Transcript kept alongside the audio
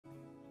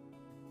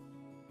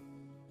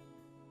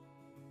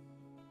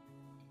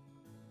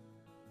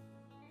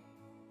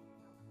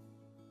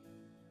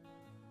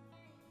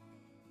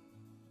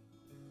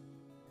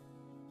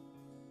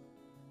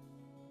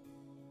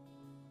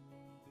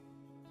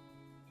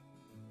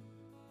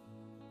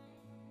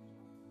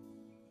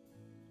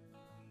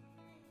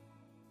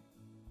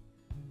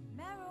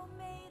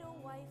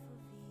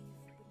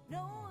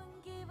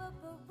up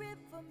a rib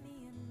for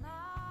me and mine.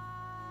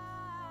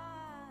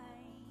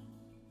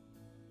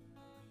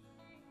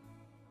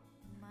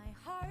 My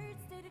heart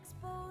stayed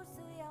exposed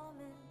to the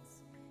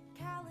elements,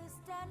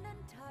 calloused and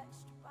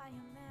untouched by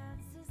a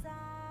man's design.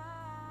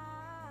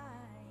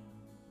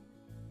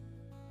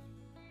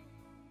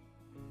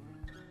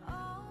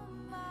 Oh,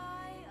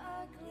 my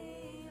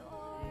ugly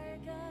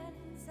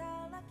organs,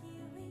 how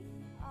lucky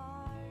we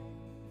are.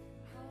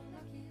 How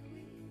lucky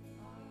we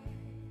are.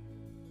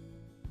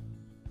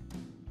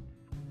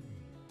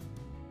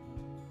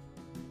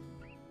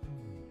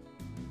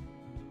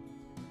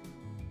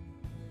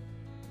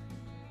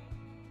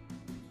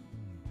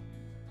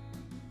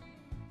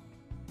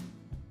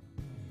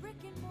 Brick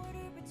and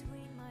mortar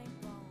between my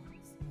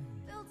bones,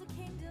 built a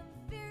kingdom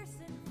fierce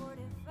and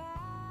fortified.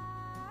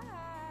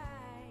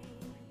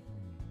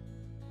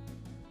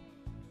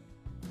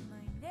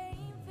 My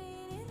name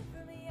faded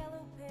from a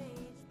yellow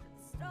page, but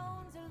the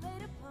stones are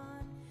laid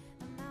upon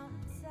a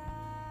mountainside.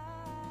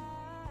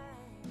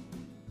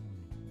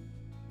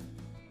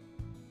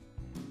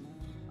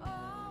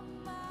 Oh,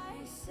 my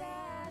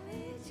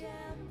savage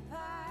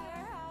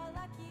empire, how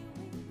lucky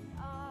we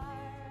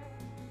are.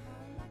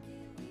 How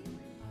lucky we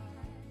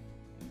are.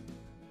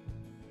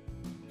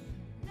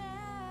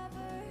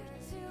 Never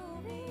to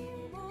be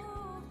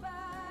moved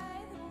by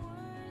the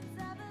words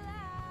of a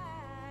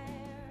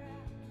liar.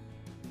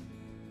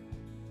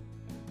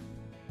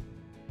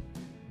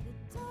 The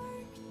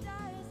dark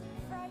doesn't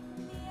frighten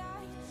me, I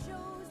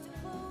chose to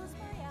close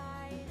my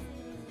eyes.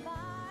 It is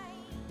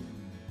mine.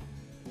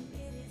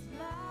 It is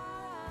mine.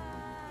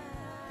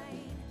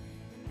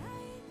 The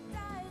night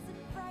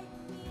doesn't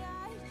frighten me, I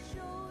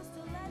chose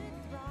to let it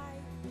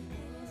thrive.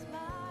 It is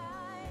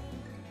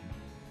mine.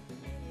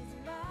 It is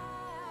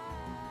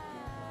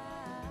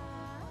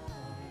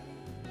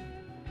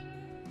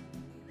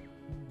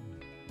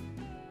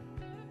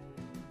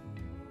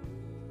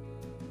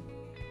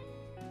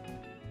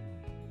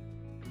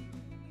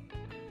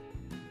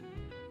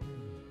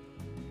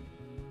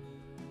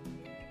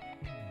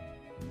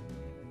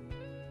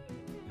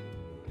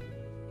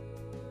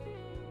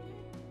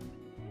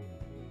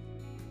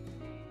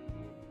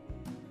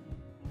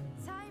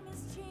Time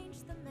has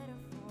changed the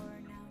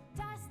metaphor. Now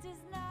dust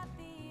is not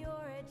the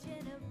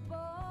origin of bone.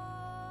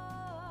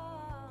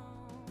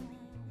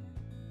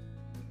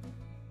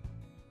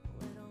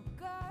 Little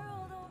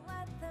girl, don't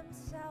let them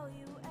sell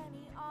you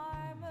any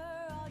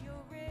armor. All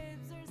your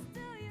ribs are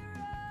still your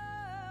own.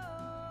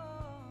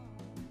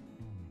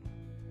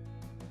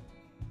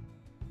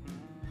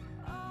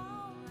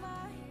 Oh,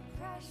 my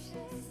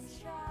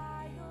precious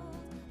child,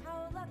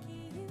 how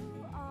lucky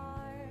you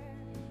are.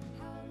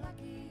 How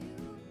lucky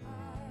you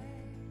are.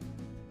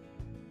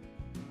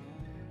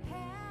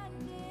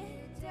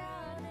 Handed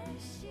down a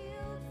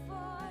shield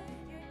for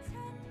your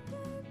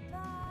tender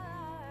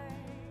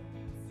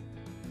parts.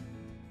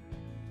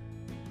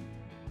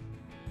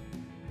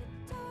 The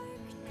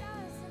dark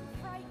doesn't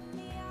frighten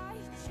me, I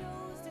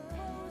chose to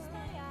close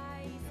my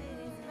eyes. It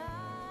is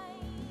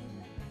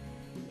mine.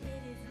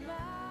 It is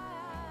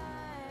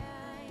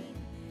mine.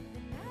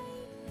 The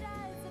night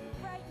doesn't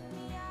frighten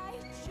me, I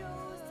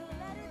chose to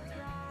let it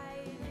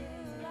thrive. It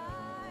is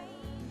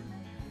mine.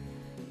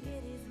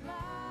 It is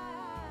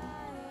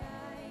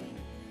mine.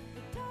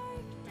 The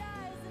dark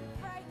doesn't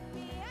frighten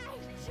me, I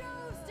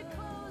chose to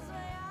close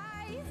my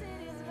eyes.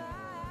 It is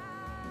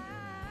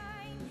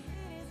mine.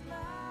 It is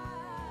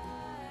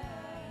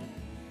mine.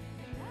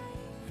 The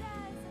night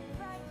doesn't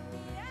frighten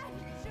me, I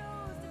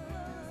chose to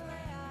close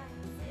my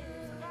eyes. It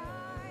is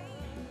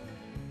mine.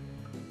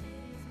 It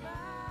is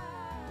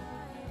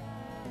mine.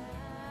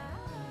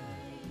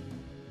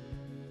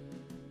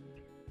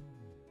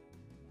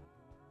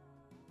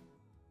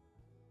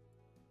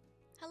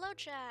 Hello,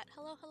 chat.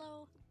 Hello,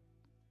 hello.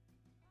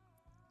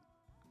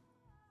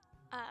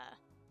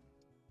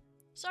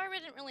 Sorry we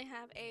didn't really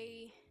have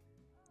a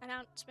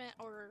announcement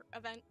or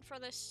event for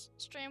this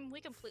stream.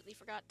 We completely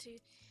forgot to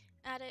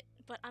add it,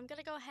 but I'm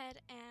gonna go ahead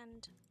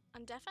and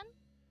undeafen.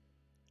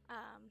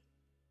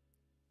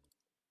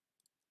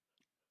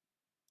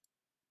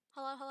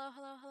 Hello, hello,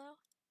 hello, hello.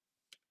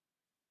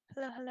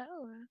 Hello, hello.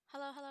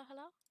 Hello, hello,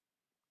 hello.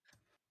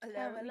 Hello,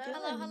 How are we hello.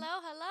 Hello, doing? hello,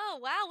 hello.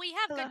 Wow, we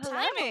have Hello, good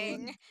hello.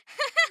 timing.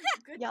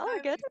 Good Y'all are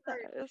timing good for-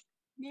 at this.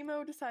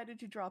 Nemo decided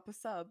to drop a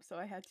sub, so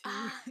I had to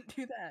Ah.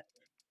 do that.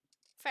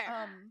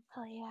 Fair.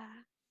 Oh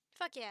yeah.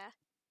 Fuck yeah.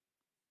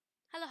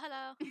 Hello,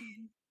 hello.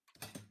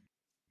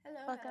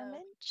 Hello, Welcome hello.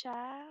 in,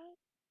 chat.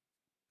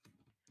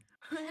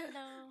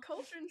 Hello.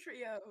 Cauldron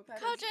Trio. That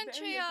is Cauldron very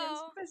Trio.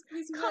 against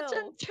Fescue's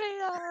Cauldron will.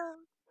 Trio.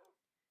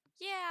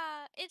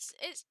 Yeah, it's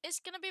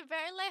gonna be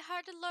very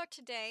lighthearted lore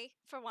today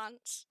for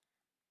once.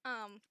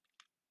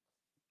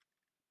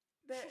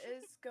 There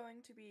is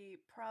going to be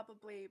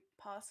probably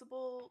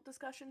possible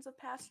discussions of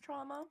past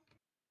trauma.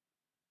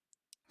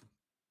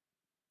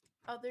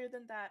 Other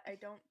than that, I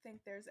don't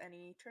think there's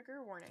any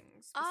trigger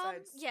warnings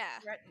besides Yeah.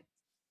 threat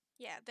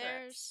Yeah,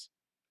 there's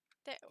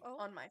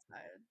on my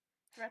side.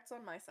 Threats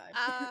on my side.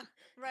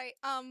 Right.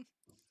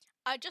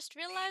 I just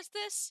realized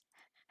this.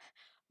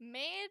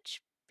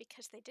 Mage,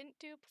 because they didn't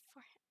do it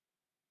beforehand.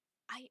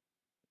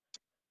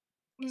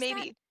 Is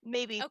Maybe.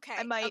 Maybe. Okay.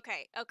 I might.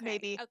 Okay.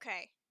 maybe.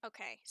 Okay.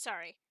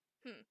 Sorry.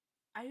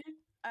 I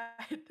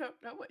don't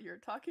know what you're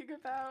talking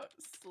about.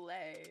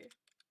 Slay.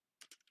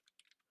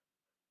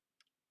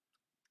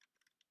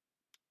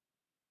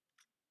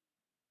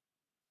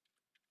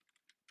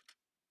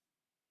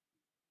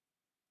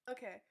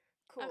 Okay,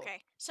 cool.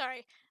 Okay.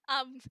 Sorry.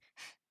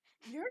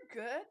 You're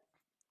good.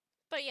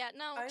 But yeah,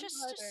 no, I'm just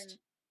wondering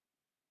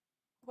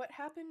what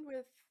happened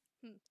with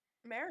Hmm.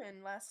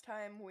 Maren last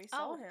time we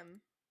saw Oh.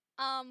 him.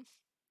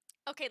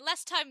 Okay,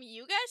 last time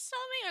you guys saw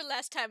me or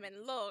last time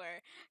in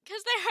lore?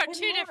 Because there are And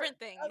two Laura- different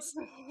things.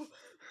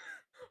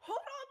 Hold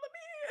on,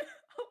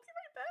 I'll be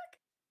right back.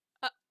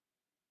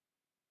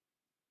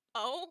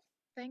 Oh?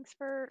 Thanks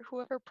for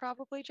whoever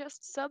probably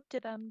just subbed to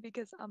them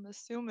because I'm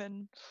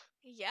assuming.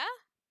 Yeah?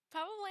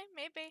 Probably,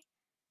 maybe.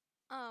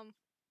 I'm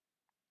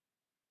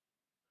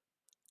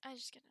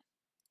just gonna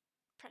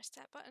press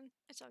that button.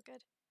 It's all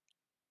good.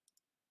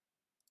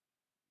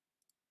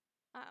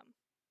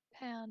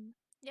 Pan,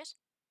 Yes?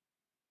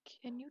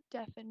 can you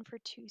deafen for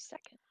 2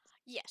 seconds?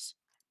 Yes.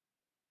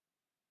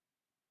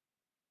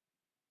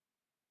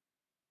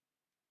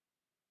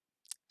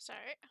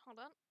 Sorry, hold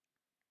on.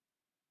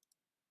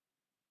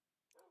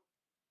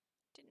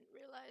 Didn't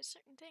realize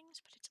certain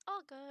things, but it's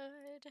all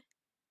good.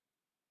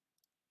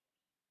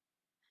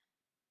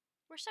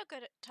 We're so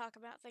good at talk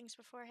about things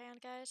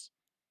beforehand, guys.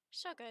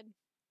 So good.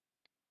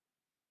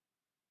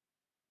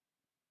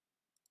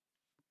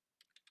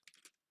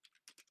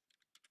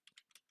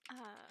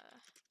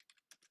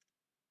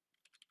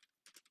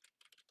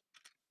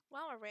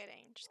 While we're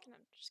waiting, just gonna.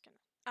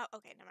 Oh,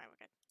 okay, never mind,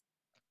 we're good.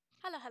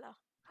 Hello.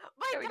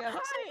 My There we go.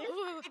 God!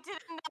 Ooh. I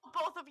didn't know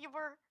both of you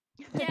were.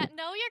 Yeah,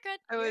 no, you're good.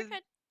 You're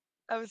good.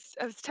 I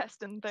was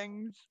testing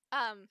things.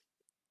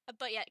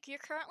 But yeah, you're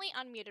currently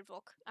unmuted,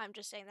 Volk. I'm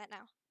just saying that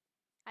now.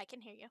 I can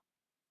hear you.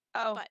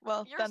 Oh, But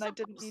well, You're then I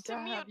didn't need supposed to to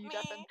have mute you me.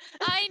 deafen.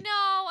 I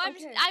know.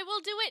 Okay. I will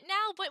do it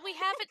now, but we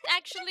haven't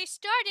actually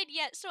started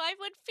yet, so I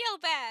would feel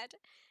bad.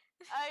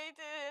 I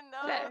didn't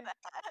know There.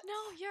 that.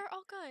 No, you're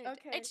all good.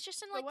 Okay. It's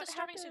just in so like what the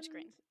starting scene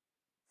screen.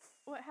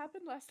 What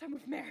happened last time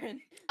with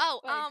Maren? Oh,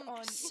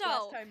 on so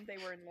last time they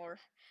were in lore.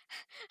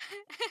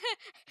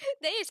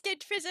 they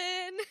escaped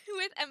prison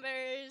with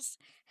Embers.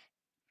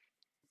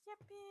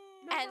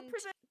 Yippee. No more And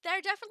prison.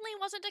 there definitely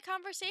wasn't a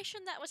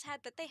conversation that was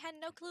had that they had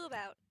no clue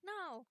about.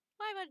 No.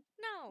 Why would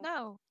no?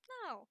 No,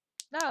 No.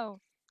 no,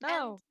 And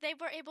no. they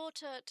were able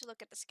to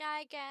look at the sky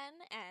again,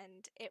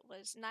 and it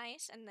was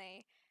nice, and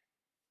they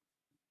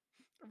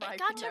Rye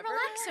got could to never.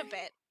 relax a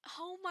bit.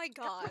 Oh my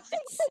god.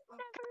 God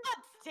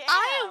damn.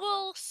 I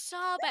will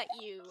sob at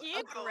you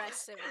Giggles.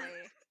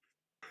 aggressively.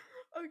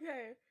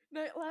 Okay.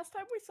 No, last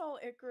time we saw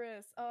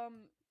Icarus,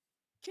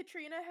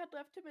 Katrina had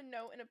left him a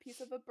note and a piece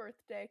of a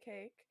birthday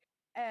cake,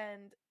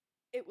 and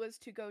it was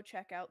to go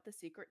check out the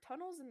secret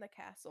tunnels in the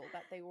castle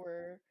that they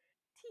were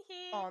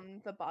Tee-hee. on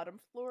the bottom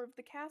floor of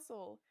the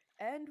castle.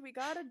 And we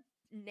got a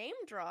name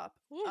drop.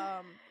 Ooh.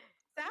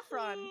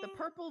 Saffron, the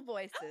purple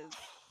voices.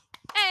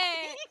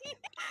 Hey!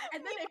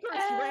 And then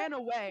Icarus ran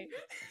away.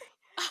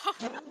 Oh,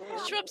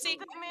 Shroopsie.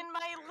 Them in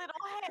my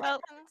little hands. Well,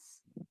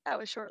 that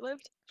was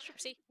short-lived.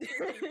 Shroopsie.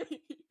 Shroopsie!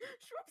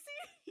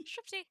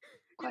 Shroopsie.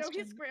 You know,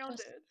 he's Question, grounded.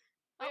 just-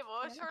 Wait,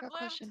 what was I got a short-lived?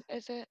 question.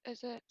 Is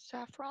it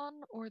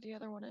Saffron or the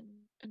other one in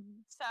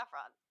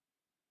Saffron.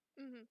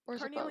 Mm-hmm. or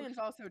is it both? Carnelian's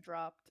also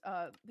dropped.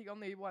 The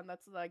only one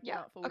that's like Yeah,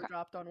 not fully okay.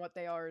 dropped on what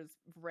they are is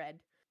red.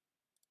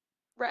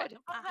 Red.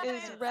 But Ah. then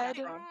Is I- red-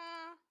 Saffron.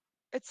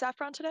 It's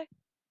Saffron today?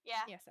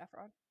 Yeah. Yeah,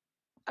 Saffron.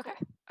 Okay.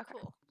 Okay.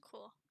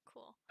 Cool.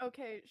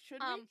 Okay,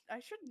 should we? I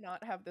should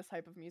not have this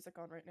hype of music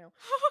on right now.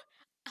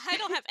 I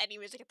don't have any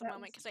music at the That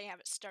moment was- because I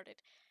haven't started.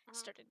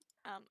 Mhm.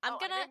 I'm I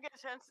gonna. didn't get a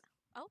chance.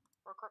 Oh.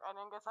 Real quick, I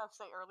didn't get a chance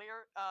to say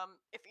earlier.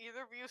 If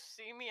either of you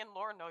see me in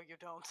lore, no, you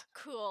don't.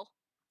 Cool.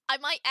 I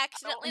might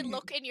accidentally Mhm.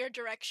 look in your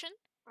direction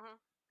Mhm.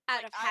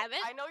 out Like, of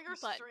habit. I know you're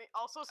but...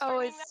 also Oh,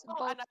 streaming is now,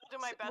 Volk- and I'll do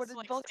my what best did to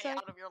like Volk stay say?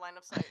 out of your line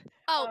of sight.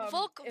 Oh,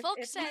 Volk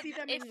if said you see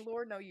them if in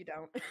lore, no, you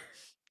don't.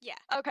 yeah,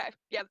 Okay.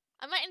 Yep.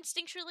 I might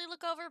instinctually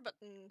look over, but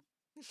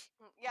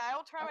Yeah, I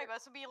will try my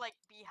best to be like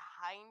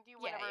behind you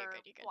Yeah, whenever you're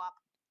good, you're good. Plop.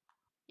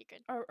 you're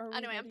good. Are we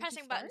Anyway, I'm ready to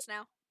pressing start? buttons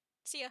now.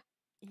 See ya.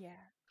 Yeah.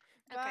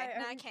 Okay, Bye,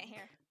 now I can't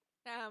hear.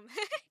 I'm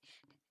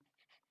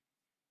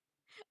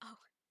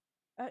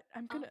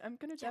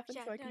gonna deafen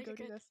so I can no, go you're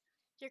do good. this.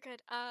 You're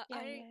good. Yeah.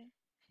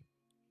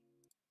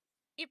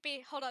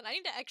 Yippee, hold on, I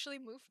need to actually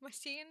move my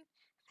scene.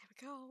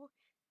 There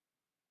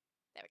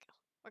we go.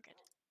 We're good.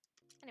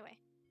 Anyway,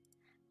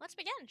 let's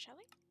begin, shall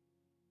we?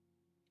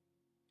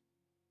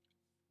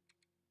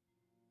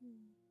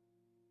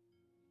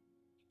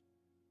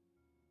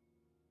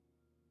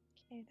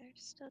 Okay, they're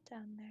still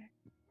down there.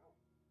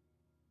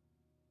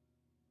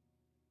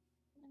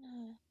 I'm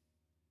gonna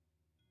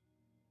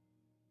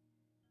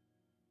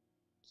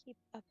keep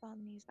up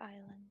on these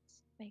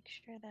islands. Make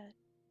sure that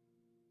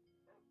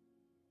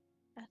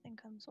nothing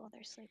comes while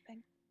they're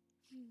sleeping.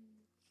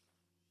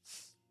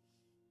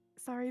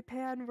 Sorry,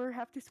 Pan. We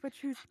have to switch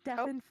who's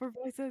deafen for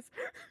voices.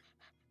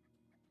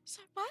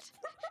 So what?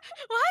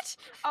 What?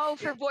 Oh,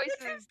 for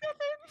voices.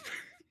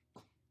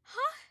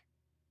 Huh?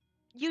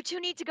 You two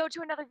need to go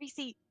to another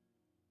VC.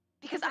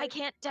 Because I Okay.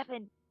 can't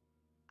deafen.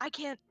 I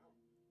can't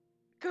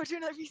go to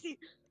another VC.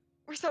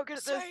 We're so good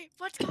at this. Sorry,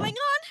 what's going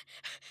on?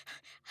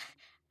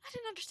 I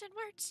didn't understand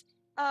words.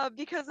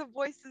 Because of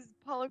voices,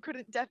 Paulo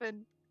couldn't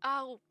deafen.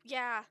 Oh,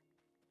 yeah.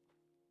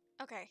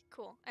 Okay,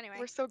 cool. Anyway.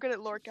 We're so good at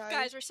lore, guys.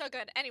 Guys, we're so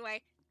good.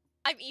 Anyway,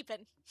 I'm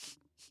even.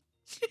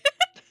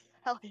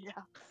 Hell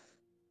yeah.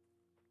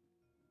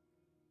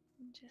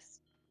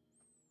 Just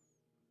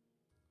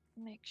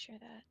make sure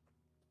that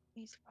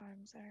these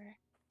farms are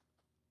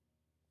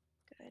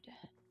good.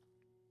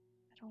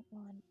 I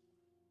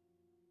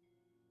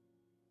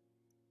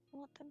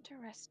want them to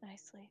rest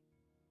nicely.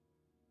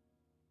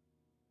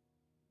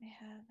 We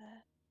have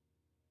a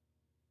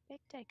big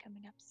day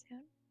coming up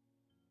soon.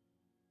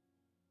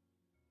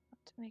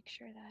 Want to make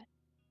sure that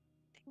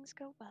things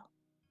go well.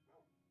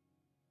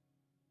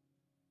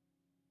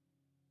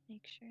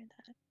 Make sure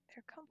that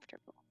they're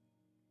comfortable.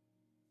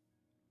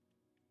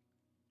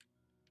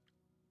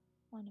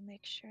 Want to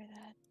make sure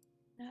that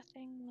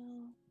nothing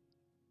will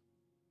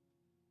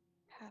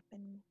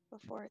happen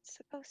before it's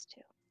supposed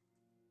to.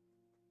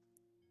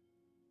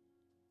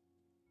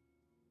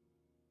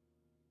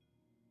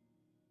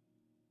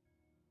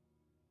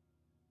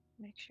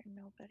 Make sure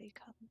nobody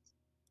comes.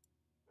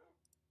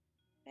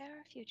 They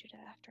are a fugitive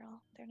after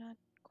all. They're not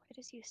quite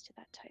as used to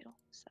that title,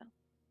 so.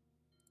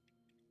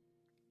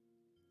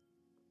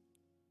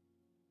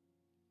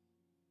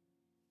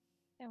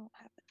 They won't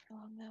have it for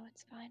long though,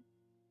 it's fine.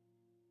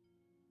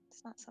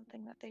 It's not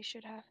something that they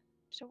should have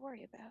to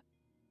worry about.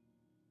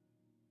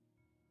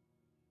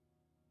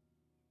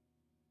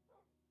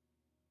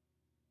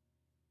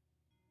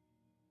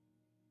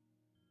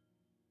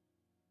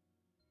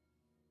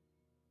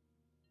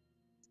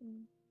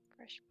 Some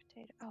fresh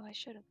potato. Oh, I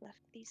should have left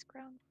these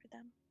ground for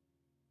them.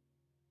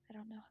 I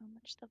don't know how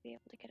much they'll be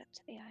able to get up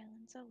to the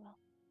islands. Oh well.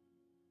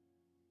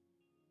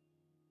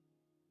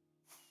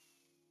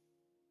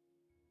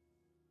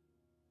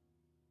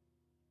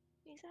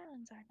 These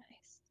islands are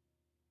nice.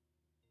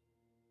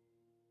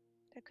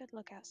 They're good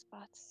lookout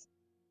spots.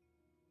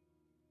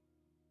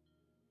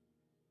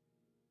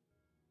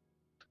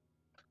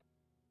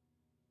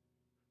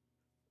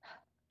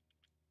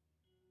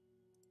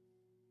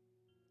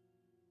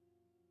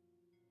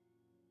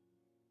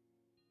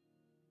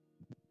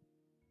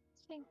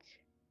 I think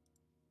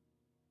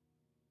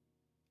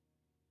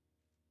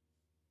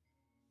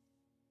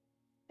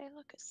they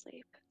look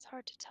asleep. It's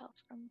hard to tell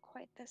from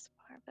quite this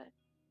far, but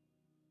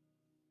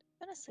they've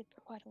been asleep for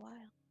quite a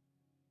while.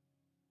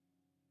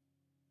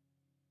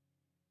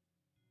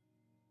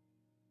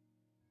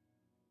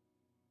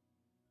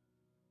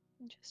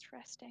 And just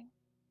resting.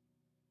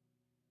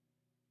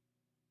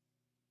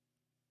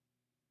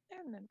 I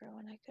remember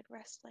when I could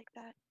rest like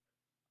that.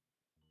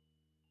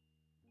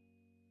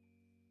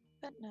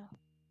 But no,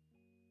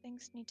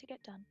 things need to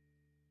get done.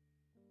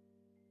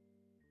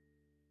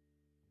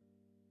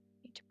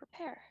 Need to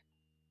prepare.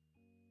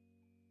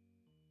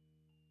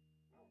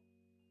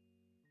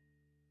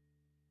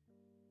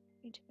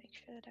 Need to make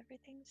sure that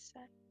everything's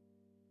set,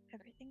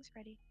 everything's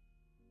ready.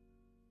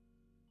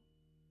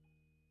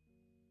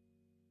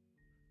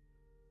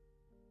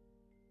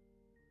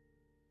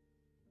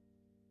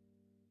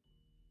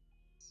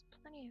 There's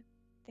plenty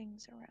of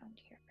things around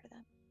here for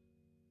them.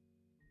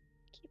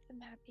 Keep them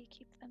happy,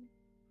 keep them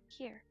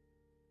here.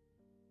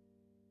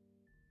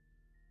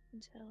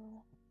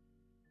 Until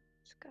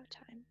it's go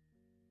time.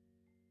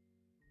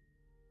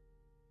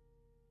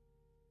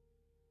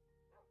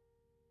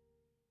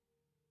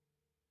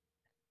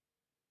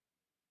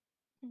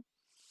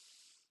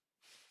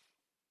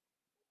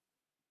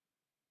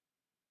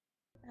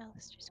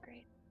 Alistair's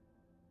great.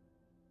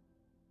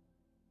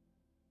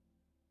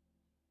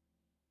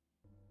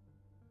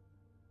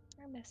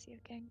 I miss you,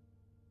 King.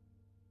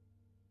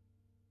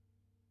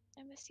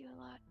 I miss you a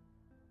lot.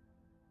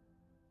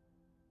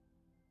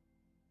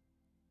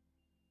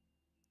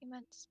 You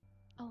meant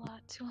a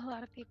lot to a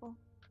lot of people.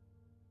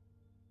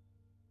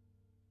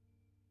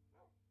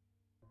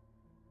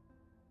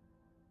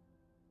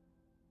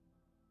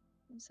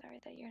 I'm sorry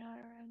that you're not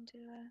around to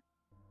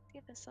see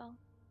this all.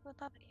 Would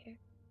love it here.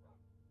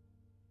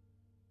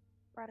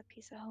 Brought a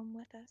piece of home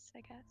with us,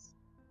 I guess.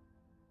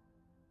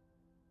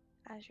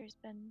 Azure's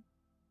been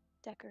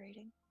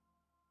decorating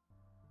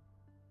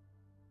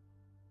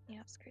the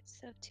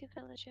outskirts of 2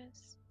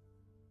 villages.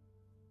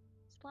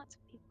 There's lots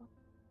of people.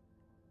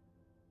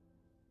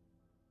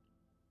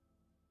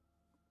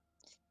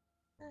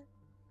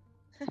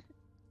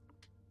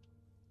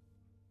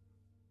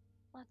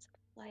 Lots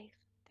of life.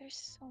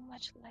 There's so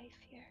much life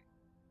here.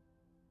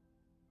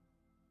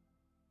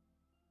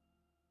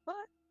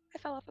 What? I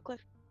fell off a cliff.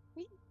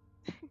 Whee!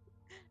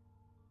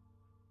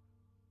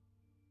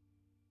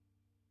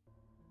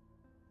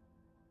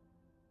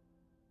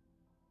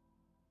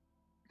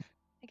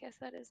 I guess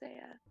that is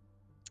a,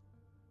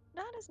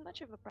 not as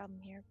much of a problem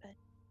here, but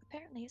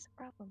apparently is a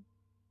problem.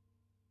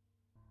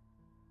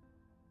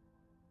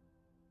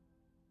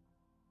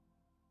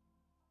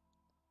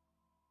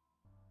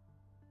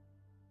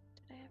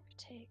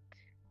 take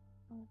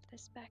all of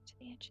this back to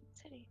the ancient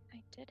city.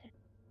 I did it.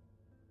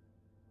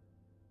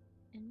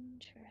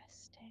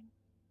 Interesting.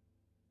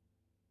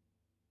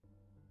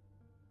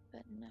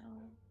 But no.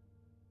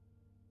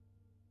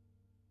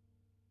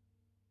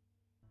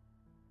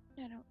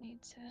 I don't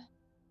need to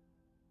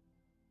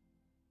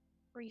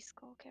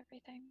re-skulk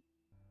everything.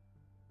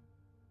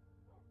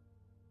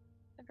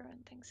 Everyone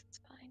thinks it's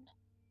fine.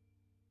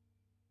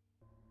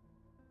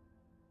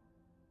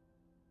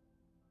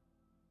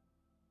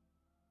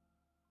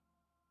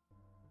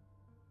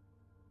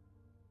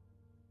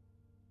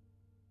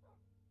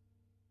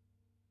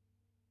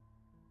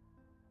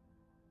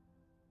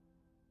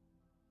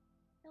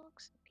 It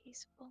looks so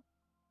peaceful.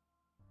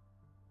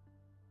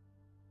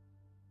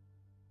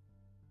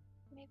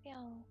 Maybe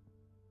I'll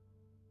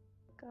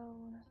go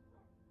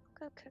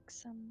cook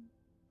some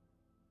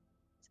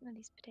of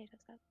these potatoes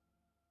up.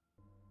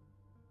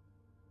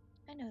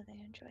 I know they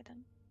enjoy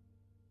them.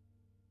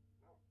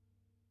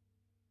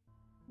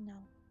 No,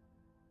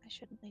 I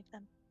shouldn't leave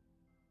them.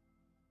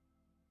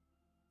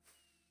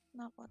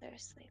 Not while they're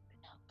asleep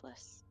and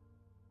helpless.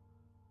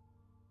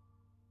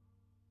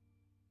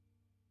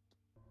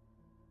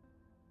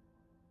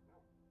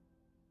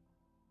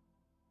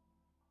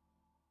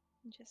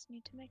 I just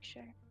need to make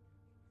sure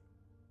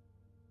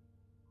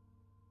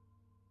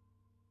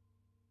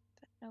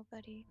that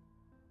nobody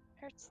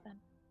hurts them.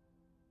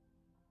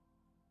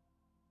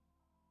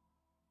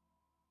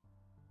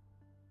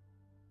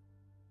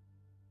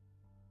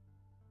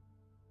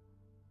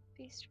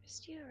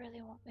 Beatrice, do you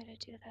really want me to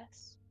do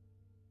this?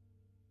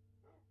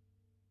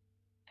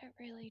 I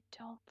really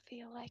don't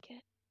feel like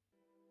it.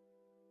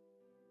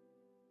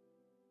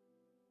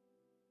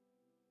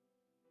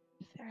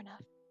 Fair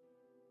enough.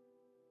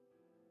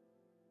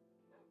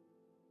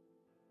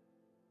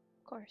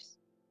 Of course.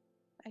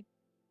 I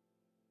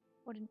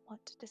wouldn't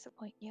want to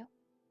disappoint you.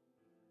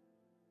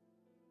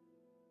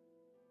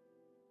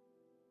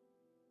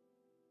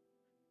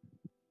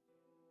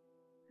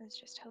 I was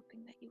just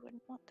hoping that you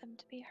wouldn't want them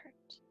to be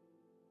hurt.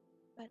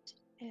 But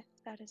if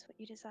that is what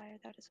you desire,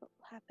 that is what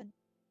will happen.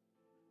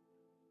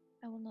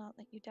 I will not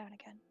let you down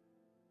again.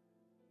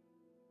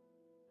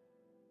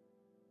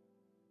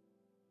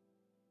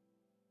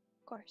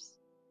 Of course.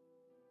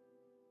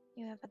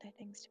 You have other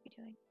things to be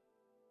doing.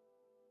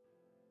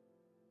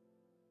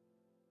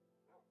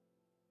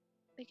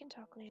 We can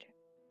talk later.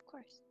 Of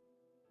course.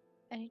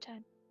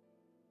 Anytime.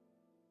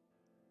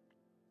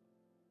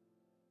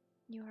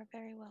 You are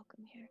very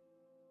welcome here.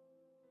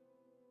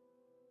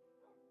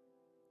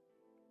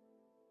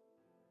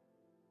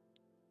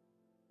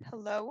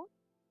 Hello?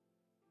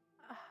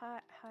 Hi.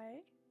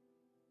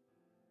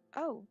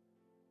 Oh,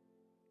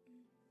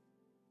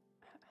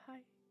 Hi.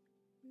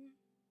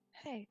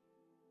 hey.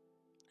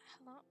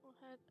 Hello.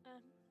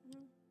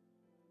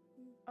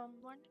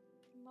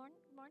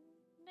 Morning.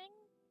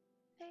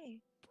 Hey.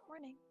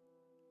 Morning.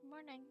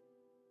 Morning.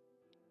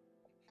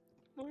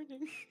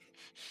 Morning.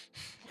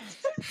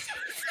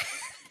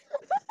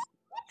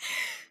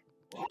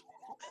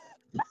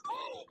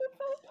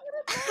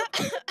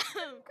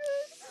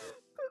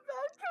 But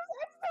that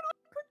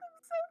accidentally put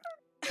themselves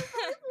in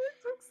survival and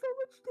took so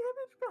much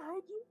damage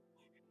behind you.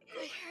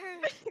 I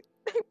heard.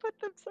 They put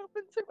themselves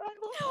in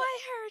survival. No, I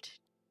heard.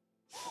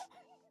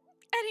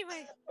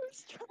 Anyway. I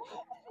was trying to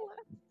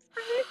laugh.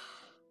 Sorry.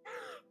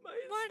 My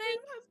Morning.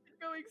 stream has been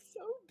going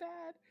so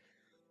bad.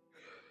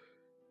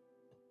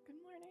 Good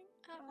morning.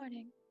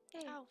 Morning.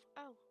 Hey. How?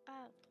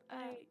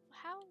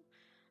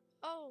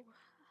 Oh,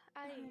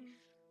 I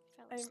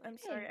fell asleep. I'm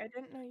sorry. I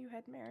didn't know you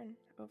had Maren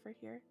over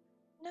here.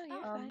 No, you're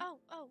Oh, fine.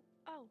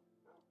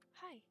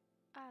 Hi.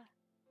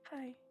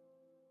 Hi.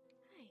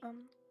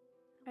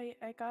 Hi.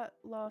 I got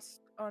lost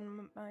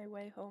on my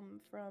way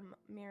home from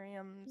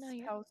Miriam's No,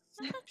 you're- house.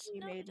 She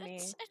No, made me.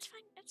 it's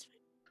fine. It's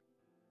fine.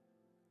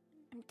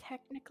 I'm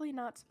technically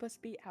not supposed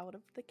to be out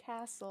of the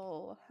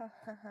castle.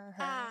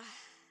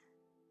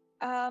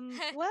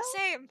 Well,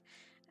 Same.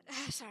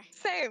 Sorry.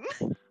 same.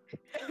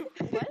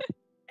 What?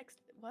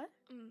 What?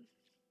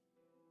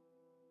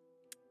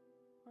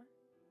 What?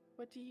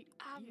 What do you?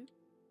 You?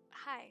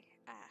 Hi.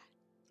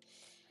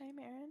 Hi,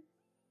 Maren.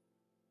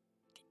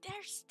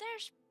 There's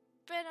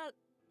been a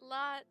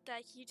lot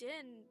that you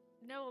didn't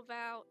know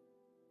about,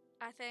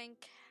 I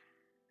think.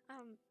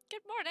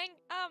 Good morning.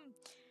 How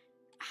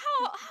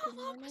Good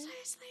long was morning.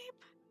 I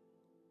asleep?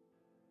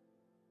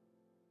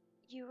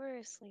 You were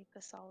asleep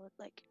a solid,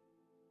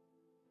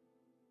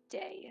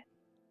 day.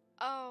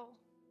 Oh.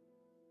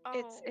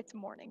 It's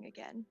morning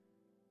again.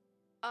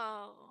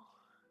 Oh.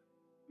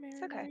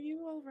 Maren, okay. are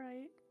you all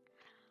right?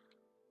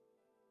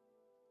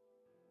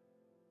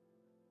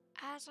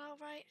 As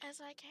alright as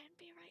I can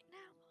be right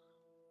now.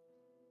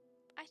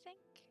 I think.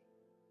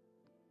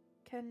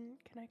 Can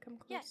I come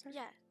closer?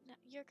 Yeah. No,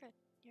 you're good.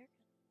 You're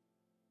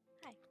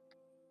good. Hi.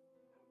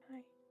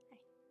 Hi.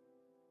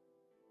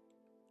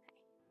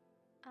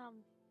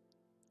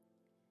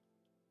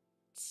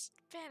 It's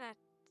been a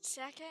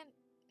second.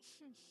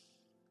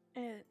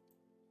 It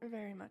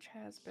very much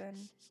has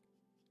been.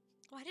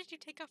 Why did you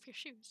take off your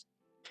shoes?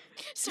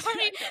 Sorry.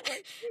 I don't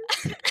like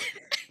shoes.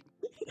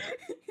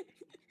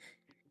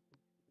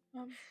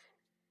 um,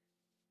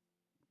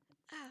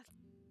 Ah,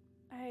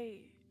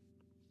 I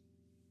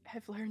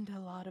have learned a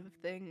lot of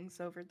things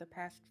over the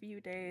past few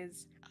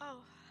days. oh.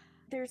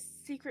 There's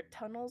secret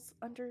tunnels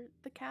under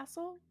the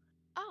castle.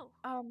 Oh.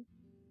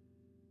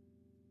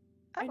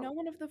 I know Oh.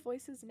 one of the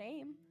voices'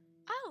 name.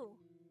 Oh.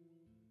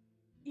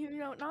 You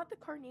know, not the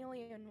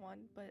Carnelian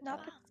one, but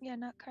Not the, yeah,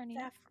 not Carney.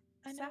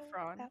 I know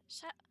Saffron. that.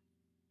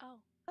 Oh.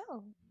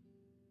 Oh.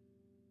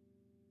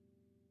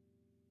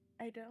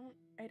 I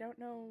don't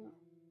know.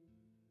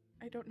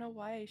 I don't know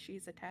why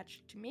she's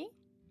attached to me,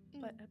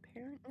 but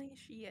apparently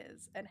she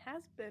is, and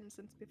has been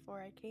since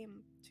before I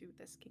came to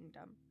this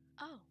kingdom.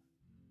 Oh.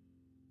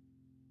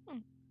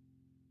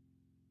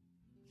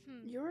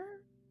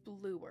 You're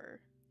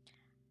bluer.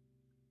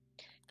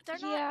 They're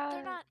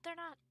Yeah, not. They're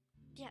not.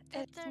 Yeah,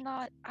 It's they're.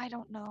 not. I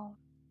don't know.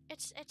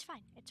 It's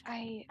fine. It's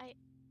fine.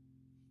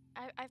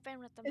 I've been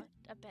with them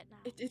a bit now.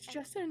 It's and-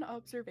 just an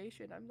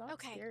observation. I'm not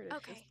Okay, scared. It's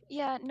okay. just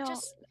Yeah, no,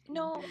 Just-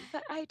 no, Mhm.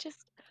 but I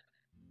just.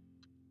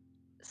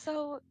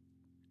 So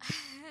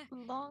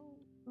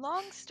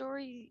long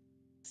story,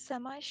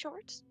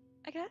 semi-short,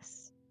 I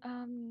guess.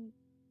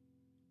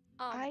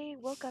 I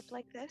woke up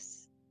like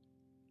this.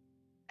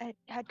 It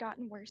had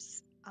gotten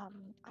worse.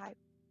 I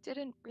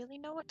didn't really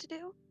know what to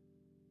do,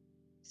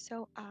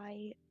 so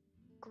I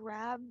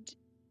grabbed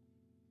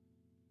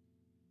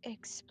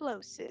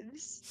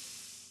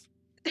explosives.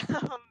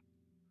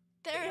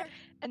 They're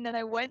And then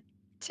I went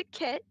to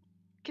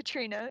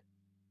Katrina,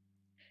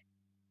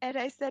 and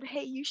I said,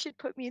 "Hey, you should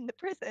put me in the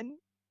prison."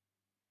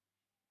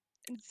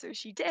 And so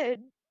she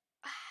did.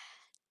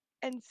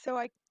 And so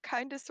I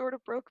kind of sort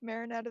of broke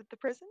Maren out of the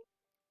prison.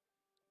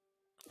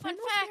 fun When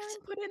was fact.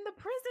 Maren put in the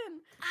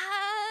prison?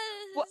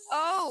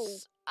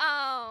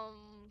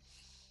 Oh.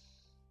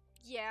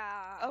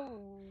 Yeah.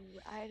 Oh,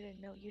 I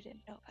didn't know you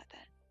didn't know about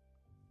that.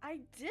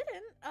 I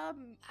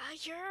didn't.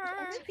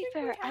 You're. To be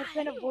fair, I've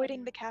been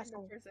avoiding the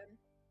castle. Prison.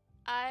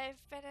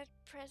 I've been in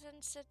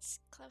prison since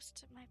close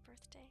to my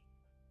birthday.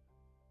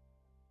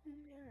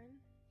 Maren.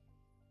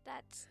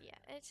 That's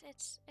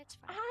it's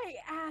fine. I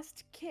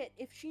asked Kit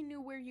if she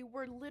knew where you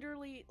were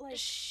literally like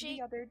She-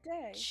 the other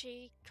day.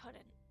 She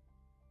couldn't.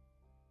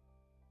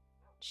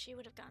 She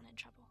would have gotten in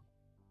trouble.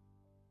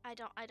 I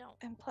don't.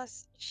 And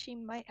plus, she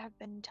might have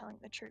been telling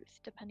the truth,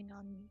 depending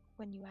on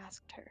when you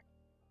asked her.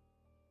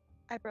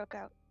 I broke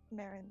out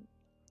Maren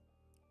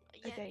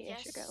a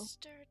day-ish ago.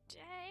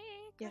 Yesterday?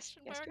 Yes,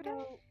 Question mark? yesterday?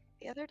 Well,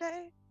 The other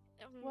day?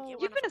 well, yeah, You've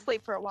one of been them.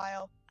 asleep for a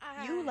while.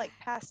 You, Ah, like,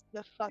 passed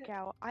the fuck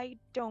out. I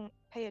don't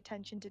pay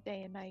attention to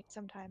day and night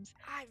sometimes.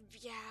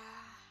 yeah.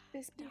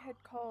 Bisbee No.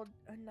 had called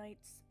a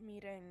night's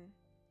meeting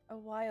a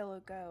while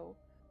ago,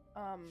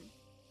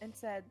 and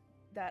said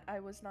that I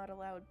was not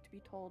allowed to be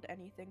told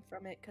anything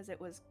from it because it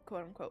was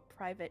quote-unquote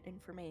private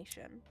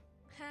information.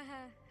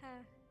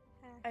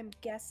 I'm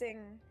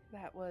guessing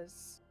that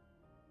was...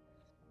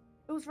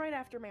 It was right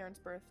after Maren's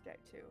birthday,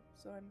 too,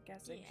 so I'm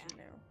guessing Yeah. she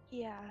knew.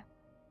 Yeah.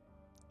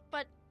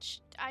 But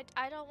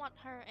I don't want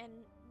her in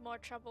more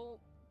trouble.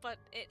 But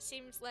it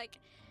seems like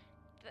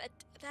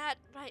that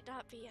might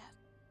not be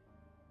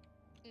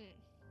a.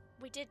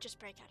 We did just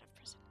break out of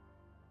prison.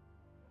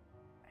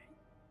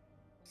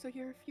 So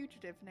you're a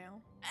fugitive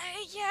now.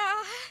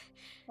 Yeah.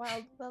 Wow,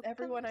 Welcome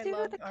everyone I to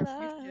love the are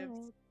club.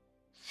 fugitives.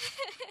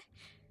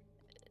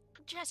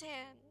 Jazz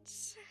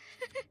hands.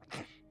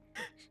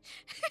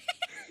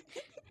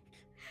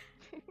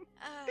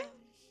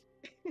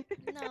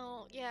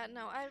 No, yeah,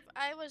 no.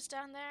 I was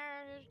down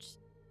there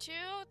 2-3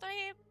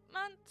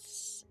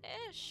 months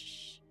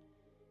ish.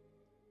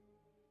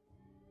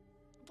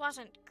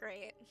 Wasn't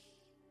great.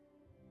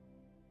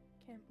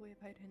 Can't believe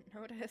I didn't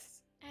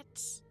notice.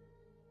 It's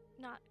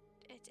not.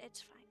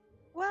 It's fine.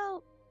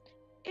 Well,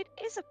 it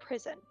is a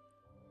prison.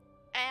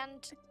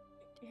 And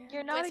Yeah.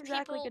 You're not With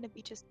exactly people going to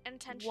be just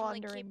intentionally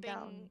wandering keeping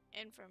down.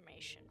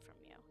 information from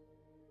you.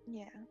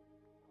 Yeah.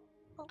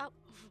 Oh.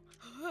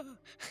 Well,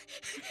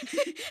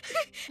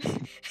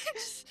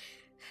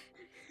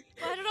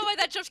 I don't know why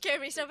that jump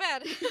scared me so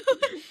bad.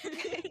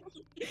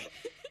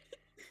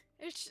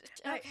 It's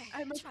okay.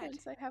 I'm a it's fine.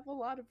 prince. I have a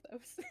lot of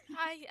those.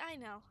 I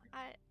know.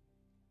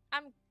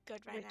 I'm good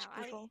right Rich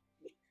now. people.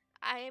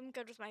 I am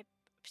good with my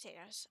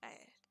potatoes. I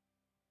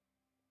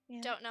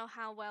Yeah. don't know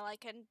how well I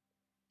can.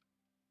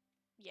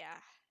 Yeah.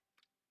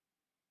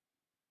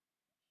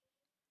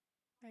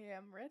 I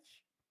am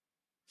rich.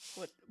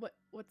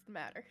 What's the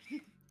matter?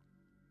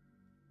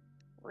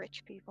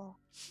 Rich people.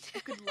 I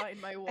could line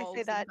my walls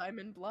in that-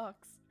 diamond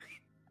blocks.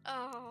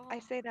 Oh. I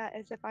say that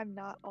as if I'm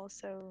not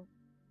also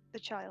the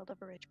child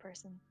of a rich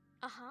person.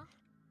 Uh-huh.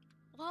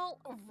 Well,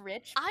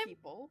 Rich I'm-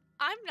 people.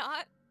 I'm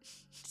not.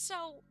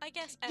 So I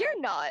guess You're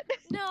not.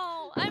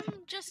 No, I'm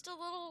just a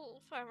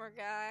little farmer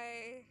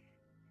guy.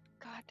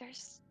 God,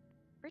 there's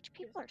rich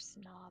people are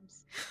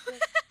snobs.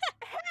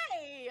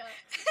 Hey!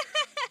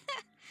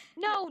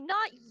 No,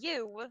 not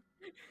you.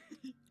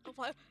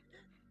 What?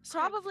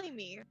 Sorry. Probably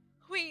me.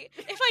 Wait,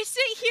 if I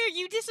sit here,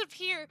 you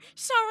disappear.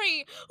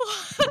 Sorry.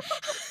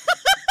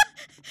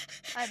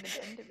 I'm an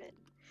independent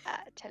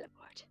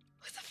teleport.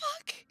 What the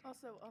fuck?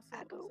 Also,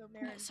 Ago.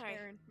 Maren, Sorry.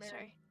 Maren.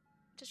 Sorry.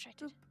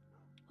 Distracted. Boop.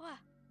 What?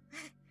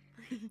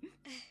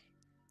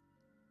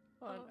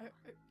 Hold on.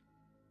 Oh.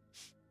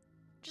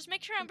 Just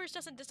make sure Embers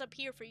doesn't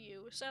disappear for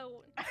you.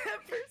 So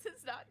Embers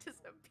is not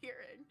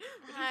disappearing.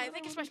 I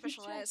think it's my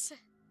special eyes.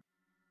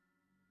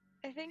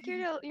 I think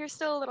you're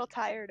still a little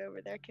tired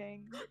over there,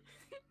 King.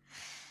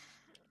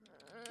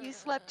 You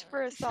slept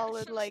for a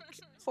solid like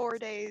 4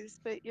 days,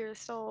 but you're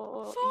still a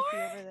little 4?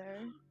 eepy over there.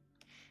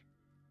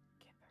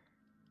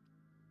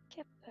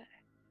 Kipper.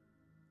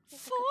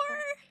 He's a 4?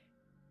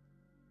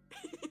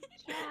 good boy.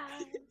 Yeah.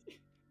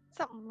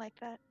 Something like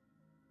that.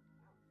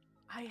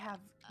 I have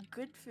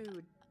good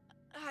food.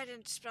 I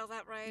didn't spell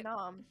that right.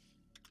 Nom.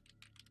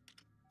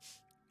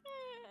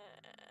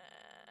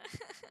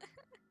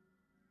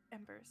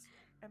 Embers.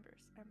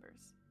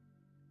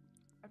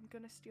 I'm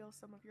gonna steal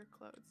some of your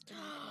clothes, and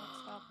you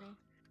cannot stop me.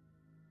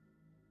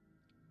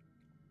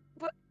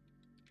 What?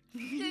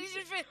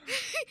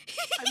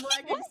 I'm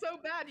lagging so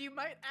bad, you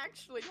might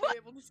actually be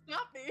able to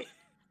stop me.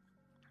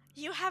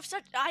 You have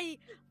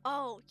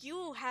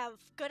you have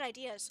good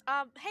ideas.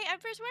 Hey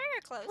Embers, where are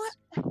your clothes?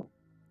 What?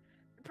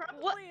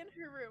 Probably in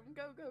her room.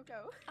 Go.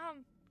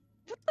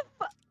 What the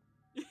fuck?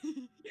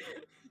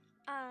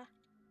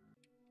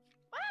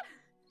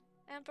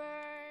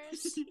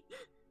 Embers.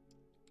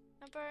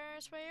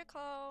 Embers, where are your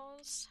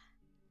clothes?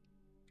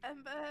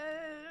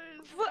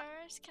 Embers. What?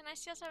 Embers, can I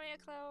steal some of your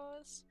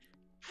clothes?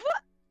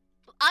 What?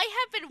 I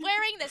have been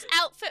wearing this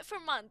outfit for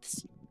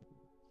months.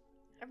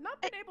 I've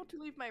not been able to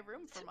leave my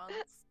room for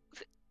months.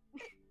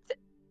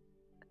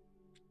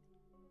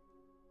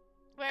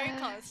 Where are your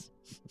clothes?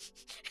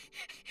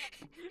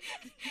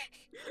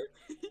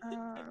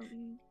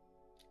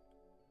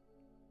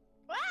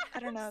 I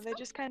don't know. They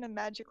just kind of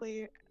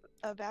magically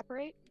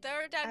evaporate.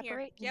 They're down here.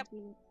 Evaporate Yep.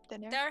 into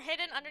thin air. They're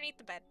hidden underneath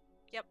the bed.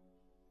 Yep.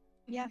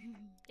 Yeah.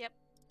 Yep.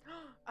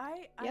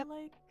 I Yep.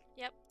 like.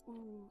 Yep.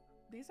 Ooh,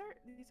 these are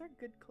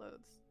good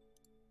clothes.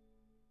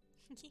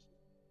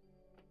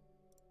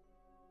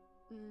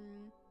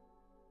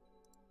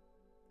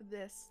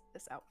 This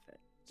outfit.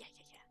 Yeah.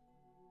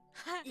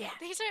 Yeah.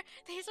 These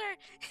are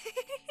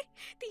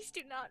these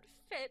do not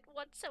fit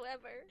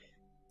whatsoever.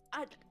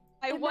 I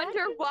Imagine-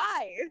 wonder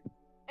why.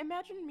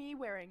 Imagine me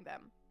wearing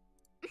them.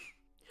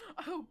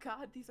 Oh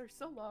God, these are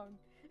so long.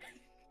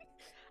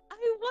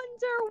 I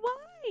wonder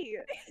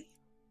why.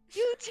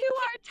 You two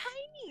are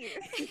tiny.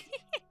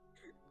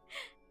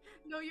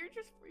 No, you're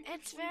just freakishly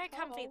It's very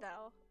comfy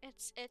tall. though.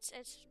 It's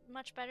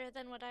much better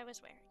than what I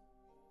was wearing.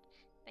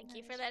 Thank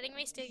you for Nice letting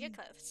me one. steal your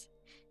clothes.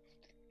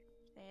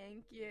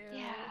 Thank you.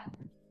 Yeah.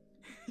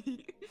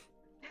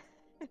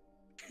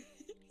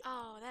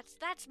 Oh,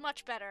 that's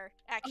much better,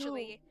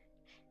 actually.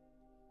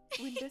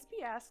 When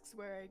Bispy asks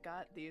where I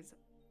got these,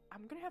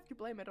 I'm gonna have to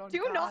blame it on Do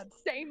God. not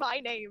say my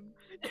name.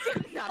 Do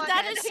not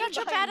That is say such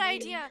a my bad name.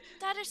 idea.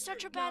 That is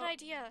such a bad No.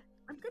 idea.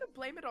 I'm gonna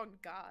blame it on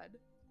God.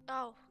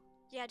 Oh,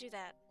 yeah, do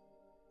that.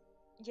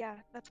 Yeah,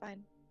 that's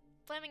fine.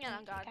 Blaming it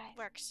on God Guys.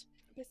 works.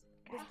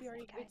 Bispy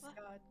already guys. hates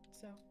God,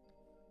 so.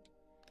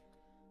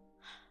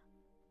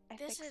 I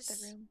This fixed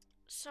is- the room.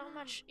 So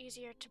much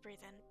easier to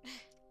breathe in.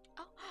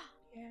 Oh.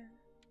 Yeah.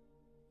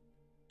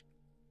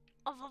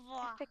 Au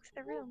revoir. I fixed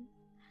the room.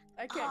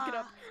 I can't get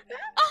up.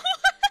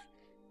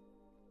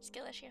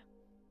 Skill issue.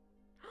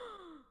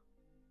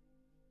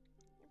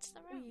 It's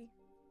the room.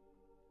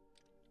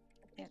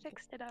 I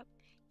fixed it up.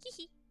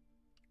 Hee.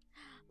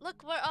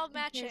 Look, we're all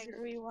matching. Here's your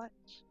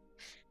rewatch.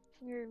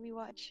 Your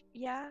rewatch.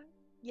 Yeah?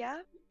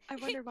 I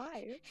wonder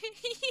why.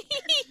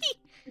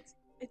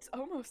 It's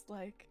almost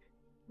like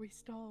we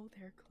stole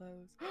their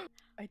clothes.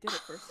 I did it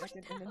for a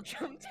second and then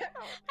jumped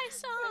out. I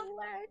saw.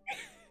 My leg.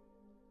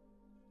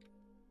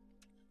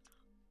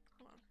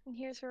 Hold on. And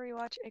here's where we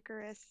watch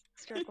Icarus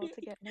struggle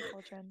to get in a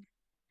cauldron.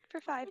 For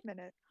 5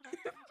 minutes. Hold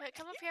on. Wait,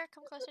 come up here.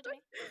 Come closer to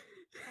me.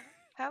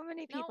 How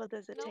many No, people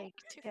does it no, take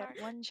too to get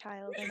far. one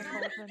child in a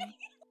cauldron?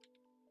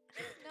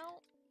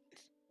 No.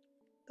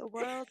 The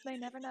world may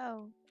never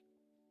know.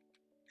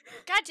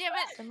 God damn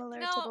it. Similar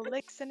No. to the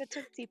licks in a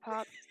Tootsie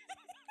Pop.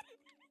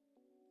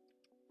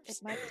 It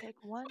might take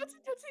one. What's a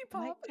Tootsie It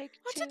might Pop? take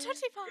What's two. a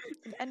Tootsie Pop?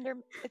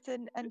 It's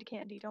an end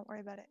candy. Don't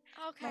worry about it.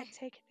 Okay. Might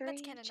take That's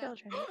 3 canon now.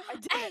 children, I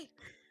did Hey!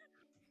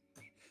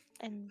 it.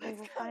 and they Let's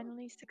will go.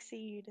 finally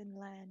succeed and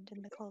land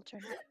in the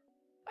cauldron.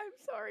 I'm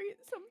sorry.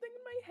 Something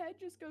in my head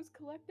just goes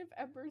collective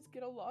embers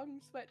get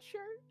along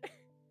sweatshirt.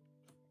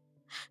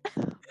 I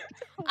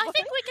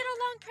think we get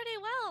along pretty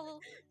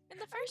well in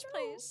the first know.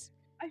 place.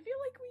 I feel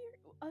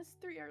like us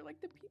three are like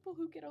the people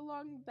who get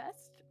along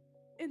best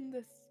in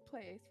this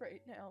place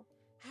right now.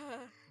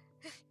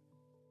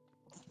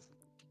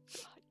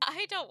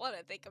 I don't want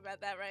to think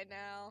about that right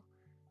now.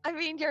 I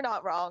mean, you're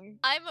not wrong.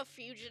 I'm a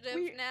fugitive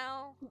We-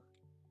 now.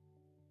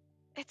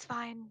 It's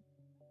fine.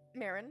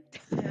 Maren,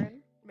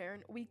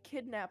 we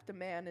kidnapped a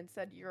man and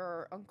said you're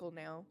our uncle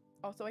now.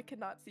 Also, I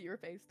cannot see your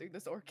face through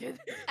this orchid.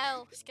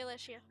 L, skill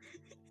issue.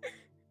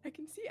 I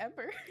can see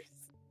embers.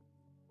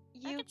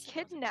 You can see both.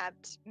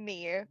 kidnapped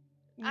me,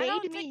 I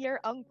don't made me think- your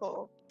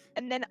uncle,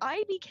 and then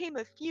I became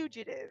a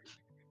fugitive.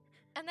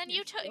 And then You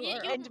you took still you,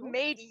 are you and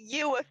made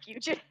you a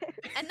fugitive.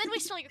 and then we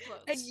stole your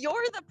clothes. And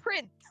you're the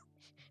prince.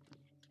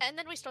 And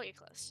then we stole your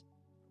clothes.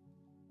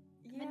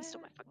 And then you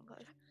stole my fucking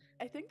clothes.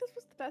 I think this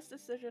was the best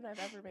decision I've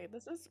ever made.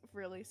 This is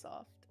really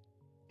soft.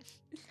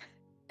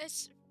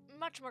 It's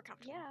much more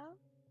comfortable.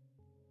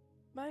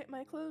 Yeah.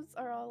 My clothes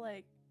are all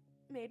like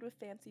made with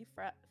fancy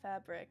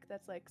fabric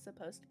that's like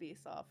supposed to be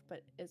soft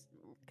but is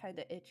kind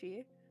of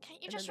itchy.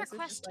 Can't you And just then this is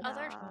request just, like,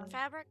 other Nah.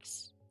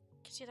 fabrics?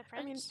 Cause you're the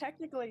prince. I mean,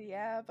 technically,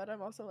 yeah, but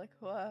I'm also like,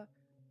 no,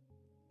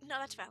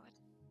 that's valid.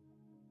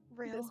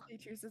 Real. Bispy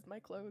chooses my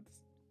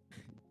clothes.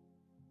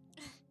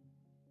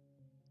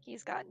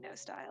 He's got no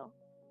style.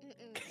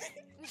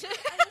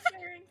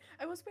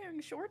 I was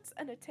wearing shorts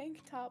and a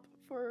tank top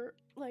for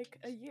like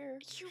a year.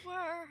 You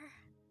were.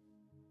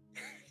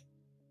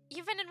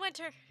 Even in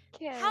winter.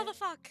 Yeah. How the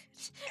fuck?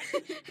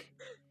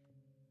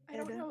 I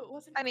don't know. It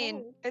wasn't. I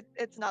mean, cold.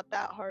 it's not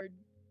that hard,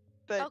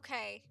 but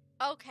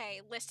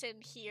Okay, listen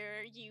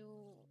here, you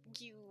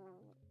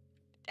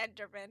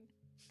Enderman.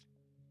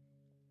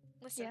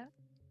 Listen.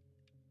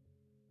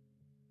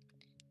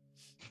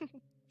 yeah.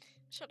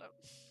 Shut up.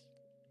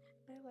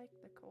 I like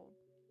the cold.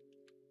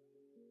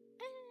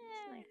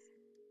 It's nice.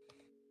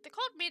 The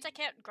cold means I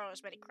can't grow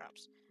as many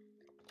crops.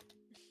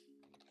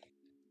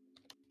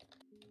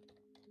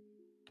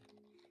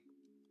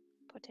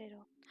 Potato.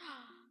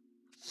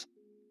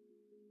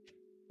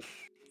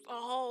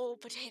 Oh,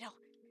 potato.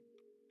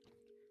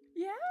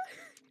 Yeah.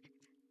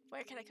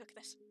 Where can I cook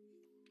this?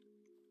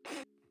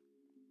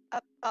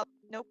 Up,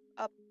 nope,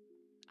 up.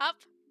 Up.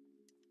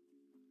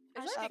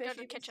 I Is just our need to go fish to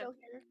the even kitchen. still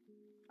here?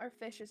 Our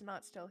fish is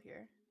not still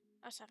here.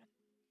 Oh, 7.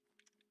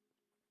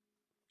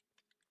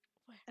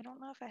 I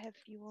don't know if I have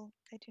fuel.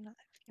 I do not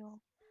have fuel.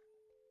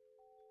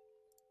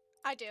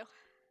 I do.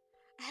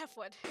 I have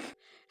wood.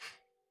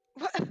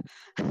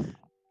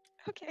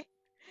 Okay.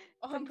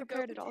 On I'm the go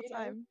prepared at all potato.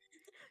 time.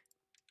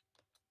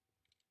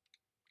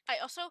 I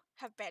also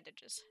have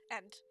bandages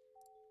and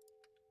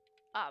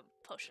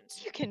potions.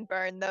 You can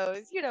burn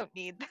those. You don't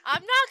need them.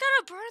 I'm not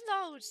gonna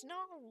burn those. No.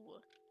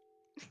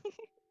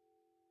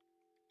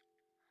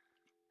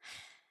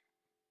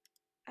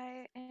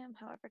 I am,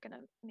 however,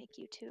 gonna make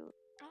you two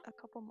Oh. a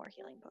couple more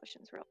healing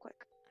potions real quick.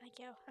 Thank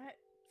you.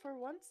 For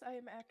once, I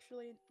am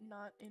actually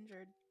not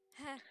injured.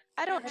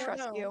 I don't I don't trust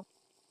know. you.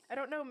 I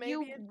don't know.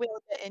 You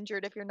will get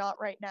injured if you're not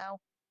right now.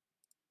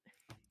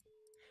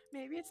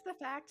 Maybe it's the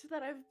fact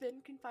that I've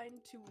been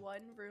confined to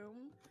one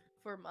room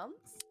for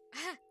months.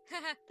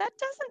 That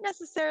doesn't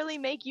necessarily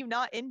make you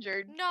not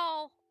injured.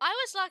 No, I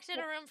was locked in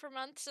a room for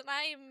months and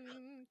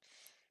I'm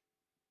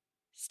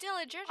still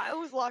injured. I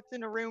was locked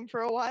in a room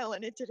for a while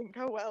and it didn't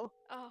go well.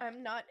 Oh,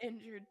 I'm not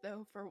injured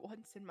though for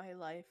once in my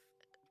life.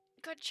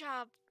 good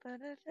job. For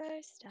the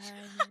first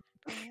time.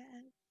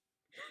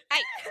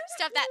 Hey,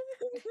 stop that.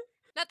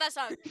 Not that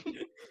song.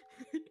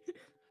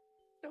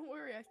 Don't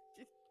worry,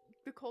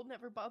 the cold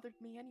never bothered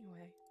me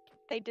anyway.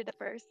 They did it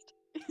first.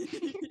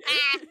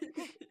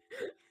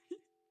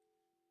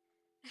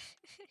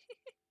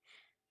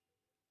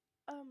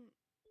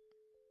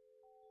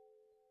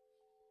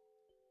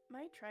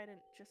 My trident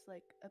just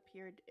like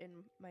appeared in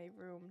my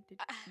room. Did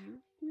you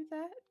do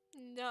that?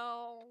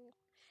 No.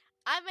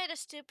 I made a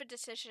stupid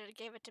decision and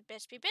gave it to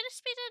Bispy.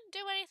 Bispy didn't do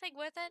anything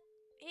with it.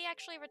 He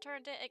actually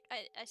returned it,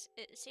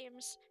 it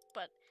seems,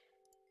 but...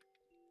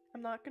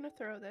 I'm not gonna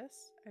throw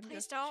this. I'm Please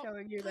just don't.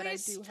 showing you that I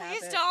do have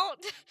Please it.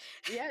 don't.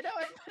 Yeah, no,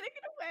 I'm putting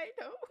it away.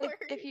 Don't worry.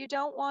 If you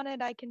don't want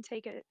it, I can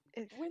take it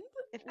if When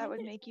that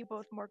would make you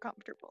both more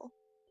comfortable.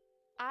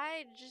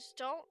 I just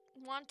don't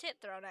want it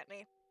thrown at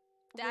me.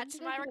 when That's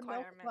did I my get a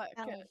milk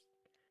requirement.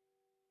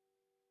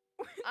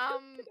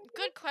 bucket?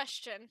 Good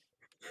question.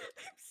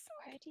 I'm so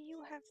Why do you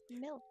have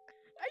milk?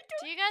 I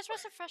Do you guys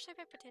want some freshly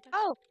baked potatoes?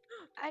 Oh,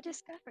 I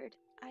discovered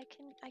I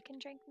can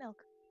drink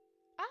milk.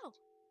 Oh.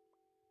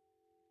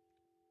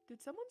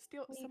 Did someone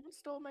steal? We- Someone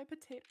stole my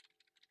potato.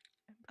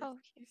 Oh,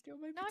 You stole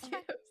my No, it's fine.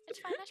 potatoes. It's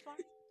fine, there's more.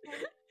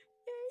 Yay.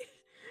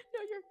 No,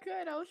 you're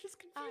good. I was just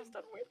confused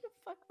on where the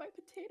fuck my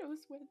potatoes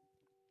went.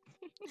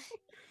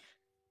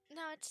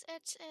 No,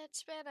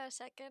 it's been a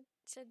second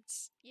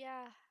since,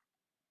 yeah.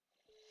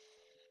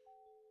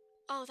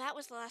 Oh, that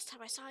was the last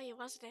time I saw you,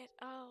 wasn't it?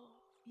 Oh.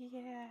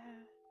 Yeah.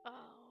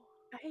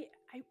 Oh.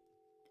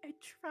 I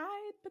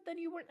tried, but then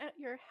you weren't at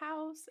your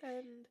house,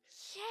 and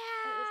Yeah.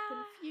 I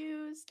was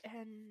confused,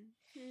 and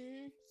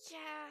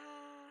Yeah.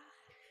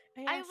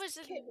 I I asked was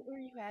Kit in- where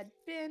you had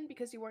been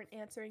because you weren't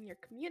answering your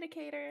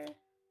communicator.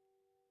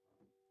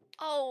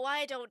 Oh,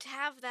 I don't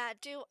have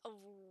that, oh.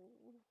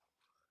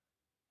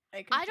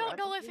 I I don't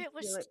know if probably it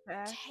was steal it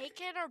back.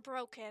 taken or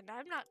broken.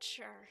 I'm not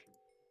sure.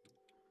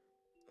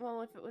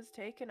 Well, if it was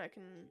taken, I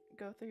can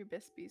go through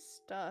Bispy's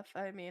stuff.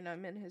 I mean,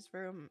 I'm in his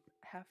room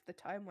half the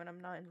time when I'm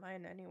not in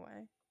mine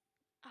anyway.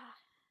 Ah.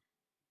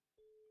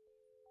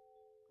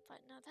 But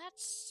no,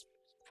 that's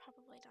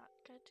probably not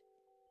good.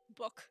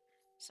 Book.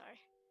 Sorry.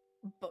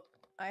 But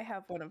I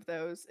have one of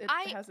those. It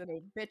I- has an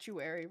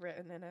obituary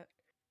written in it.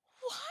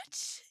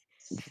 What?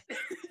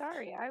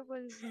 Sorry, I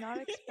was not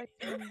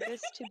expecting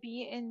this to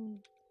be in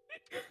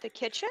The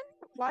kitchen?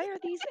 Why are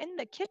these in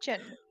the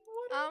kitchen?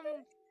 What are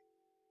they?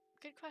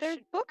 Good They're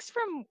question. books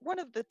from one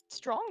of the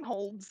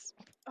strongholds.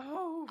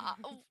 Oh. Why are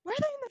they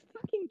in the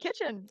fucking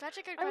kitchen? That's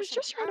a good I was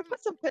question. just trying to put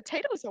some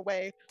potatoes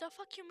away. The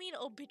fuck you mean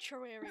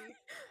obituary?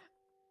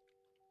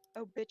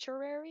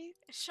 Obituary?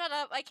 Shut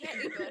up! I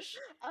can't English.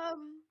 Okay, I don't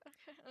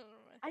know.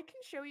 I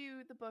can show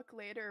you the book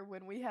later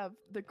when we have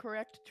the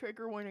correct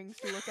trigger warnings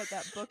to look at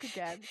that book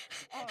again.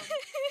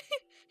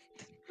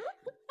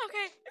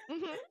 Okay.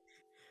 Mhm.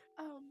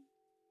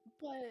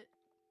 But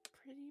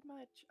pretty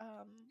much,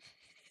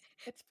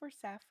 it's for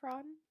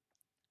saffron.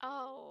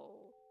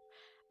 Oh.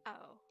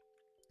 Oh.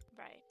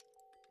 Right.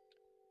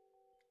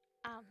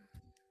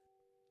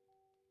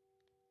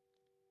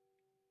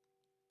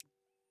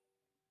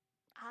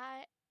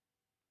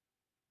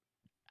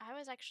 I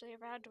was actually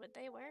around when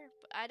they were,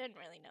 but I didn't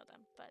really know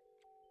them, but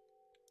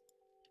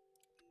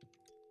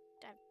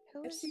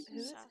Who It is seems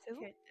who?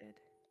 Kit did.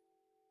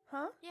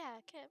 Huh? yeah,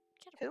 Kid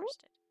of Who? course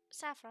did.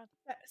 Saffron.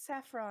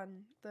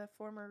 Saffron, the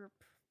former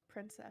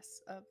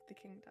princess of the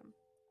kingdom.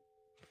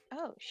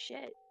 Oh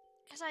shit.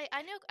 Cause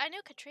I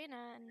knew Katrina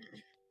and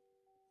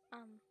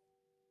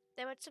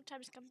they would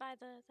sometimes come by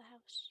the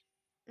house.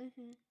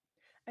 Mm-hmm.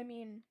 I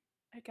mean,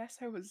 I guess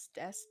I was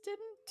destined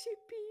to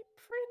be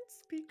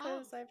prince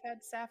because I've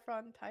had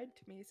saffron tied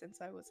to me since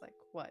I was like,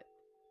 what,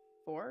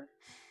 4?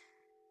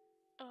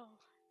 Oh.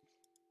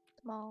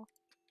 Small.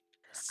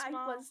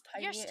 Small. I was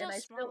tiny You're still and I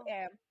small. still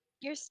am.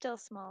 You're still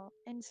small,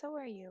 and so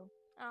are you.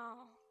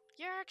 Oh.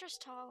 You're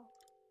just tall.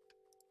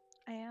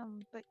 I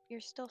am, but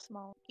you're still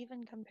small,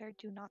 even compared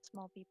to not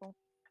small people.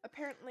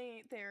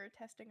 Apparently, they're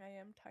testing I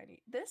am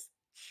tiny. This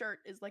shirt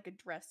is like a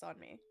dress on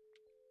me.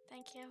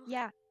 Thank you.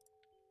 Yeah.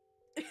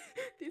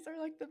 These are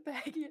like the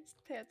baggiest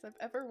pants I've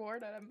ever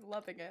worn, and I'm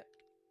loving it.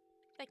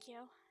 Thank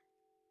you.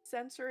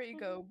 Sensory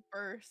go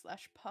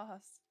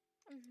burr/pause.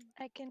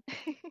 Mm-hmm.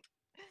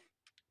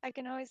 I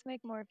can always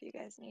make more if you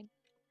guys need.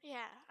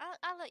 Yeah,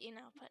 I'll let you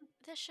know, but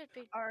this should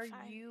be Are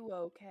fine. you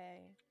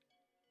okay?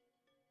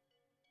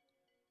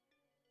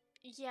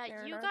 Yeah,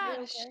 Maren, you are got they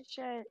Oh okay?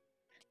 shit.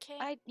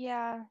 King.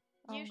 Yeah.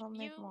 I'll You go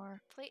make you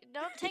more. please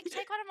no take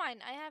one of mine.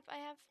 I have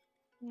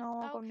No,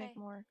 I'll go okay. make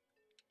more.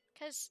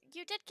 Cause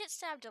you did get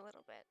stabbed a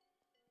little bit.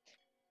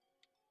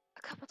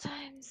 A couple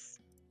times.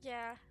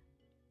 Yeah.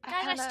 I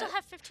Guys, I kinda still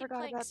have 15 forgot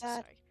about planks.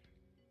 that. Sorry.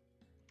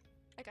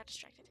 I got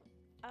distracted.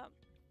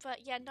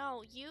 But yeah,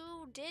 no,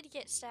 you did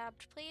get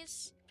stabbed.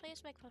 Please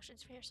make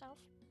potions for yourself.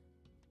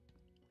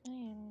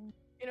 Mm.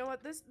 You know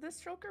what? This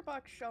shulker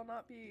box shall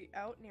not be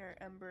out near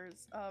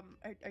Embers.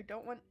 I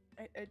don't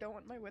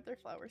want my wither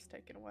flowers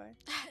taken away.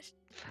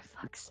 For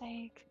fuck's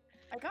sake.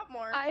 I got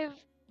more. Of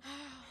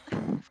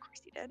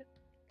course you did.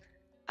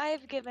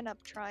 I've given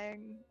up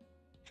trying.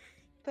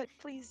 But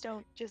please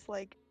don't just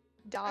like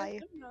die.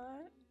 I'm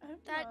not.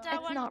 That It's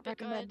wouldn't not be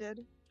good.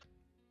 recommended.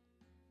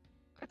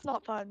 It's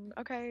not fun,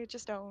 okay?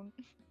 Just don't.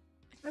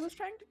 I was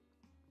trying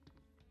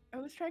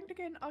to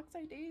get an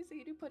oxeye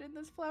daisy to put in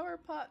this flower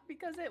pot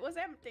because it was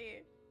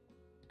empty.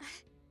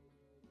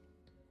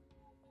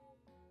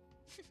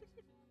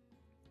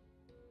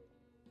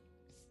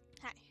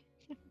 Hi.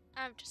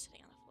 I'm just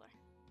sitting on the floor.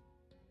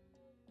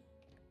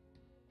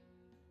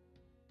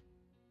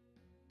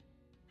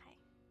 Hi.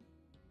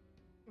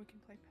 We can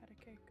play pat a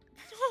cake.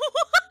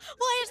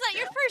 Why is that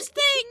your first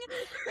thing?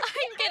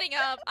 I'm getting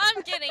up.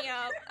 I'm getting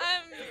up.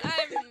 I'm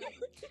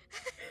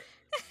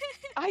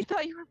I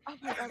thought you were. Oh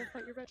my god, I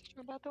thought you were about to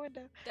jump out the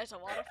window. There's a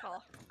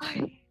waterfall.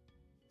 No!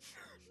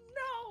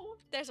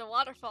 There's a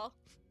waterfall.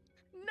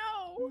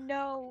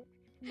 No!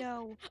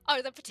 No.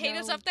 Are the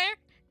potatoes No. up there?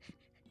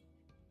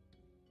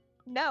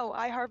 No,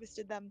 I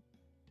harvested them.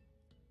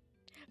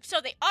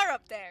 So they are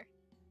up there.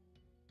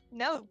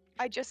 No,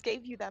 I just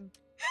gave you them.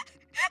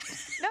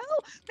 No,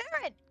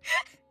 Maren!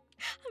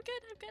 I'm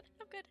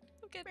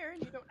good. Maren,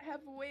 you don't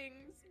have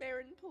wings.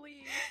 Maren,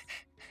 please.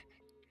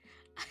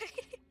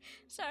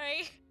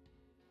 Sorry.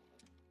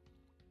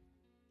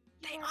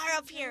 They You are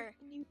up here.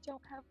 You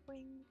don't have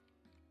wings.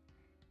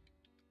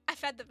 I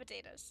fed the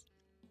potatoes.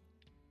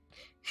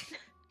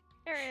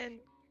 Maren.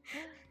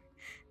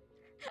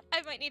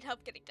 I might need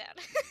help getting down.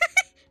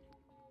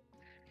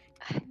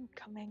 I'm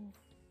coming.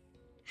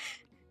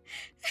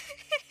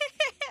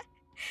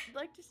 I'd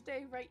like to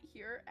stay right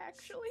here,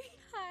 actually.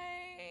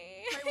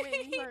 Hi. My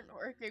wings aren't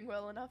working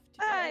well enough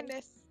I today.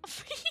 miss.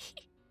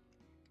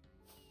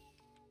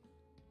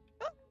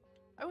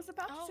 I was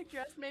about Oh. to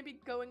suggest maybe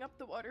going up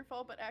the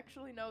waterfall, but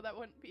actually, no, that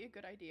wouldn't be a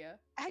good idea.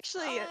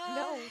 Actually,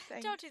 no,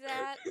 thanks. Don't do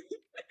that.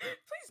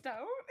 Please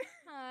don't.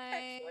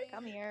 Hi.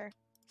 Come here.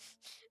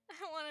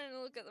 I wanted to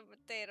look at the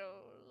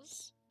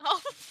potatoes.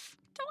 Oh,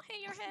 don't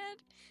hit your head,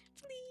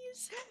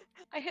 please.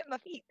 I hit my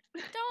feet.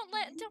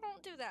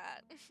 Don't do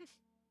that.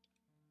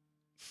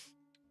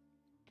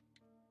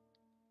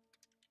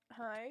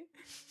 Hi.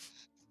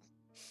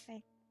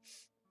 Hey.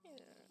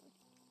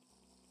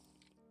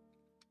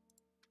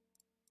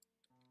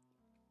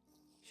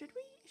 Should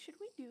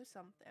we do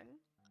something?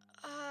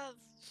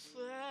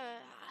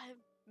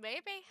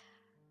 Maybe.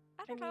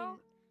 I don't know.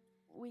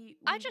 we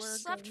I were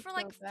just slept going for to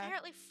like go back.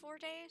 apparently 4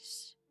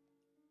 days.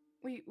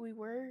 We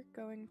were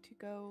going to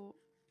go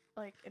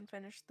like and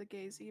finish the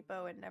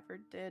gazebo and never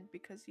did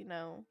because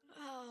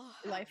Oh.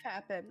 life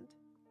happened.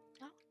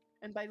 Oh.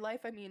 And by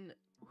life I mean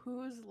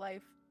whose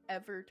life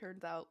ever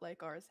turns out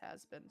like ours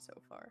has been so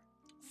far.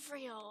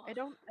 Real. I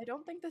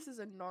don't think this is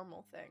a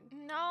normal thing.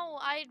 No,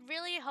 I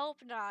really hope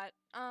not.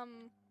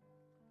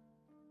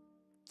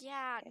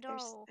 Yeah, Okay,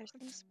 no. there's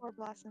some spore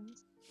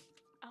blossoms.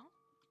 Oh.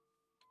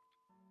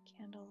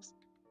 Candles.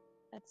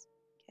 Let's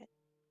get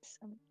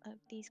some of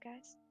these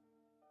guys.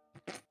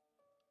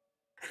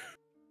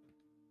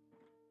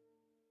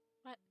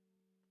 What?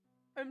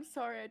 I'm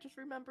sorry, I just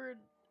remembered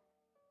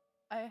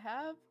I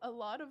have a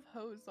lot of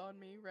hose on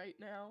me right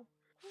now.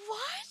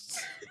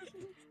 What?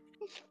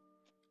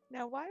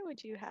 Now, why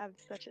would you have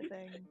such a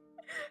thing?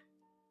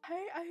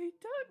 I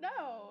don't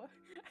know.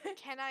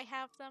 Can I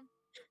have them?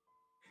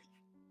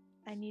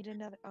 I need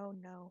another. Oh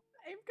no.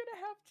 I'm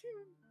gonna have to.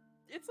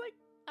 It's like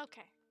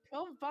Okay.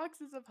 12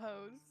 boxes of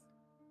hose.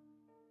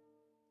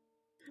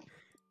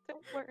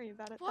 Don't worry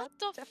about it. What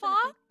That's the definitely...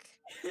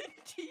 fuck?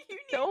 Do you need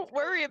Don't 12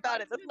 worry about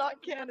it. That's boxes not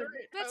of canon.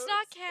 netherite That's hose?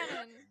 not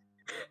canon.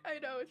 I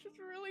know, it's just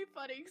really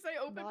funny because I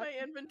open Not- my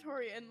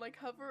inventory and like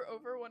hover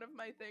over one of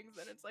my things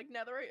and it's like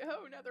netherite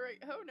hoe,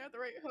 netherite hoe,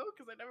 netherite hoe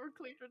because I never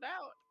cleaned it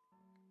out.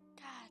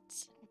 God.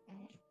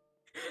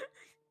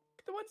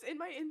 The ones in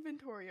my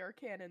inventory are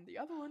canon, the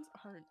other ones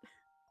aren't.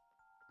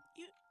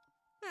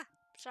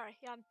 Sorry,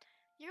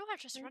 you are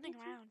just Where running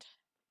did you- around.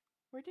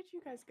 Where did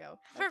you guys go?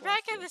 We're I've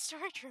back lost in you. the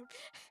storage room.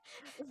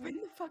 When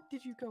the fuck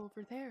did you go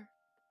over there?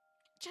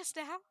 Just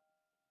now?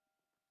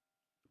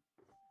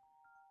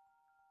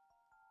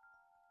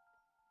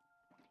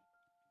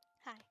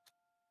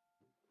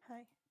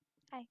 Hi.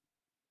 Hi.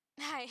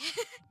 Hi.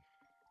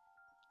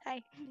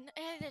 Hi.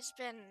 It has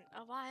been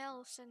a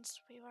while since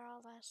we were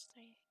all last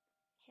three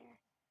here.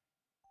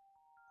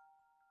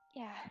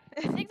 Yeah.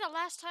 I think the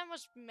last time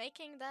was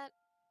making that.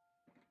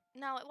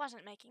 No, it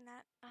wasn't making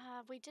that.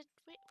 We've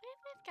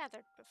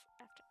gathered before,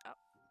 after. Oh.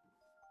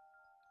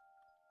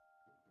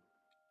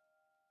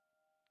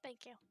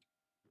 Thank you.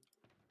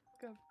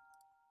 Go.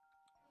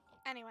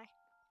 Anyway.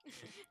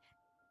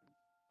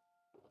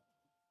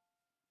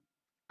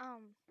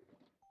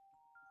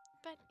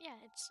 But yeah,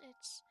 it's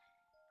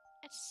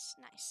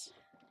nice.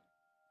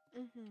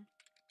 Mm-hmm.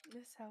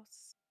 This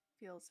house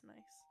feels nice.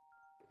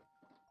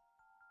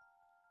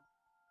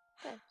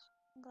 Good.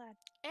 I'm glad.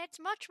 It's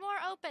much more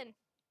open.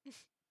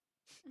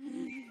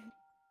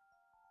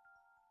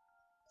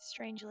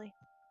 Strangely.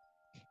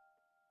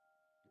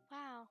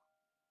 Wow.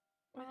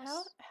 With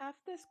Well, half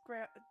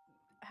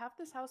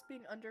this house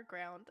being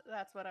underground,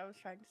 that's what I was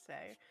trying to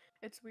say.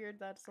 It's weird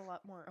that it's a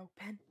lot more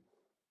open.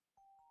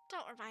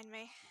 Don't remind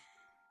me.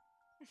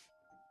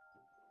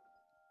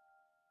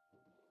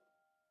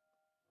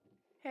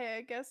 Hey,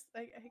 I guess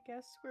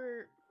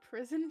we're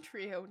prison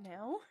trio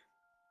now.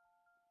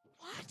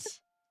 What?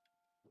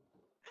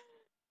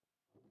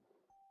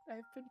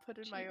 I've been put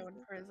in my own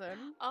Jesus.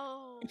 prison.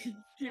 Oh,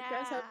 You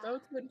guys have yeah.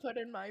 both been put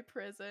in my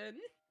prison.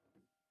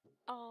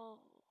 Oh.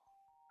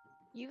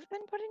 You've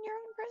been put in your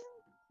own prison?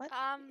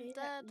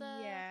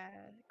 What? Yeah.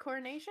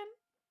 Coronation?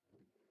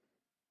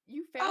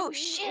 You Oh, found me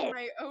in shit!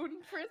 my own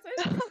prison?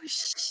 Oh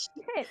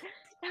shit!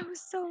 That was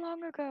so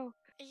long ago.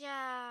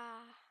 Yeah.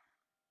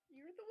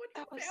 You're the one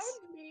That who was...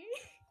 found me.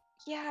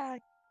 Yeah.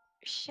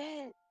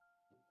 Shit.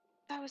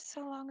 That was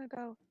so long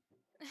ago.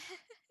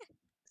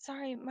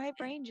 Sorry, my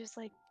brain just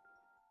like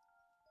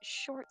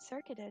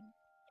short-circuited.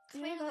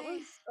 Clearly. Yeah, that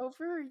was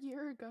over a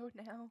year ago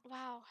now.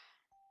 Wow.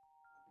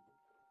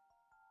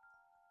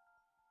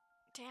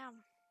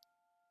 Damn.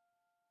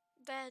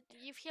 That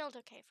you've healed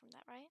okay from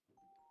that, right?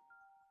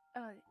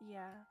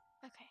 Yeah.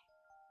 Okay.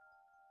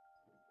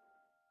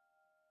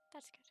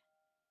 That's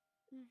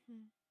good.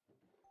 Mm-hmm.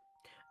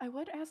 I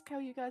would ask how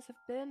you guys have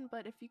been,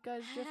 but if you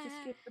guys just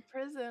escaped the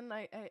prison,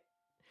 I guess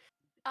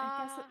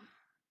it,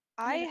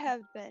 I you know.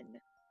 have been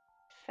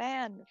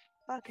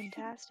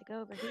fan-fucking-tastic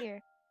over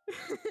here.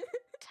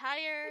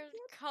 Tired,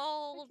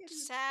 cold, can't even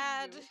see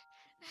sad. you.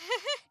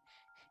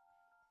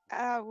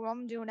 Well,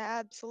 I'm doing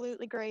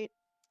absolutely great.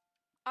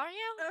 Are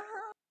you?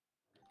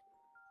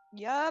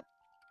 Yup.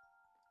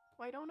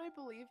 Why don't I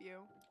believe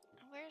you?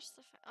 Where's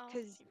the? Oh,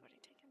 'Cause- you've already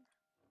taken.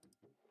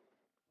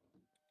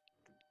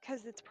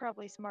 Because it's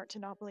probably smart to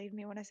not believe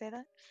me when I say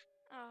that.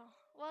 Oh,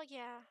 well,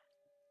 yeah.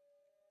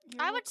 You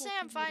I look would say like I'm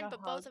you need fine, a but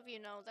hug. both of you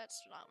know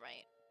that's not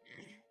right.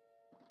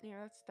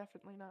 Yeah, that's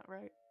definitely not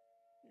right.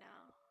 No.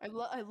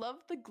 I love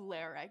the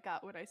glare I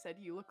got when I said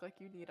you look like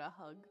you need a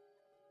hug.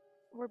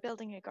 We're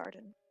building a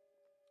garden.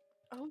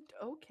 Oh,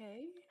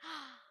 okay.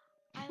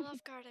 I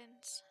love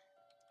gardens.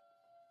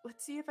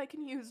 Let's see if I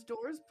can use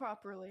doors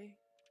properly.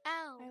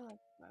 Ow. I like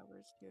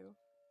flowers too.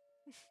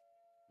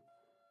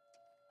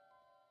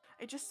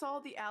 I just saw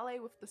the ally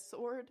with the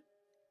sword.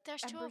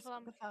 There's two Embers, of them.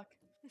 what the fuck?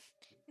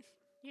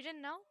 You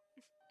didn't know?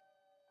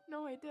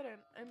 No, I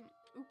didn't. I'm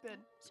ooped.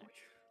 Sorry.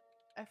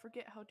 I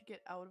forget how to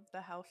get out of the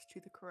house to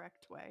the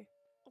correct way.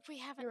 We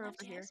haven't You're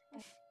left over yet.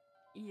 here.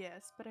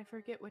 Yes, but I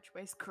forget which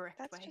way's correct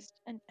That's way. just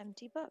an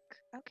empty book.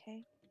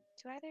 Okay.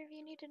 Do either of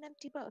you need an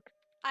empty book?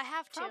 I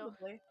have to.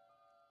 Probably.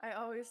 I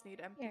always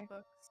need empty Here.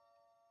 books.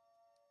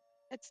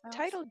 It's I also-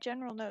 titled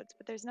General Notes,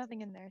 but there's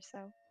nothing in there,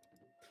 so.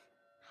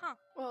 Huh.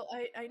 Well,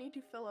 I need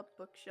to fill up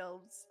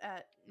bookshelves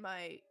at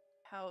my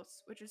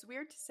house, which is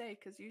weird to say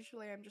because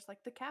usually I'm just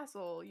like the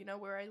castle, you know,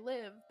 where I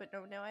live. But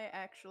no, now I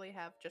actually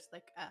have just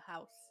like a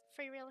house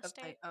Free real of my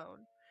estate.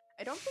 own.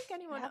 I don't think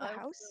anyone have a else.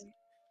 house? really-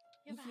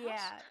 You have a yeah,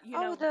 house? you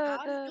Oh, know, the-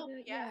 God the- built the-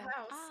 me a yeah.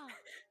 house. Ah.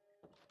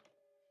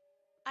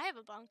 I have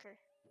a bunker.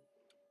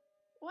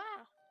 Wow.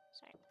 Oh,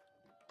 sorry.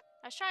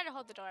 I was trying to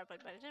hold the door open,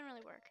 but it didn't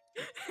really work.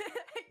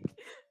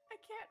 I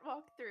can't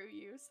walk through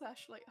you, /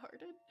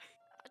 lighthearted.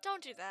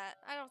 Don't do that.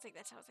 I don't think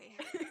that's healthy.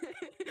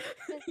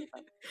 Busy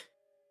book.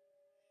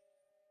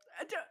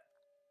 I don't-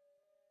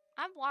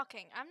 I'm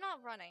walking. I'm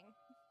not running.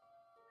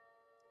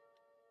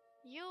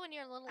 You and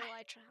your little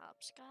elytra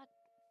hops. God.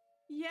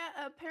 Yeah,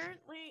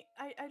 apparently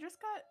I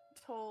just got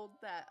told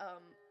that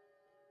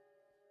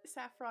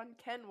Saffron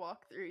can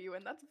walk through you,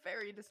 and that's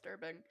very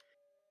disturbing.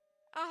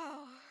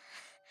 Oh.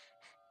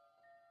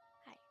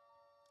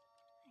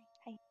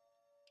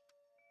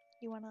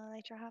 You wanna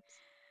light your hops?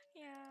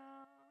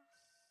 Yeah.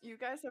 You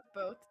guys have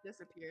both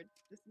disappeared.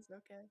 This is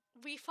okay.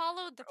 We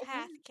followed the Oh.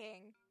 path,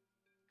 King.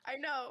 I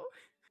know.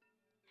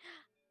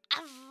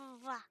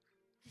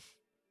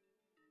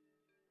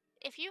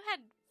 If you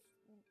had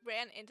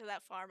ran into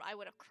that farm, I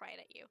would have cried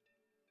at you.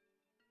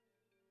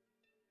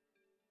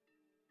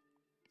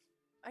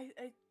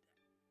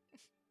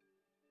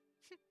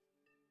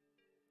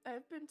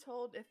 I've been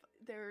told if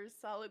there's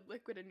solid,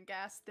 liquid, and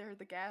gas, they're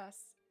the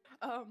gas.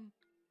 Oh,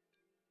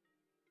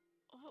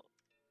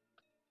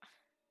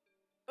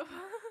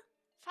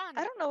 fun.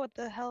 I don't know what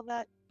the hell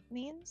that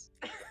means.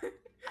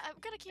 I'm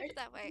gonna keep it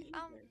that way.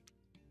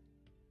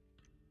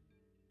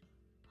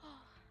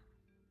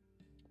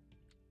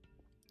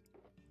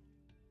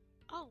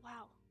 Oh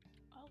wow.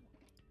 Oh.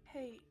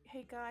 Hey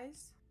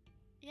guys.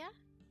 Yeah?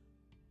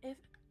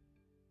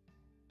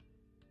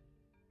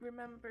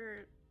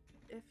 Remember,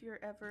 if you're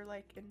ever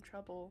like in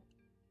trouble,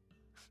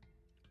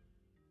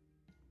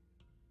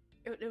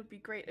 it would be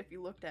great if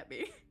you looked at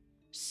me.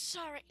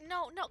 Sorry.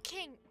 No,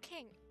 King.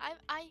 I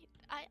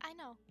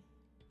know.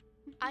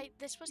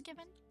 This was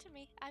given to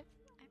me.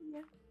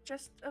 Yeah,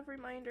 just a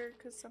reminder,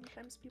 because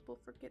sometimes people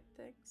forget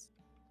things.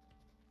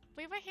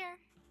 We were here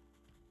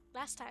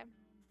last time.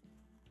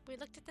 We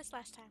looked at this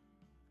last time.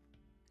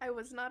 I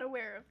was not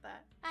aware of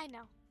that. I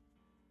know.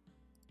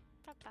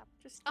 Pop, pop.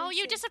 Just Oh, stay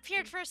you safe,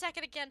 disappeared please. for a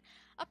second again.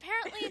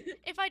 Apparently,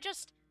 if I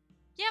just...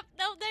 Yep,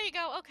 no, there you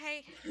go.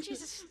 Okay.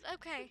 Jesus,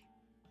 okay.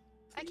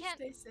 I Please can't...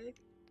 stay safe.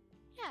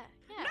 Yeah.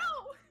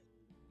 No!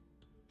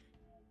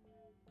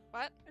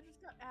 What? I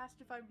just got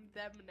asked if I'm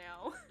them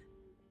now.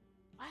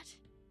 What?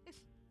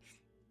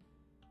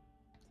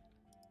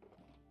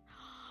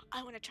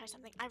 I want to try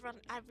something. I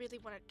really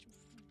want to...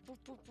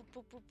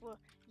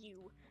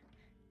 You.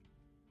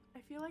 I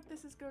feel like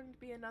this is going to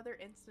be another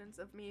instance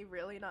of me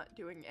really not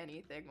doing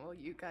anything while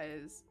you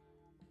guys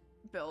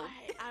build.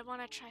 I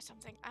want to try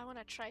something.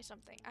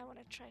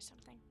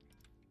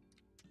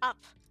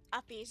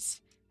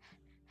 Uppies.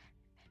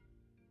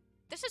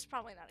 This is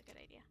probably not a good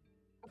idea.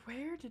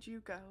 Where did you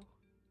go?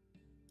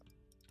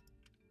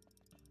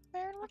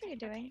 Maren, what are you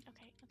doing?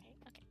 Okay.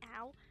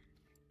 Ow.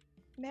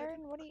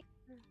 Maren, what are you...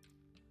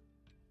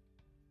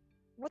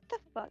 What the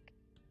fuck?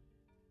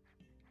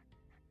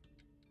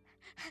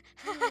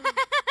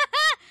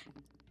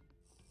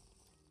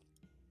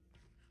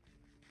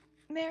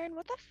 Maren,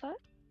 what the fuck?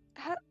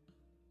 How...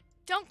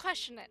 Don't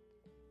question it.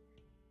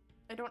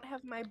 I don't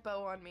have my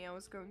bow on me. I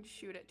was going to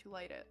shoot it to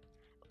light it.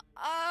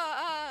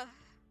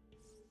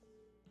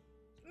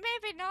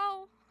 Maybe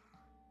no.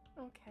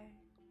 Okay.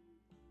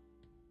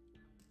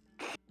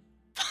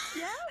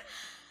 Yeah?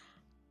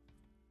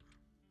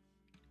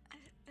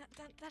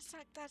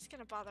 That's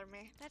gonna bother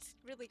me. That's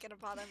really gonna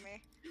bother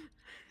me.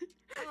 You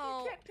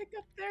Oh. can't pick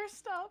up their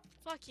stuff.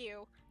 Fuck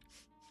you.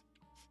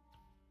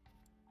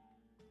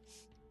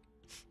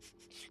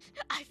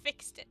 I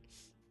fixed it.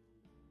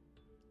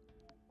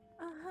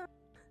 Uh-huh.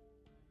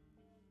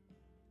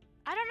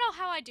 I don't know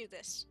how I do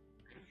this,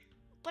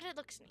 but it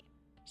looks neat.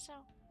 So,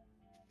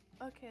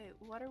 Okay,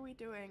 what are we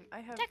doing? I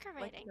have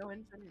Decorating. like no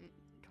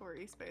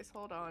inventory space.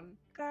 Hold on.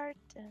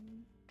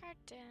 Garden.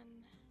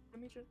 Let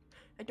me just...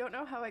 I don't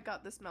know how I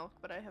got this milk,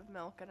 but I have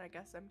milk and I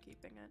guess I'm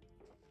keeping it.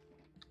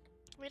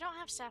 We don't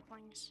have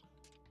saplings.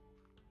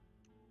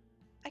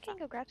 I can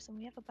go grab some.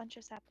 We have a bunch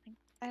of sapling.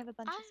 I have a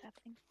bunch of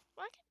sapling.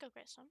 Well, I can go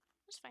get some.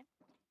 That's fine.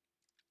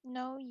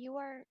 No, you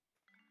are...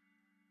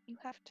 You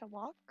have to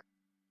walk?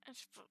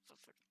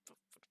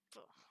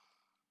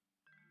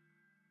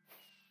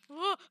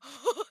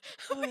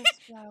 Bliss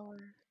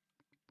flower.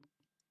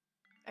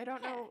 I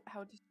don't know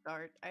how to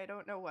start. I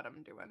don't know what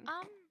I'm doing.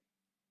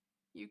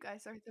 You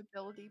guys are the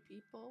buildy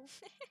people.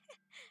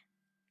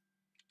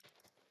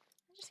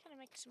 I'm just gonna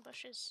make some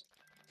bushes.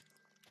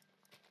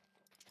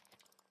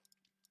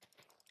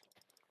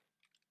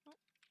 Oh.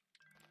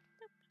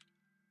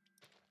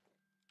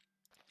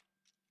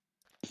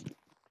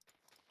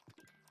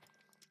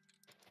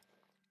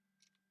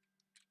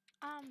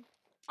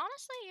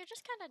 honestly, you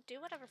just kind of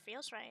do whatever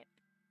feels right,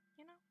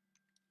 you know?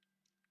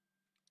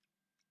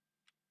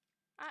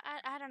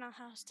 I don't know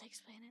how else to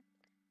explain it.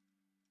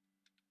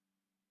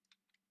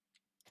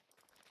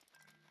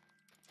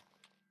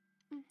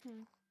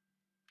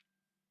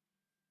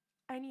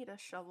 I need a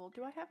shovel.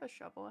 Do I have a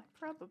shovel? I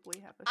probably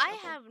have a I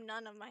shovel. have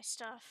none of my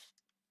stuff.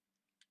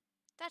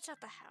 That's at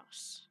the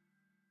house.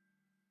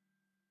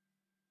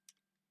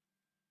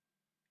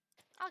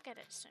 I'll get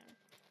it soon.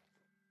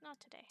 Not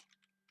today.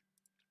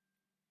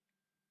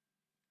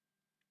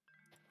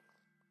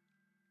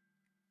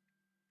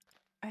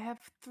 I have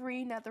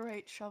 3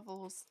 netherite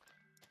shovels.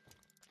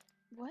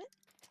 What?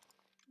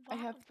 I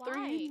have Why?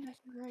 3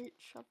 netherite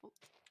shovels.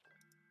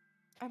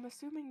 I'm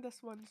assuming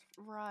this one's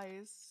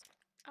Rise.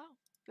 Oh.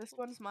 This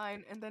one's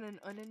mine, and then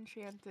an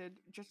unenchanted,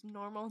 just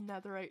normal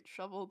netherite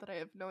shovel that I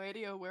have no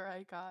idea where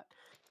I got.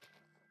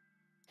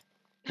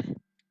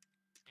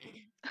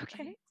 Okay.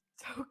 I'm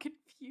so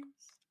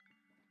confused.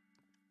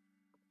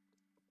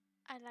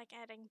 I like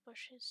adding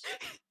bushes.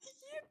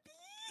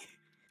 Yippee!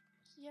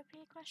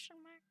 Yippee question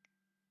mark?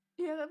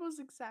 Yeah, that was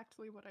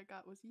exactly what I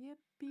got, was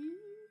yippee.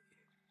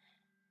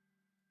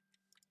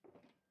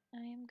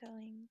 I am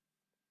going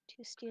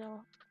to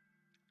steal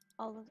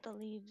all of the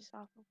leaves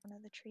off of one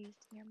of the trees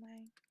near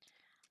my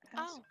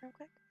house Oh. real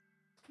quick.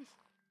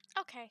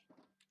 Okay.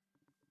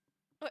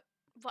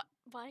 What?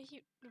 Why are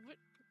you?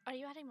 Are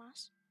you adding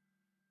moss?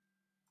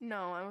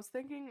 No, I was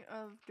thinking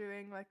of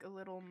doing like a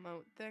little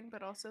moat thing,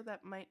 but also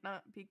that might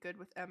not be good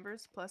with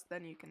embers, plus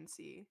then you can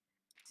see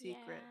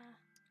secret. Yeah.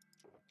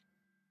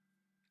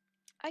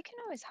 I can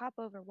always hop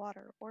over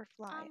water or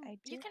fly. I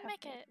do You can have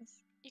make it.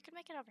 those. You can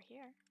make it over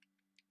here,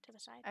 to the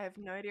side. I have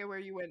no idea where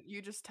you went.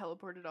 You just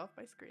teleported off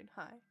my screen.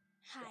 Hi.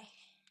 Hi.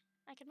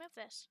 I can move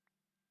this.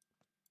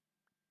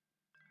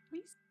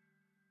 Please.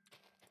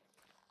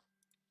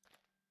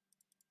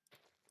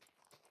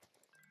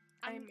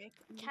 I'm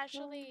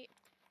casually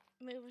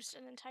moves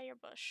an entire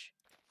bush.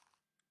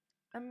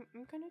 I'm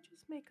gonna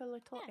just make a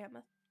little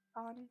amethyst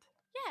pond.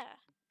 Yeah,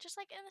 just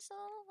like in this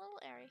little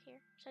area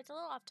here. So it's a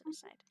little off to the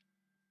side.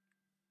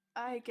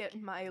 I get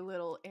my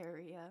little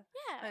area.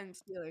 Yeah. I'm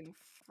stealing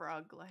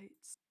frog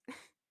lights.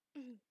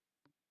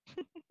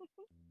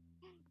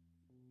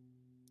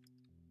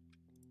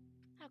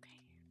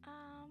 Okay.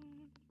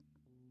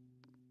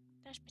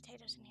 There's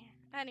potatoes in here.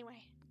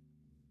 Anyway.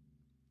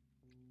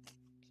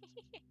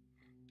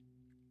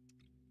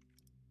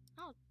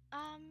 Oh,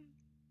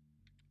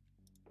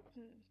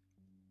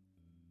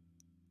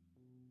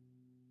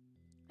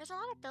 There's a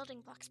lot of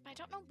building blocks, but I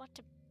don't know what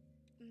to.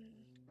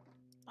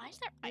 Why is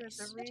there ice?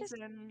 There's a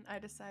reason I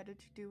decided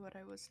to do what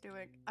I was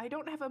doing. I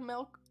don't have a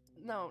milk.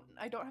 No,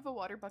 I don't have a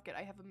water bucket.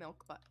 I have a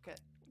milk bucket.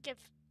 Give.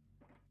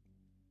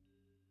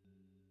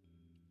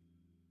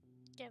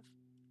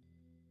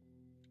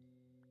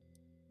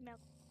 Milk.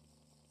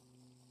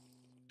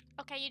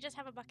 Okay, you just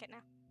have a bucket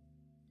now.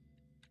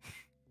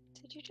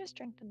 Did you just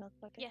drink the milk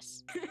bucket?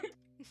 Yes.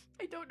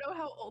 I don't know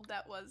how old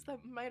that was.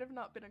 That might have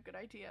not been a good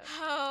idea.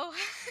 Oh.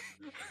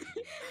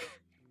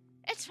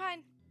 It's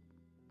fine.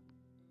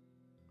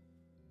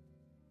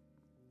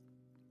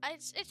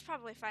 It's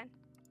probably fine.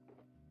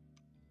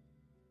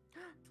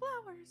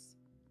 Flowers!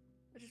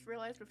 I just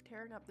realized with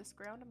tearing up this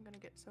ground, I'm gonna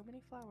get so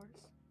many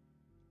flowers.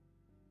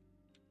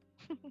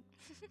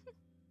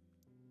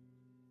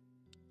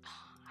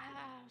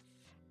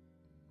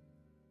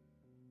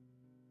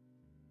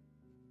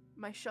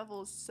 My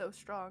shovel is so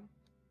strong.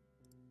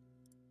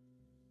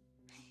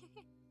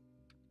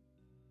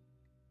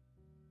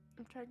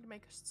 I'm trying to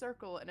make a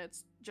circle and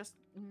it's just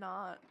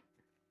not.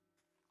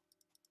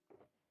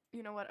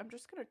 You know what? I'm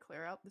just gonna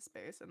clear out the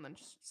space and then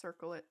just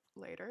circle it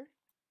later.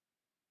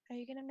 Are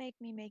you gonna make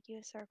me make you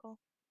a circle?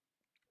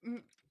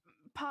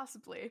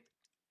 Possibly.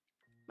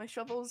 My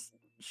shovel's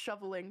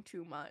shoveling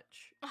too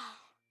much.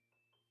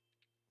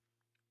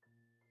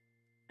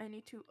 I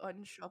need to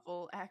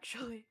unshovel,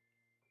 actually.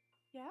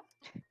 Yeah?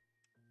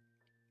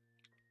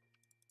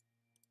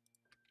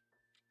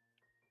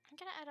 I'm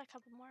gonna add a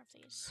couple more of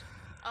these.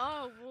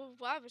 Oh, well,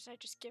 why was I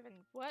just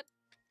given what?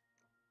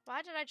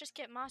 Why did I just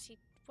get mossy?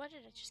 What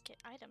did I just get?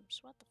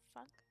 Items? What the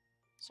fuck?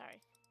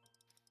 Sorry.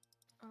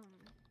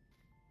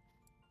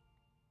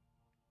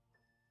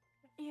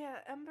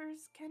 Yeah,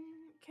 Embers, can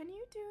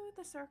you do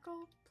the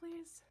circle,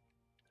 please?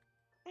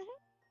 Right here.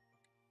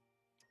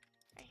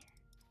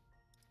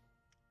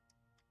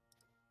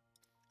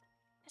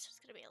 This one's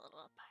gonna be a little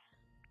up high.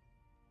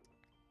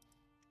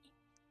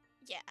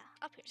 Yeah,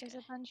 up here. There's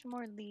a bunch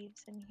more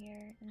leaves in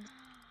here and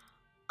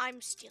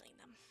I'm stealing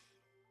them.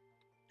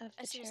 of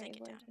the As soon as I cherry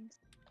get wood. down.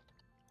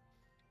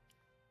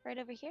 Right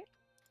over here?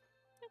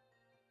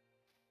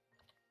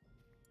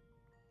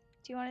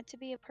 Do you want it to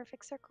be a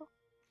perfect circle?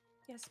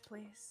 Yes,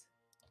 please.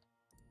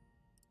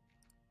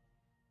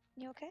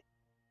 You okay?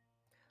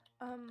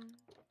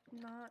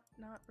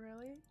 Not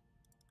really.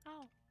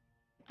 Oh.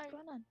 What's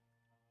going on?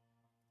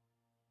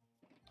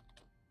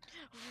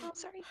 Oh,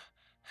 sorry.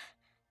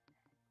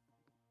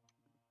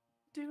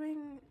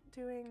 Doing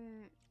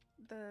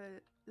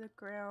the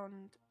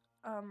ground,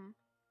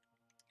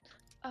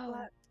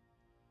 Oh,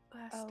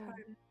 Last Oh.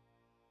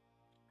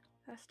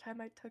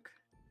 time I took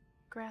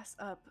grass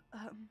up.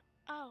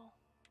 Oh.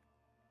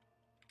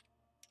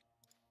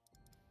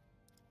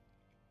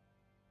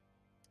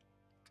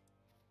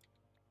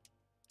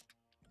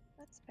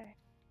 That's fair.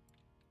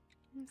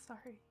 I'm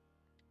sorry.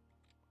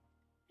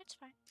 It's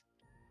fine.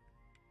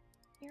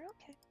 You're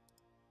okay.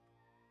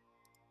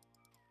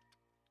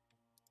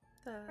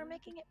 We're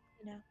making it,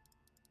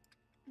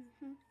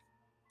 Mhm.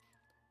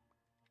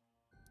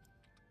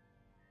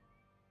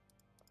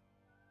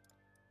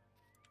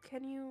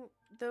 Can you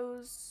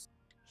those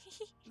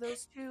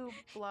 2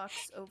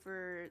 blocks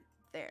over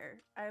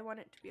there? I want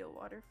it to be a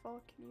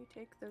waterfall. Can you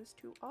take those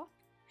 2 off?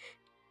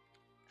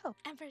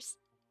 Embers.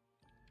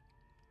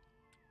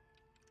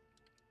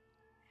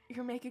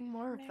 You're making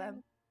more of them.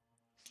 Man.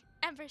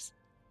 Embers.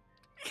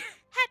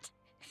 Hat.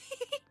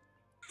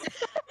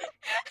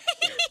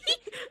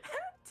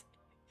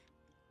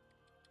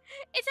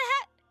 It's a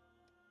hat.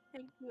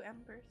 Thank you,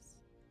 Embers.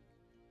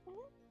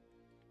 Mhm.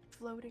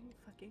 Floating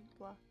fucking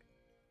block.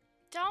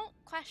 Don't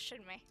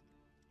question me.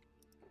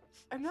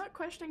 I'm not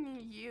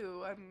questioning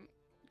you. I'm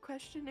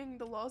questioning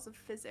the laws of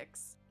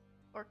physics.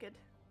 Orchid.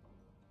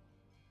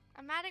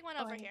 I'm adding one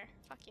Oh, over I- here.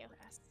 Fuck you.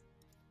 Grass.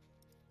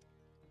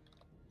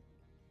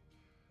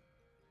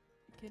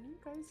 Can you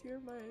guys hear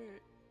my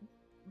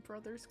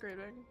brother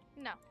screaming?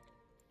 No.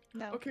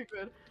 No. Okay,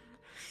 good.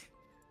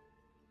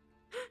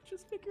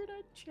 Just figured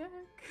I'd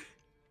check.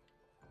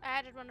 I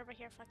added one over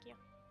here. Fuck you.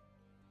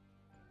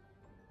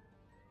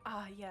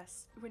 Ah,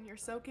 yes. When you're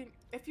soaking,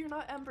 if you're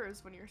not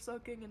Embers, when you're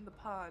soaking in the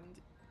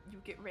pond, you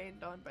get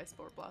rained on by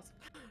Spore Blossom.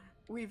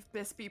 We've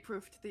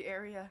Bispy-proofed the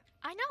area.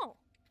 I know.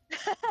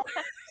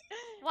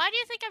 Why do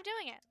you think I'm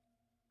doing it?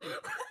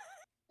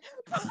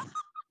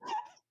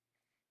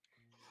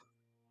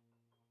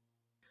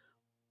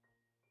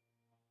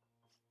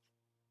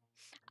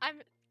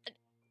 I'm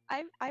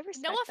I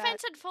respect no that.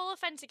 offense and full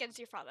offense against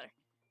your father.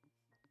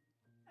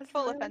 As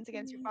Full royalty, offense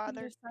against your you can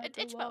father. decide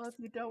the It's law. both. If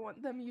you don't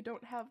want them, you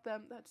don't have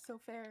them. That's so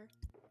fair.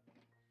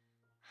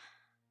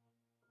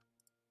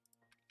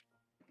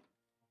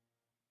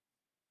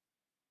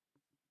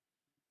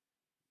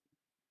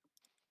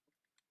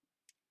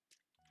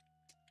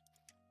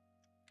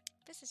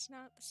 This is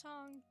not the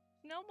song.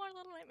 No more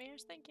Little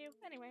Nightmares, thank you.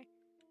 Anyway.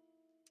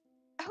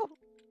 Oh,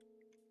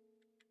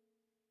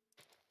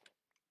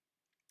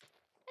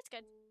 It's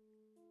good.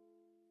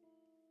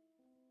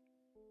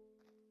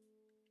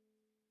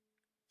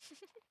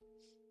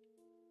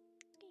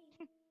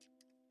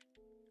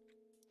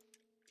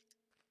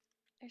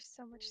 there's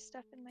so much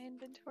stuff in my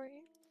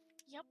inventory.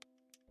 Yep.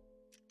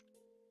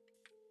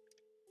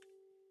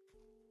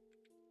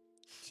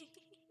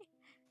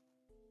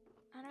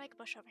 I'm gonna make a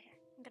bush over here.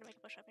 I'm gonna make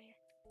a bush over here.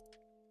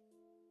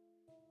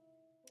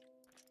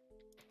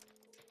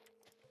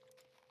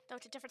 Though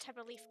it's a different type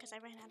of leaf because I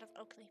ran out of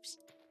oak leaves.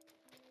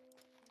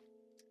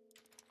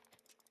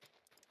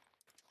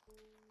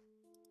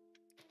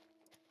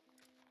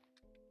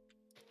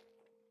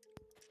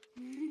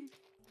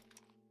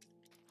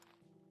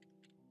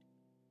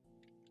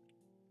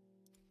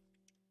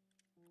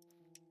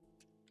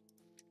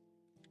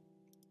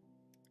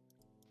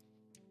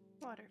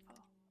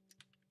 Waterfall.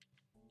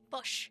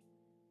 Bush.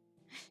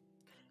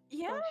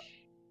 Yeah. Bush.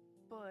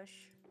 Bush.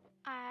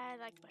 I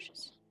like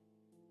bushes.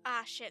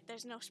 Ah, shit,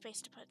 there's no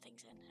space to put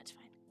things in. That's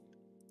fine.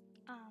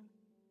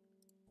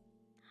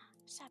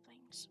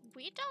 Saplings.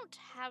 We don't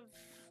have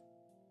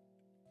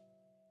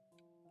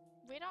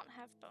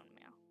bone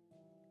meal.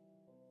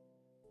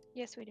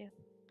 Yes, we do.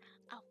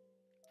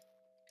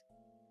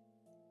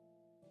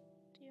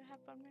 Do you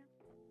have bone meal?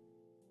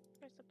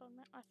 Where's the bone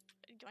meal? Oh,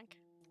 yoink.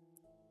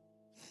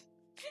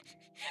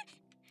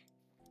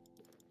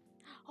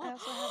 I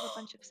also have a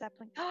bunch of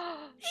saplings.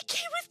 It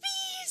came with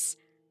bees!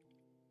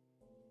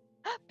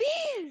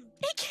 Bees!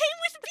 It came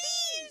with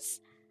bees!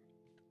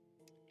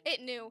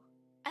 It knew.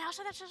 And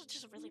also, that's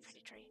just a really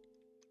pretty tree.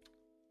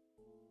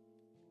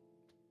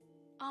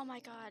 Oh my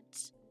god.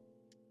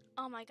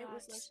 Oh my god. It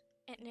was like,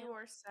 It knew. You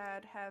are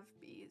sad, have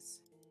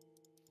bees.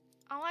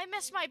 Oh, I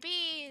miss my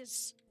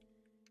bees!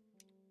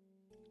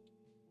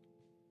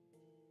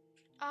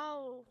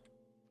 Oh.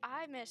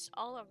 I miss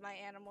all of my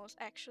animals,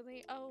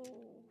 actually. Oh.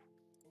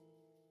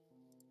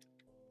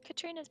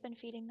 Katrina's been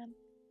feeding them.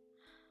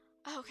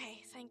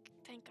 Okay, thank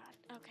God.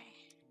 Okay.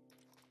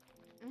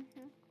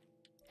 Mm-hmm.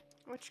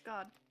 Which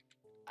god?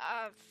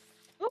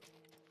 Oop.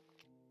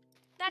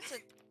 That's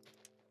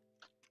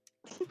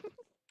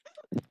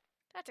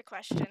a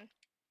question.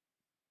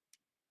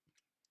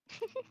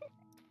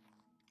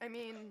 I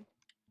mean,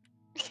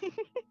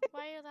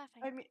 Why are you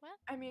laughing? What?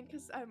 I mean,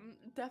 because I'm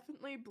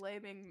definitely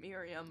blaming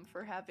Miriam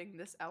for having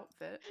this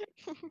outfit.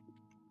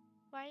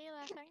 Why are you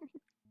laughing?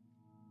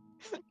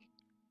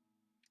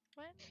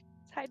 What?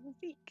 It's hide and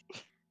seek.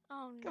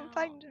 Oh no. Come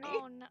find me.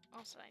 Oh no.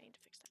 Also, I need to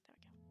fix that. There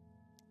we go.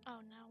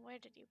 Oh no. Where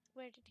did you?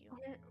 Where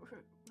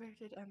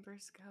did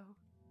Embers go?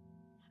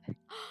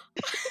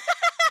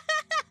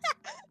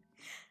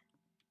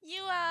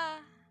 You are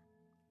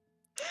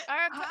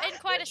in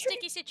quite a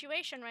sticky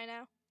situation right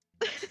now.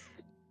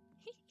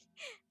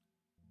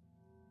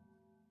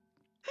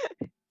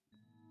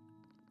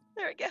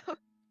 There we go.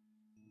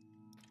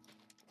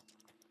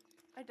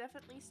 I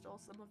definitely stole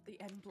some of the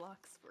end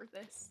blocks for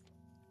this.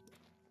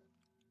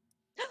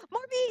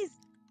 More bees!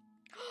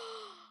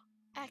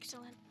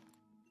 Excellent.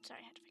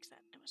 Sorry, I had to fix that.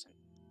 It wasn't.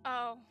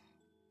 Oh.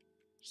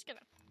 Just gonna.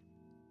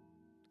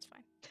 It's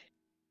fine.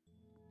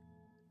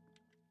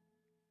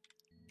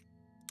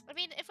 I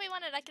mean, if we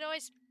wanted, I could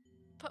always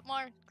put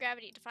more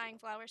gravity-defying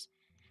flowers.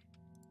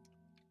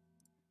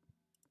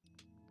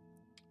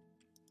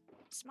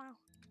 Smile.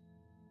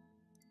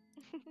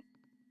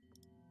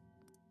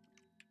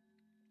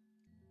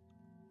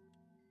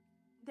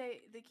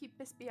 They keep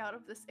Bispy out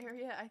of this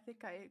area. I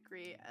think I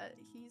agree.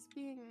 He's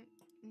being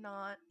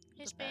not.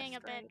 He's the being a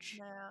best right bitch.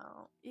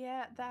 now.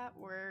 Yeah, that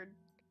word.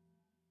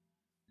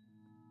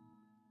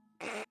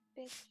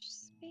 Bitch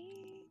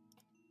speed.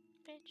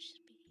 Bitch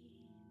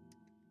speed.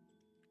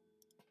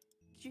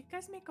 Did you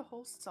guys make a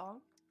whole song?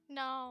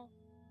 No.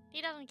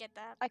 He doesn't get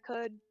that. I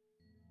could.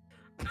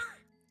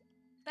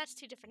 That's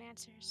two different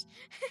answers.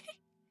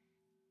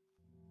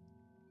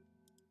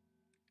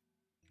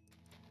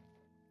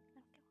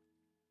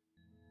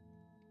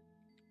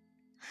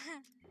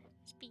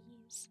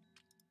 Speeds.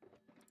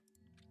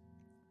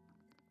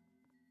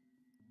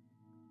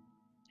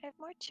 I have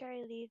more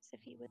cherry leaves if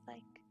you would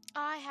like.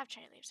 I have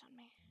cherry leaves on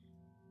me.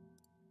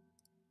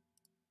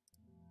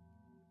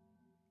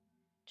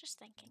 Just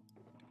thinking.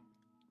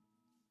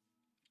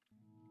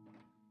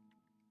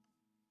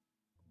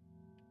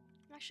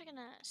 I'm actually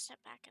gonna step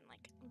back and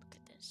like look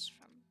at this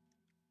from.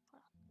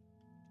 Hold on.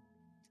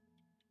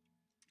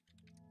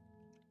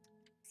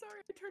 Sorry,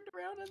 I turned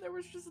around and there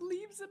was just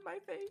leaves in my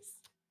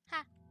face.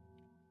 Ha!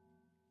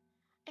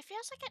 It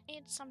feels like it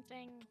needs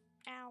something.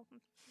 Ow.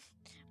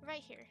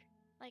 Right here,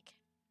 like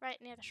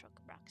right near the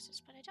shulker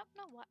boxes, but I don't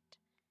know what.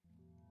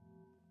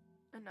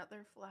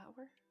 Another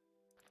flower.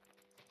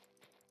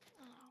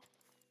 Oh,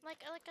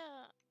 like a.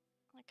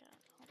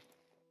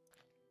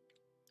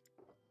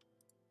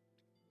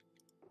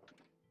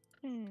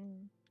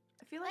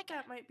 I feel like Like-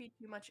 that might be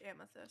too much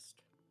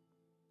amethyst.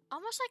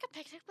 Almost like a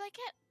picnic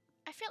blanket.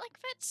 I feel like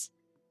fits,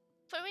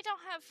 but we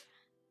don't have.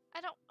 I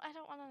don't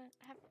want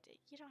to have.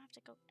 You don't have to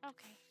go.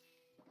 Okay.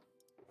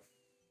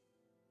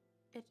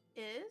 It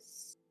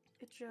is.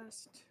 It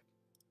just.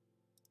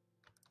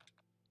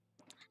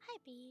 Hi,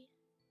 Bee.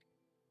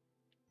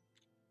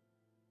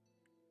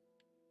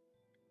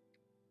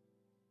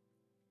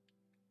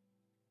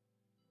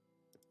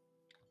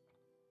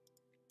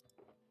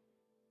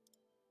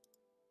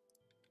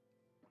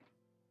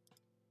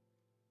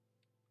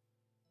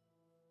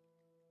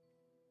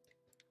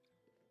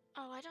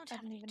 Oh, I don't I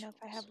have don't any even know if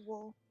I have tools.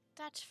 wool.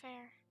 That's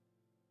fair.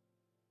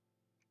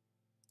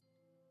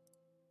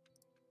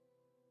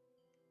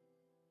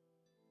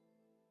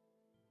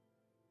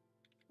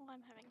 Well,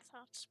 I'm having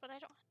thoughts, but I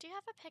don't. Do you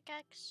have a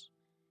pickaxe,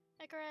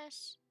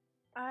 Icarus?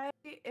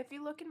 If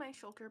you look in my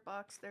shulker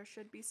box, there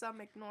should be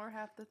some. Ignore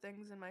half the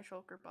things in my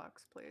shulker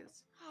box,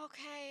 please.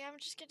 Okay, I'm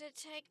just gonna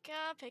take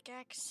a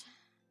pickaxe.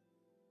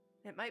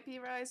 It might be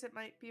Rise, it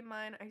might be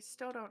mine. I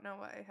still don't know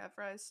why I have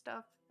Rise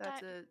stuff.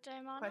 That's a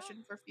Daimona?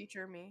 question for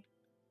future me.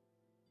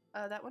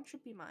 That one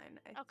should be mine,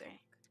 I Okay.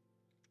 think.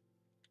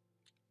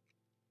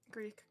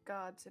 Greek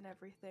gods and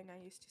everything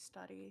I used to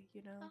study,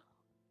 you know? Oh.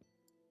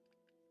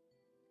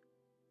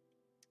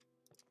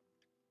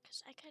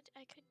 Cause I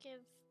could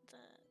give the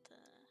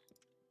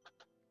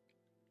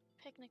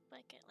picnic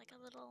blanket like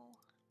a little.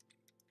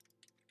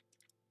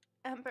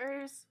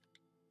 Embers,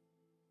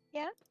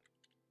 Yeah?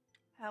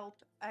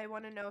 help. I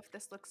want to know if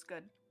this looks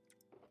good.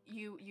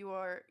 You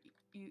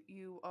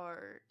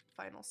are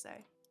final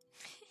say.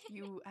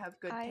 You have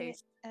good I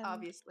taste, am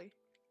obviously.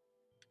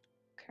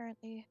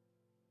 currently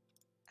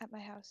at my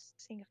house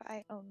seeing if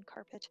I own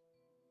carpet.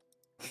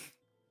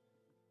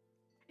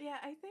 Yeah,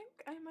 I think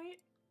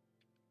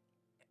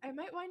I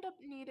might wind up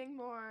needing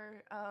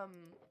more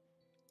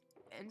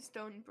and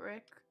stone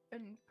brick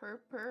and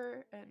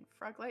purpur and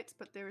frog lights,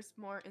 but there's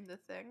more in the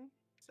thing,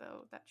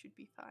 so that should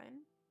be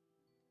fine.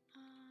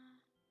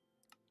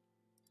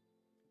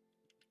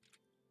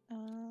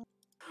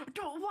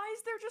 Why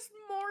is there just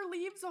more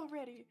leaves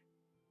already?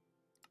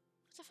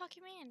 What the fuck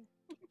you mean?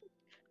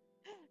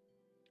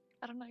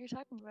 I don't know what you're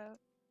talking about.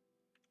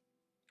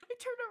 I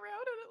turn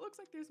around and it looks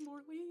like there's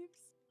more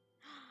leaves.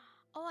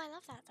 Oh, I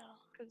love that though.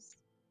 It's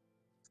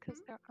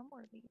because there are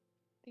more leaves.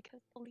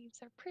 Because the leaves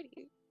are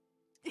pretty.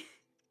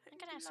 I'm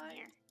gonna have some Nice.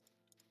 here.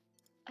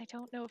 I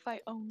don't know if I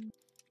own.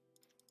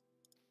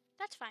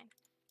 That's fine.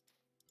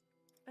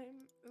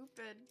 I'm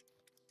ooped.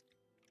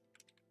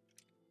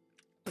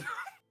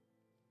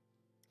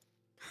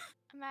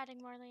 I'm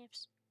adding more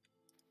leaves.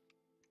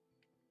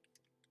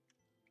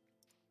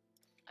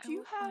 I Do you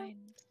will have-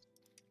 find.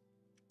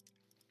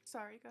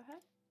 Sorry, go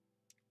ahead.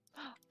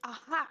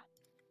 Aha!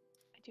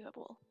 I do have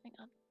wool. Hang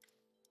on.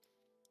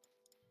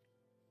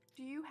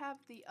 Do you have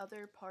the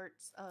other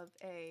parts of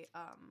a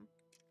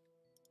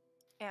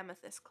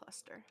amethyst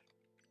cluster?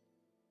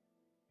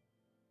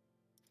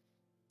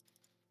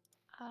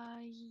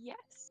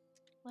 Yes.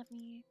 Let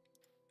me.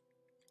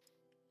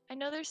 I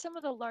know there's some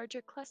of the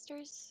larger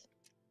clusters.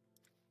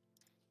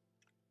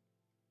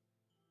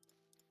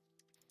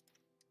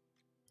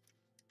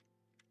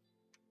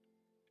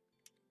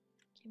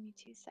 Give me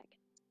 2 seconds.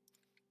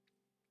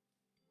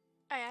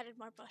 I added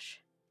more bush.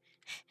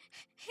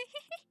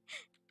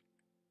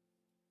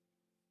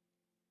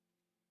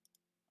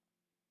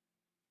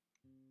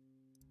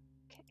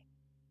 Okay.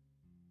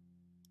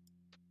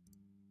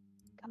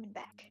 Coming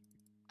back.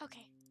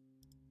 Okay.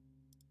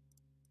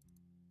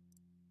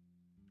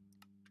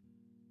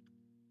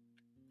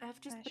 I've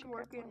just I been should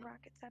grab working. more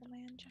rockets out of my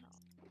own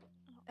chest.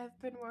 I've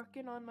been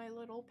working on my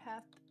little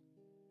path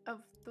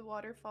of the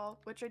waterfall,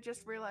 which I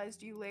just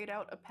realized you laid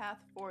out a path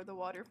for the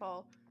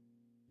waterfall.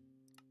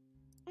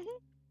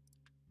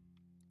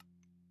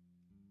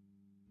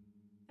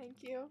 Thank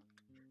you.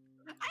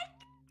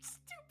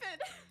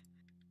 Stupid!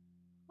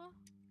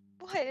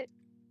 What?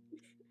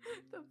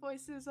 The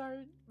voices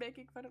are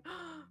making fun of.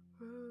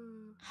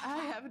 Ooh, I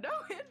have no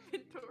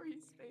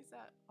inventory space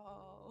at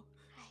all.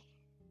 Hi.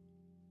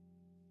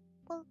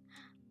 Well,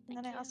 and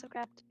then Thank I also you.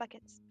 grabbed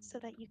buckets so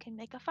that you can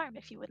make a farm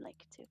if you would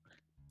like to.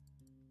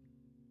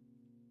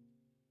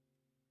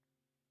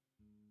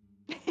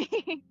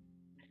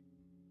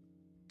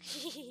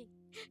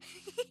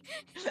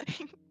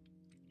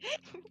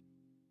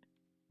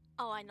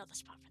 Oh, I know the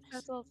spot for this.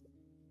 That's also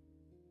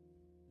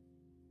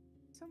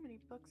So many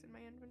books in my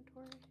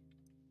inventory.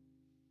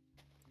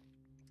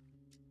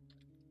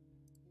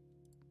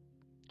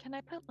 Can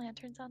I put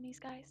lanterns on these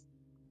guys?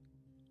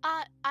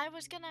 I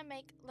was gonna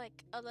make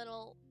like a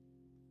little.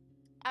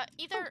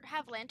 Either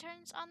have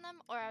lanterns on them,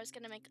 or I was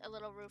gonna make a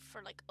little roof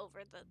for like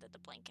over the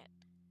blanket.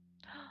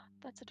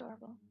 That's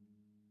adorable.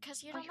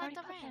 Cause you Oh, don't you like already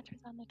the put rain.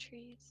 lanterns on the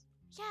trees.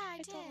 Yeah, I I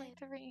did. don't like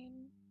the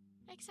rain.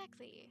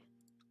 Exactly.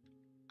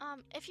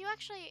 If you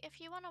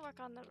want to work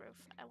on the roof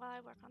while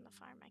I work on the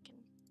farm, I can.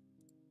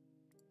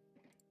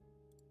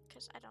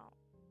 Cause I don't.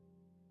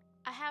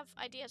 I have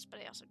ideas, but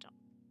I also don't.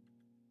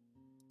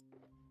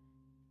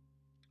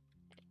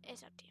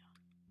 It's up to you.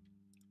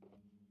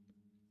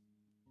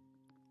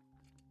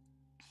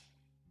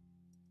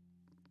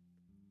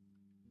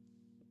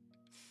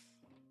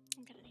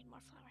 I'm gonna need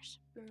more flowers.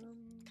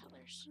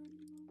 Colors.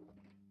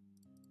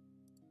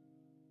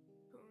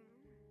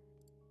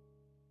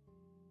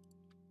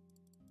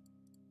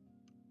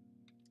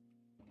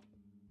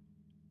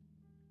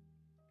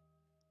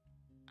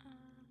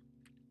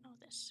 Oh,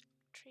 this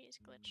tree is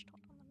glitched.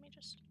 Hold on, let me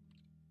just.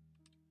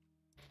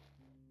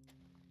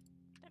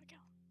 There we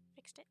go.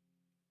 Fixed it.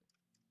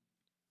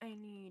 I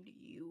need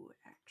you,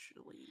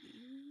 actually.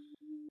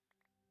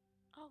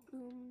 Oh.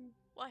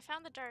 Well, I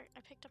found the dirt.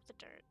 I picked up the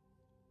dirt.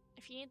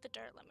 If you need the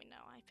dirt, let me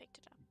know. I picked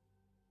it up.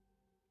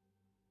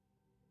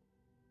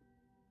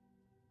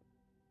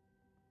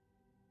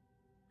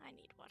 I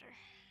need water.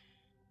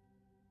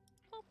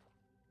 Oh.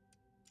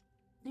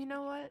 You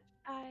know what?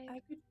 I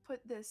I could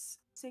put this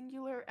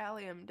singular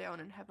allium down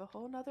and have a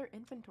whole nother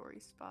inventory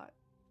spot.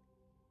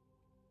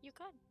 You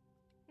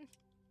could.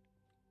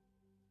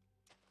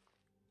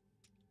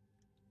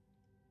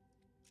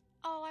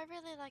 Oh, I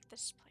really like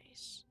this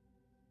place.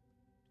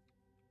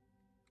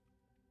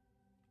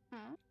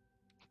 Hmm?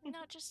 No,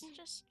 just,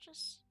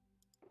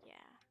 yeah.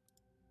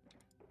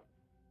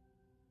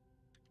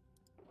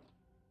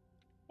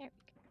 there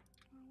we go.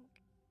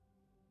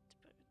 To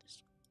put it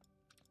this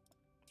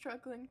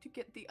Struggling to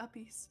get the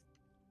uppies.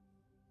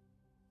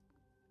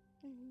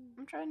 way.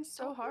 I'm trying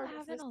so Don't hard. you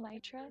have with an this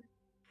elytra?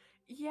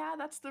 Yeah,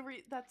 that's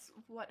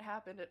what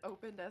happened. It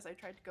opened as I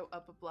tried to go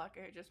up a block,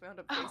 and I just wound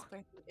up Oh.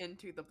 faceplanting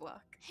into the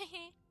block.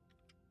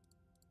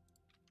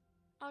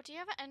 Oh, do you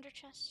have an ender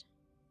chest?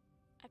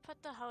 I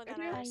put the hoe that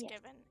do. I was Yes.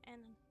 given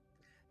in.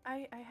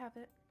 I have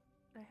it.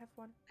 I have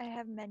one. I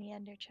have many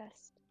ender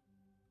chests.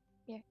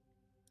 Here.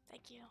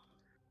 Thank you.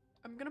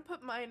 I'm gonna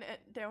put mine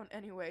down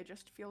anyway,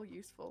 just to feel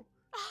useful.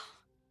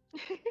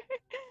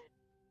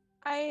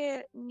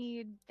 I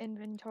need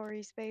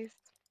inventory space,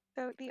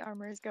 so the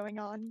armor is going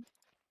on.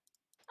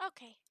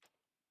 Okay.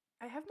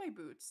 I have my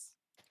boots.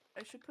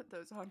 I should put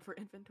those on for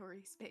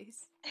inventory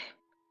space.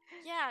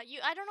 Yeah,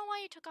 I don't know why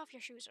you took off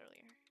your shoes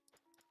earlier.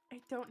 I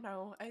don't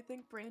know. I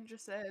think Brain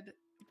just said,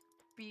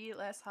 be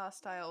less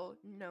hostile,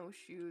 no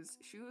shoes.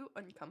 Shoe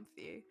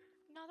uncomfy.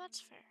 No,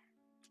 that's fair.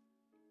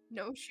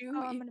 No shoe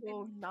Oh, I'm gonna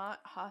equal not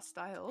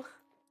hostile.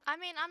 I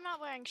mean, I'm not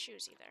wearing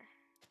shoes either.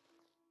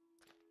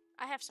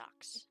 I have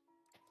socks.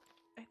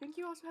 I think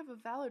you also have a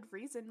valid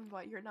reason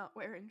why you're not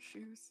wearing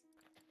shoes.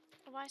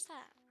 Why is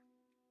that?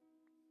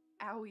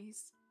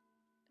 Owies.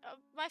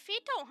 My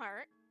feet don't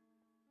hurt.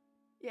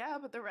 Yeah,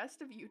 but the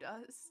rest of you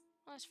does.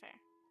 Well, that's fair.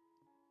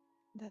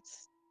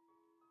 That's.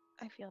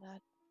 I feel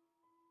that.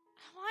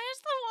 Why is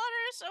the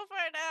water so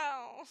far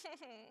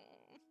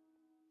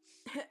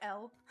down?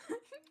 L.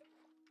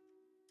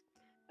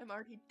 I'm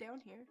already down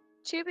here.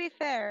 To be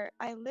fair,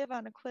 I live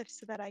on a cliff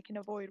so that I can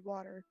avoid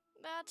water.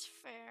 That's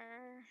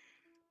fair.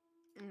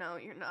 No,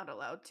 you're not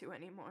allowed to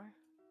anymore.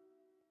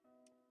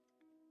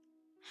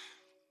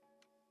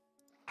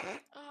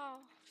 Oh,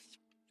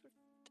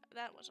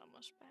 that was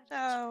almost bad.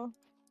 Oh,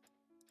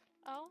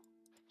 Oh,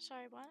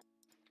 sorry, what?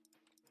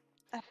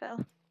 I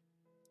fell.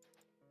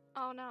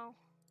 Oh no.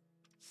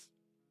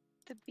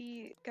 The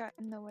bee got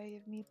in the way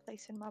of me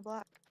placing my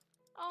block.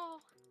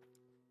 Oh,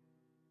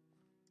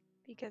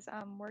 because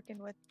I'm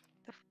working with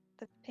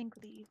the pink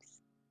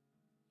leaves.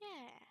 Yeah.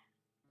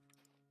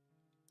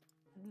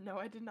 No,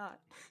 I did not.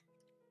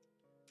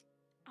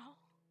 Oh.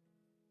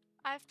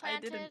 I've I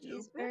didn't planted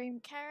He's Oop. very.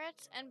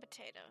 carrots and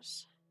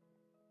potatoes.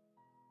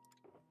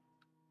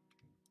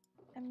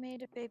 I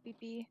made a baby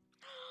bee.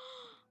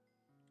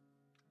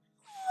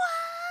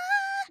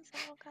 What? He's a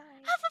little guy.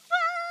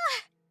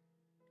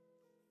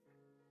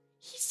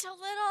 He's so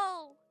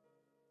little.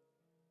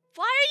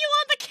 Why are you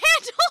on the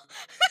candle?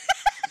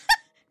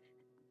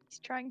 He's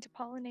trying to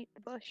pollinate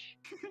the bush.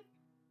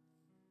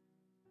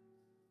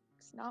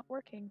 It's not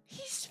working.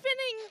 He's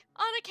spinning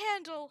on a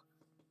candle.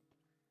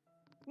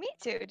 Me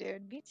too,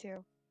 dude. Me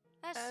too.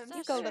 That's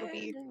You go, little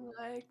bee. spinning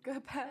like a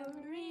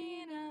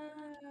ballerina.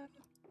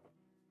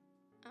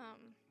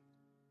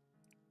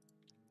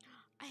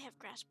 I have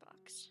grass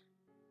blocks.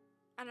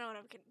 I don't know what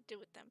I'm gonna do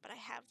with them, but I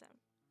have them.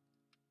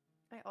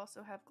 I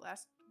also have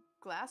grass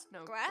Glass?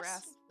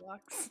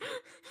 blocks.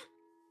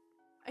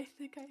 I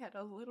think I had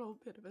a little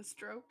bit of a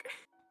stroke.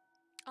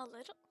 A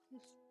little.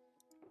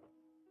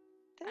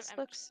 This I'm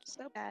looks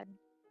so bad.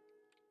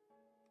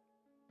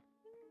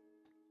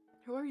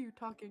 Who are you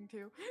talking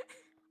to?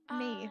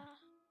 Me.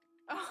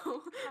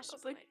 Oh, I was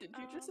possibly. like, did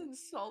you just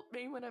insult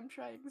me when I'm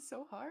trying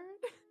so hard?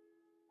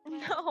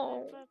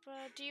 No.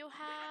 Do you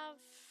have?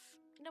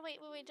 No, wait.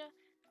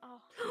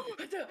 Oh,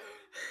 Duh.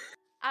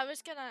 I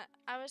was gonna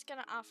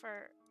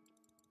offer,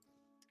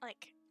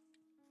 like,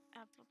 I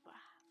don't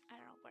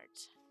know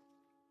words.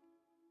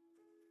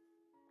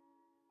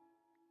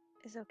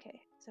 It's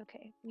okay. It's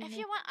okay. If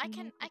you want, I we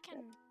can make this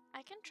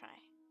work. try.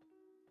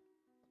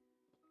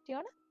 Do you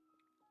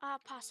wanna?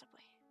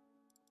 Possibly.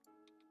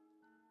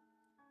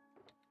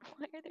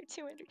 Why are there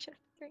 2 ender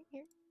chests right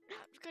here?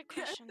 Good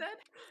question.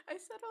 I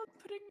said I was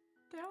putting it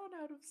down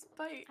out of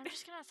spite. I'm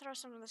just gonna throw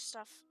some of this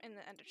stuff in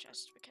the ender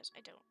chest because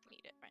I don't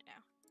need it right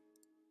now.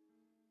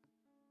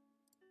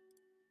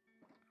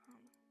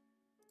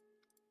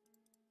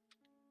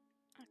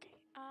 Okay.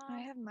 I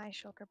have my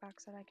shulker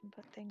box that I can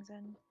put things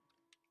in.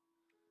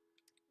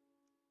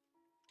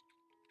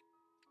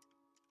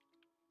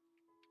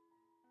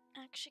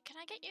 Actually, can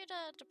I get you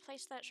to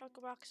place that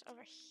shulker box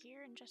over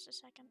here in just a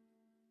second?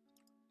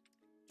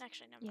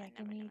 Actually, never mind.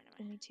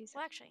 Give me 2 seconds.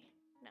 Well, actually,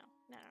 no,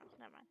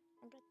 never mind.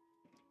 I'm good.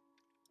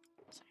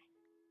 Sorry.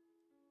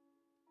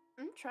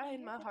 I'm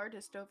trying my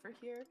hardest over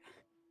here.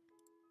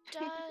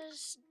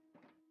 Does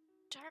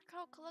dark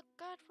oak look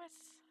good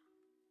with?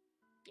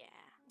 Yeah.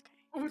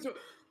 Okay.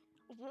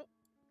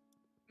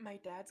 My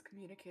dad's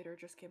communicator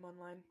just came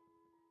online.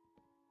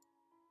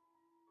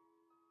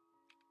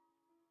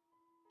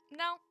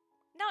 No,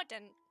 it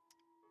didn't.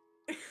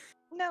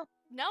 No.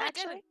 No, it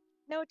Actually, didn't.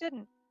 no, it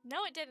didn't.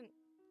 No, it didn't.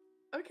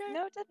 Okay.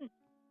 No, it didn't.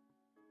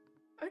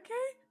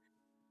 Okay.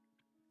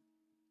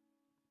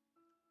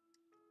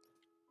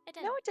 It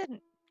didn't. No, it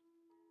didn't.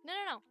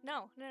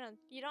 No.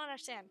 You don't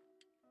understand.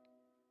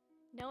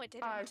 No, it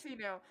didn't. I see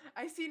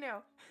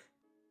now.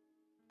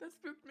 That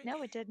spooked me.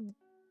 No, it didn't.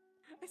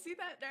 I see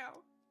that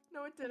now.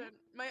 No, it didn't.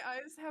 My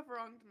eyes have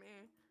wronged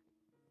me.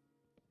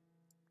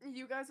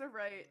 You guys are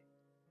right.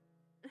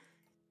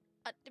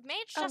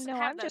 Mage Oh doesn't no,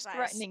 have I'm those just eyes.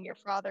 threatening your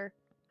father.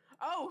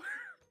 Oh!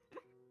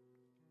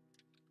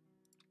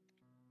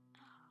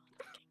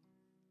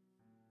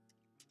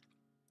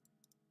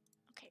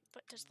 Okay,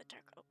 but does the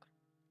dark oak?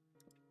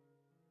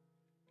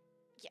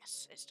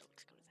 Yes, it still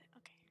looks good with it.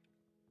 Okay,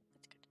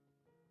 that's good.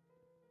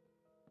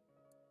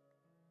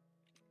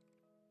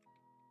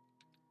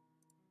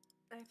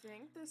 I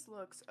think this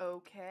looks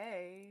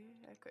okay.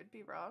 I could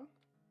be wrong.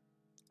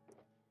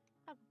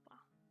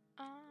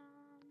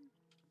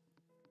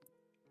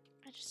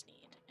 I just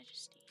need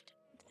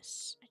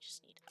this. I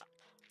just need up.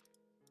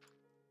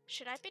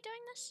 Should I be doing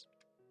this?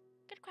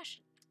 Good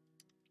question.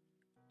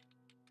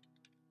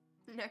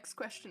 Next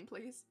question,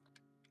 please.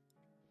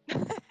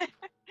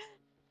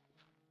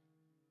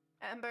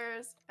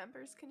 Embers,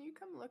 can you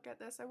come look at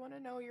this? I want to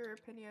know your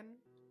opinion.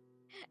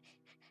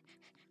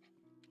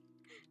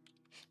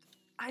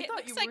 I It thought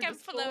looks you like were I'm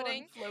just full on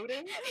floating.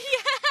 floating. Yeah.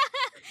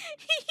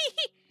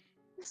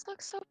 This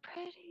looks so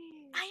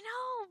pretty. I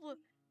know.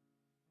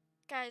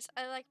 Guys,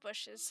 I like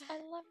bushes. I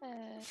love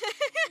it.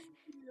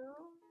 You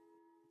know?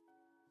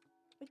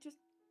 I'm just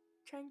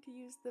trying to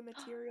use the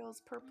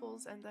materials,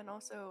 purples, and then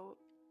also.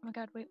 Oh my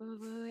god, wait.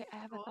 I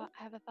have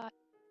a thought.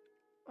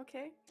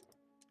 Okay.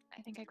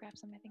 I think I grabbed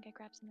some. Where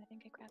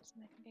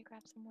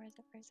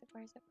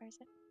is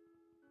it?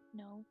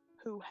 No.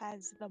 Who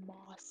has the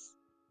moss?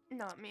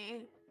 Not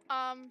me.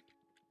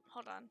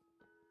 Hold on.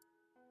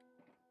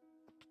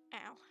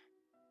 Ow.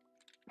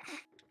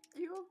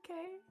 You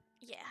okay?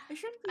 Yeah. I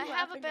shouldn't be I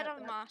have a laughing bit at of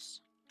that.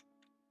 moss.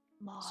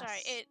 Moss.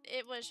 Sorry,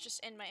 it was just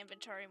in my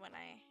inventory when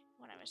I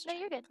was No, trying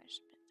you're to good. place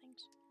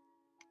things.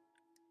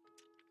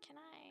 Can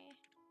I?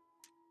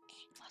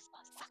 Moss.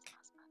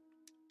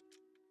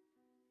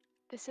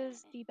 This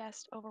is the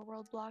best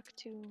overworld block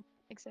to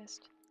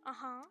exist.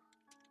 Uh-huh.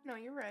 No,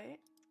 you're right.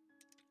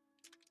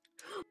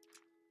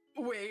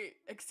 Wait,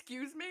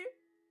 excuse me?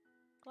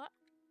 What?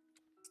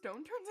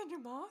 Stone turns into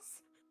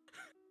moss?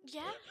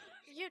 Yeah?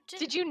 You did.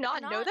 Did you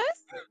not know not-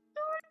 this?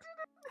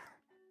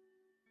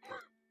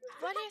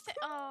 What do you think?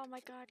 Oh my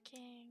God,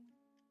 King.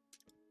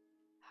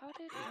 How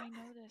did I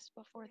know this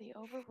before the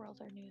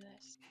Overworlder knew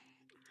this?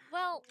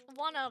 Well,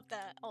 one of the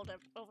older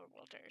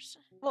overworlders.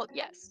 Well,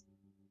 yes.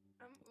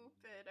 I'm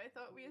ooped. I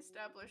thought we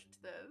established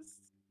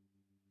this.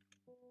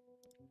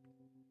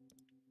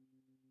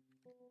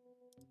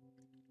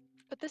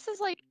 But this is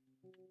like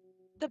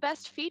the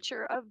best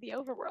feature of the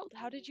Overworld.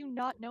 How did you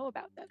not know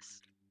about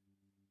this?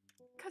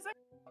 Cause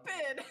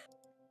I'm ooped.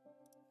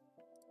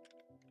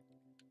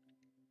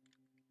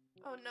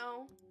 Oh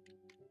no.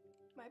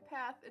 My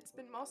path, it's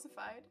been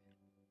mossified.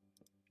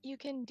 You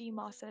can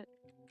demoss it.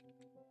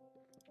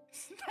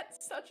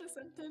 That's such a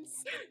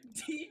sentence.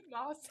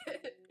 Demoss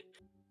it.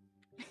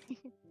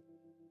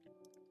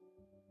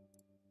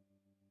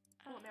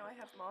 Well, now I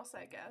have moss,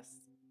 I guess.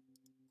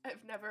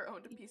 I've never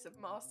owned a piece of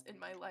moss in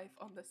my life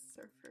on this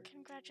server.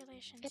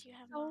 Congratulations, It's you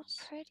have so moss.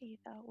 pretty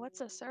though. What's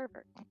a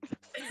server?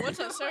 What's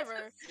a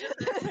server?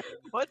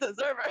 What's a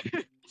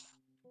server?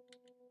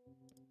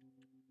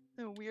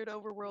 The weird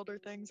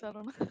Overworlder things. I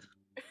don't know.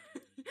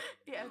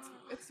 Yeah,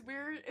 it's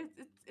weird.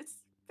 It's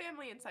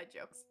family inside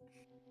jokes.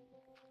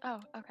 Oh,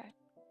 okay.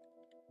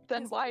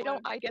 Then Yes, why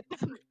don't one. I get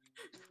them?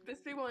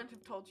 Bispy wouldn't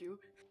have told you.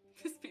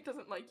 Bispy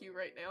doesn't like you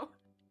right now.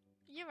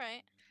 You're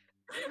right.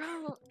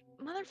 Bro,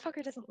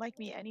 motherfucker doesn't like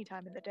me any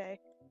time of the day.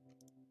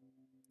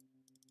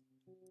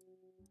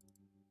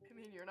 I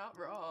mean, you're not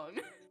wrong.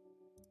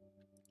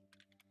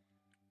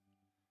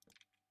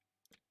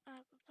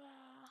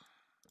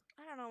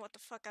 I don't know what the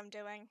fuck I'm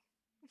doing.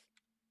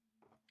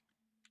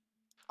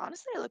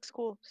 Honestly, it looks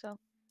cool. So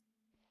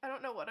I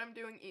don't know what I'm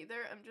doing either.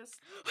 I'm just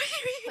What?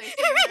 placing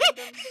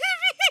random.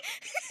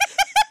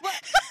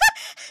 What?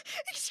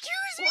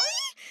 Excuse me.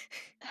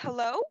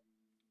 hello?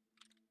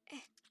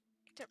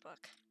 Dirt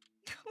block.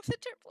 The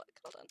dirt block.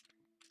 Hold on.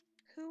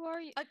 Who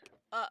are you?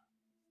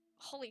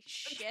 Holy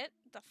shit.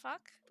 The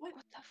fuck? What?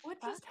 What the What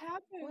fuck? just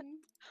happened?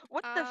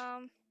 What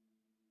the?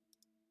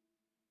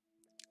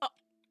 Oh.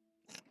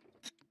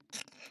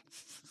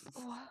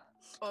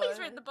 Please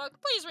read the book.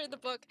 Please read the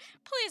book.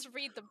 Please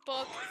read the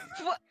book.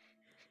 What?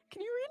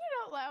 Can you read it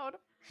out loud?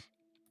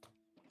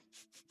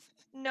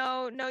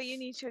 No, you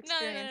need to No,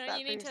 experience that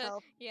you for need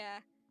yourself. to. Yeah.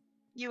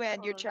 You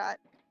and your Hold chat.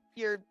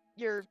 Your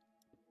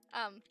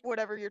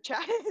whatever your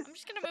chat is. I'm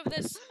just gonna move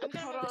this. I'm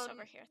gonna Hold move this on.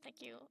 over here.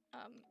 Thank you.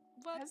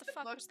 What Has the the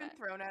fuck book was been that?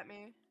 thrown at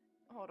me?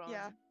 Hold on.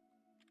 Yeah.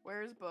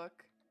 Where's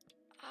book?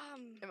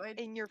 Am I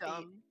In your feet.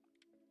 dumb?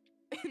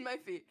 In my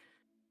feet.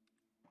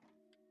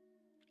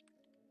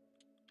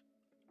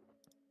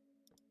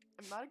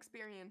 I'm not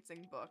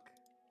experiencing book.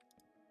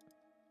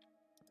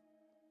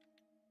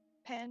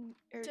 Pen.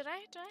 Or, Did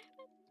I?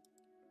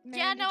 Maren,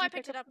 Yeah, did no, you I pick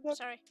picked it up. the book?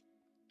 Sorry.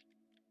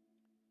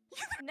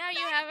 Now you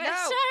have it. No.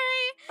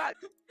 Sorry. Fuck.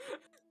 I'm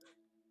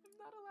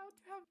not allowed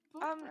to have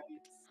book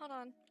rights. Hold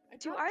on. I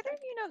Do don't- either of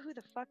you know who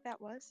the fuck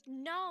that was?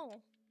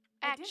 No.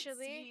 I didn't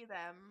Actually. see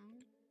them.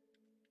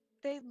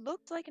 They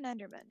looked like an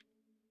Enderman,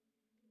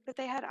 but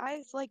they had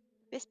eyes like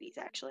Bispies,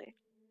 actually.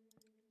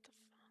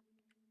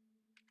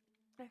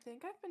 I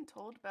think I've been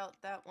told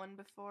about that one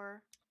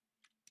before.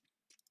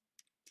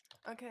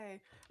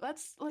 Okay,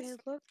 let's.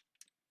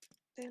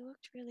 They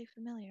looked really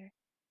familiar.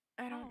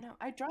 I don't know.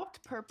 I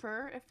dropped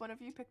Purpur. If one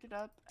of you picked it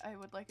up, I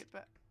would like it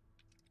back.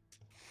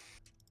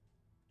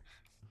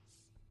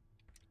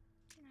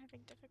 I'm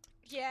having difficulty.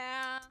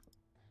 Yeah.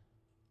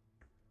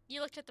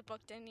 You looked at the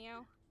book, didn't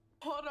you?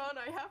 Hold on,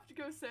 I have to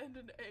go send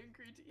an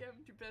angry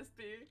DM to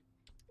Bispy.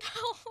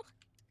 No.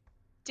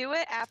 Do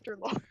it after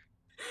lore.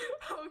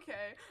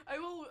 Okay, I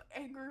will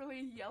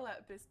angrily yell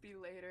at Bispy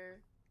later.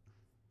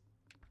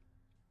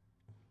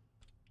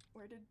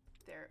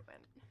 There it went.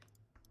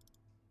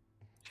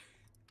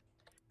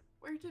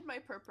 Where did my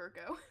Purpur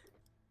go?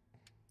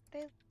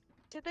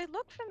 Did they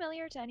look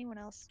familiar to anyone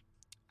else?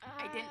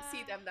 I didn't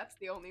see them, that's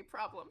the only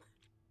problem.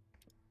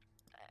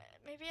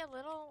 Maybe a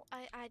little.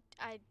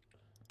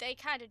 They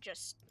kind of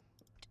just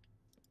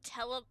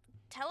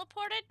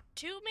teleported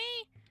to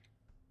me.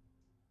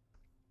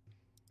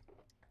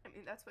 I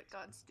mean, that's what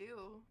gods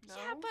do, no?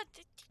 Yeah, but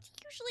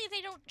usually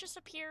they don't just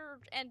appear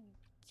and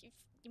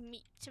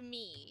meet to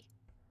me.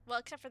 Well,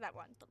 except for that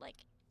one, but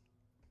like.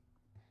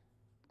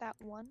 That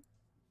one?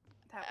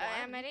 That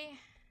one? Amity.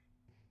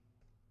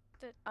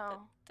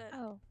 Oh.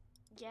 Oh,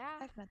 Yeah.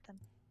 I've met them.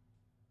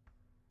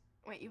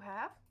 Wait, you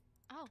have?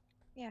 Oh.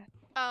 Yeah.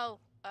 Oh.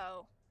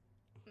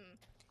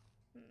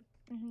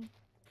 Mm-hmm.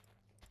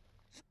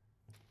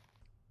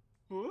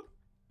 Huh?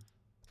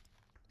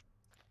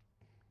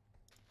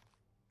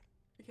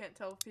 You can't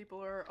tell if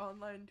people are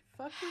online to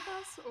fuck with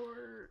us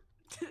or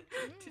to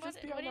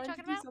just be what are you online to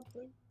talking do about?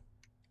 something.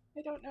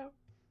 I don't know.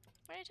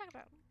 What are you talking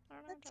about? I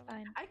don't know. That's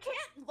fine. I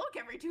can't look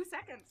every 2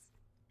 seconds.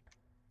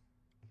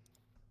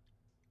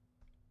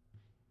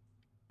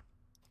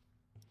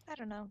 I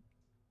don't know.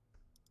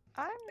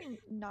 I'm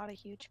not a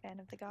huge fan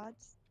of the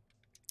gods.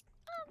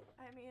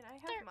 I mean, I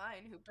have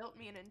mine who built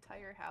me an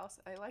entire house.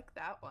 I like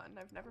that one.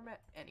 I've never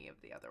met any of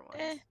the other ones.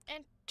 Eh.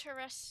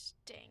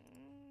 Interesting.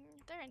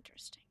 They're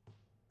interesting.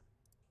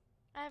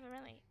 I haven't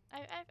really. I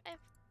don't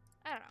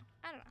know.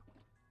 I don't know.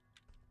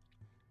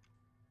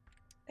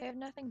 They have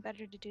nothing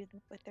better to do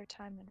with their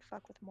time than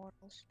fuck with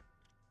mortals.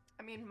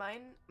 I mean,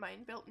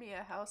 mine built me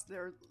a house.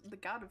 They're the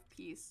god of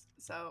peace,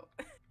 so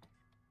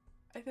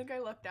I think I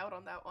lucked out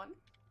on that one.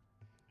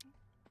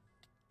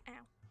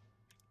 Ow.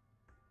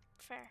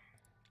 Fair.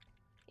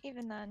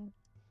 Even then,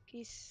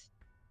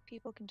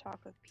 people can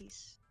talk of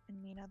peace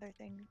and mean other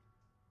things.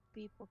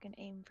 People can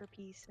aim for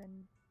peace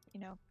and,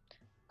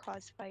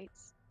 cause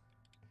fights.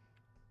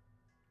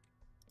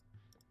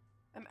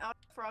 I'm out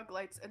of frog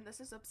lights, and this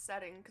is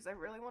upsetting because I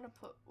really want to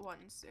put one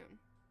soon.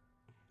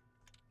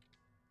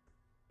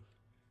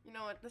 You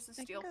know what? This is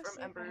I steel can go from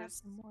see if I have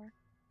Embers. some more.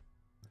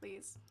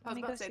 Please. I Let was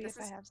me about go to say see this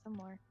if is. I have some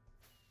more.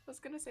 I was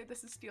gonna say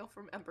this is steel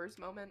from Embers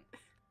moment.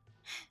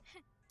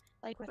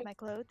 Like with my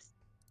clothes.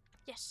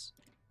 Yes.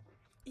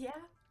 Yeah.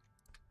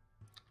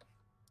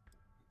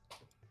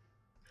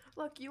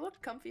 Look, you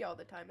look comfy all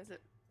the time. Is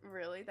it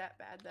really that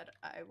bad that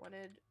I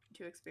wanted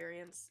to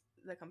experience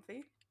the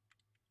comfy?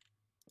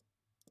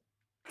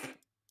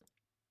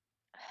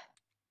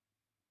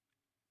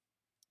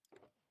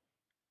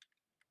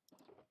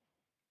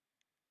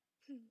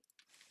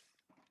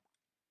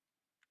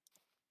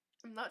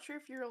 I'm not sure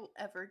if you'll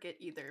ever get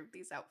either of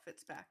these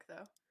outfits back,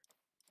 though.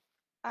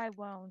 I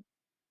won't.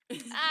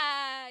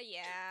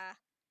 Yeah.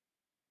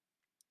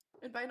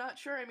 And by not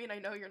sure, I mean I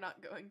know you're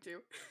not going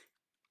to.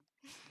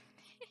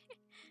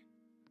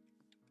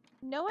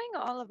 Knowing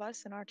all of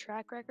us and our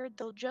track record,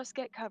 they'll just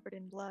get covered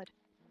in blood.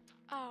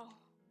 Oh.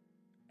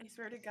 I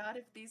swear to God,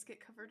 if these get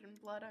covered in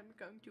blood, I'm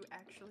going to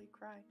actually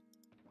cry.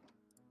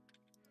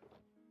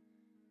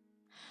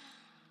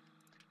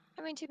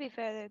 I mean, to be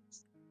fair,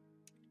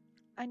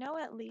 I know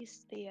at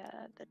least the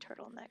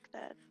turtleneck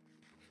that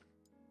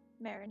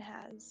Maren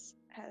has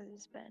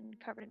been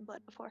covered in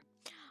blood before.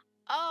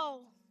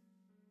 Oh.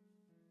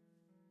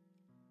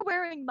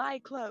 Wearing my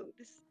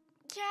clothes.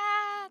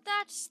 Yeah,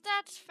 that's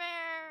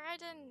fair. I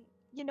didn't.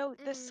 You know,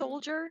 the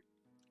soldier.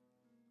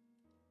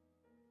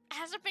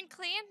 Has it been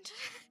cleaned?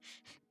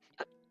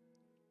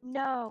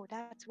 No,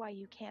 that's why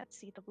you can't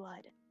see the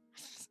blood.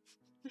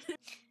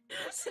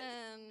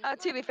 Listen.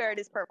 To be fair, it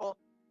is purple.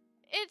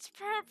 It's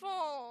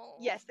purple.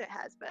 Yes, it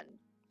has been.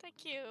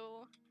 Thank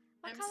you.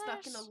 What I'm colors?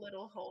 stuck in a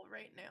little hole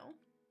right now.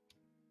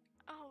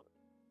 Oh.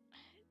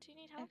 Do you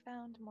need I help?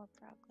 found more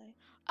broccoli.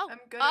 Oh. I'm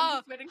good. I'm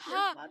just waiting for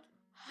blood.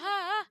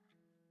 Huh?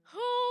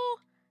 Who?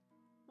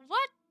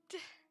 What?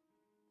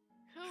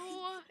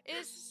 Who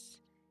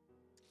is?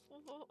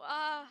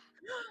 Hi.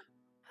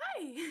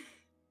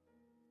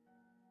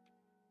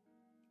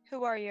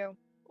 Who are you?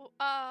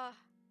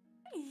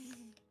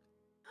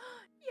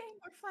 Yay,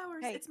 more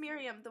flowers. Hey. It's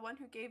Miriam, the one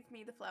who gave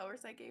me the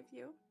flowers I gave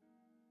you.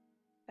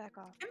 Back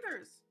off.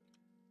 Embers.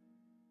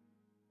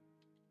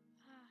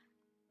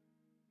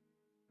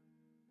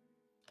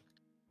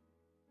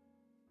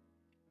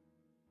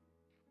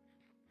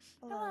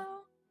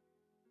 Hello.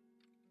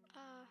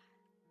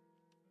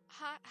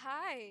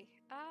 Hi.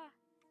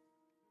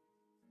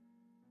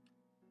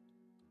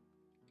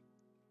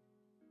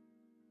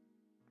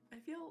 I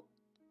feel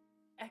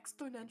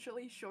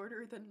exponentially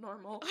shorter than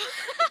normal.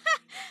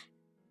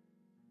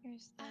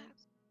 Here's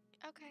those.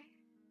 Okay.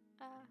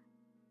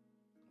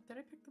 Did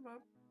I pick them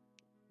up?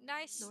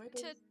 Nice No, I to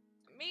didn't.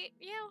 meet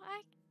you,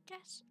 I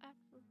guess.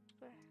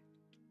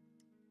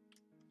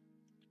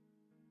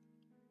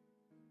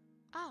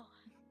 Oh.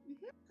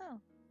 Oh.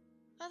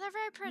 Oh, they're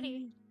very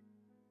pretty.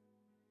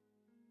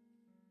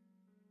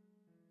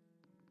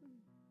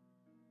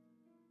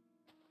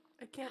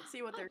 I can't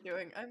see what they're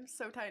doing. I'm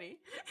so tiny.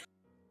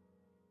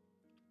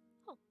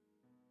 Oh.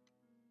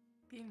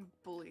 Being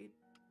bullied.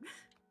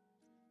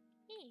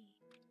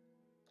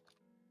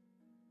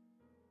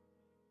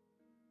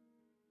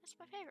 That's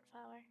my favorite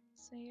flower.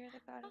 So you're the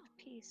god of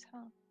peace,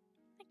 huh?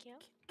 Thank you.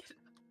 Get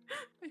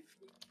my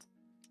feet.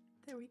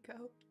 There we go.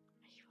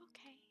 Are you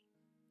okay?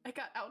 I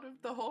got out of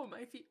the hole.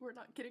 My feet were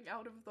not getting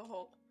out of the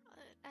hole.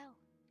 Oh.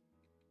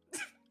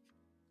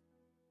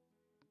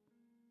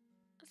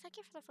 Thank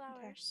you for the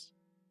flowers.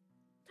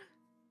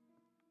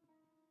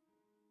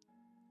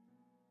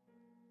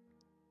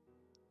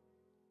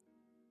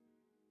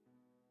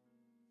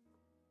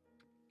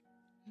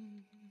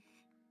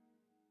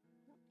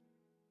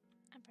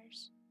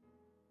 Embers.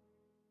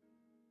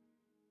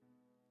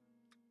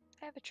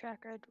 I have a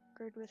track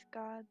record with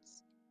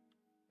gods.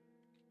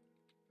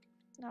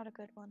 Not a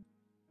good one.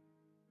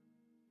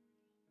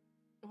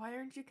 Why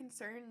aren't you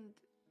concerned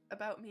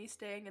about me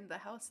staying in the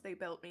house they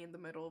built me in the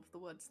middle of the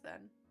woods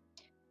then?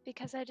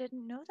 Because I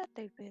didn't know that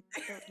they built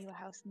you a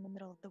house in the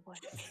middle of the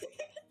woods.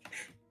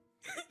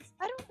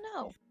 I don't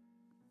know.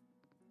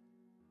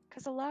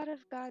 Because a lot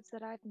of gods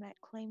that I've met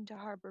claim to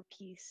harbor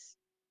peace.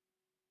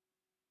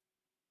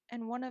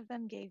 And one of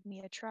them gave me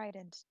a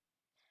trident.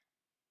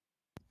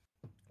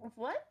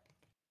 What?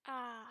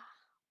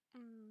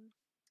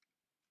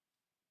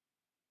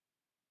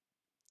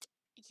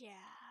 Yeah.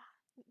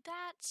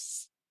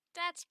 That's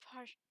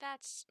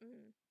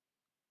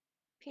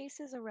Peace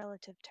is a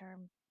relative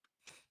term.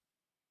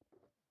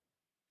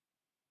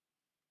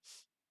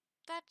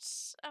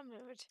 That's a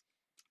mood.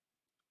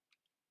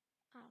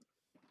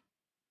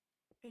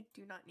 I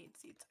do not need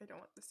seeds. I don't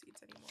want the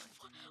seeds anymore.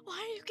 Why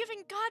are you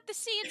giving God the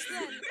seeds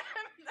then?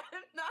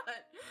 I'm not.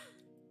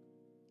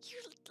 You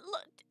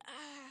look.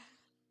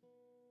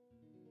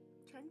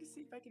 Trying to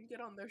see if I can get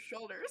on their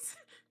shoulders.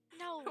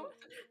 No.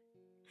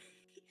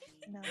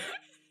 No.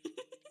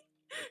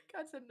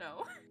 God said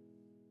no.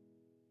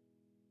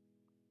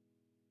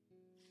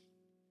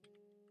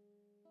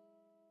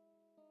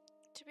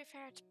 To be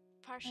fair, it's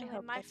I partially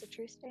hope my that's a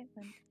true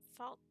statement.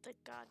 fault that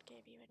God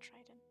gave you a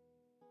trident.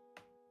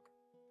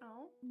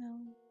 Oh. No.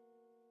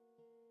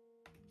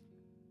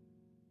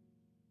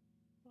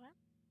 What?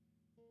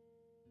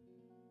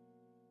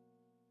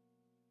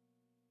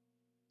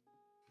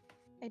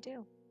 I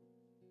do.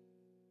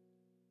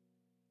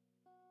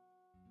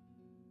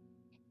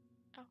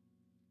 Oh.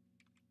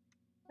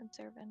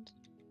 Observant.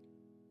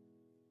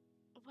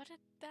 What did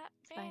that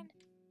It's fine. mean?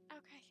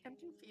 Okay. I'm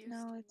confused.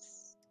 No,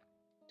 it's.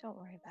 Don't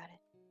worry about it.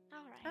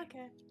 Alright.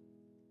 Okay.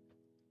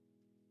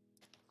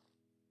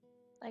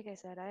 Like I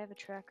said, I have a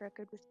track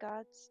record with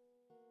gods.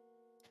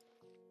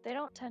 They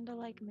don't tend to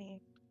like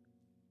me.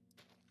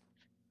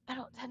 I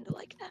don't tend to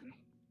like them.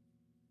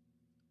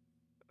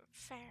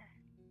 Fair.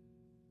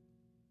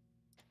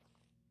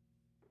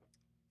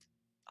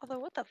 Although,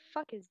 what the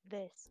fuck is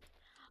this?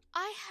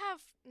 I have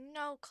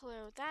no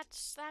clue.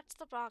 That's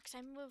the box.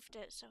 I moved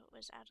it so it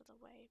was out of the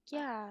way. but-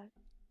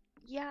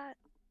 Yeah.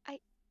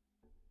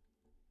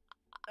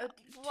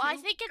 Well, I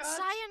Two think it's gods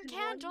cyan in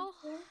one candle.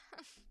 there?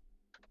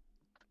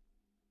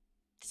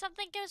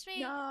 Something gives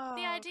me No,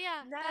 the idea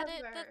that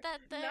never.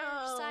 they're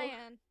No.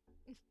 cyan.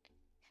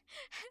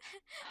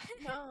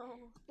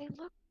 No.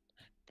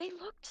 They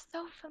looked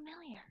so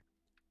familiar.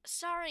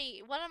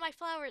 Sorry, one of my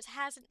flowers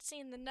hasn't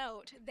seen the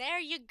note. There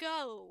you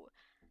go.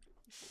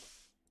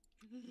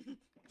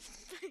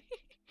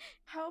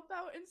 How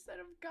about instead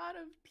of God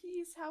of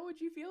Peace, how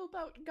would you feel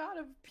about God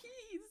of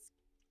Peas?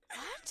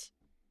 What?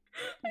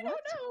 I don't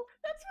What? know.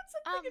 That's what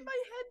something in my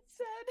head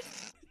said.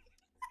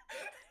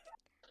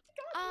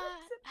 God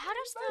looks at How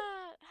does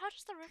everybody. how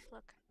does the roof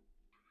look?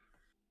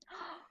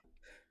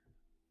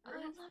 I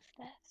Roof. love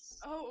this.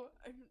 Oh,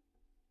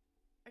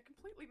 I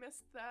completely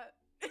missed that.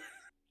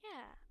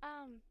 Yeah.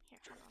 Here,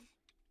 hold on.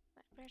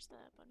 Where's the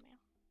bone meal?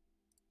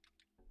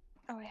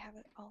 Oh, I have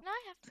it all. No,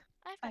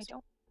 I have I this.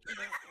 don't.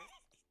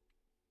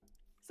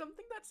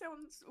 Something that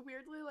sounds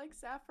weirdly like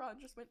saffron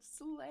just went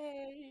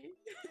slay.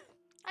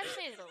 I just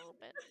needed a little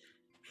bit.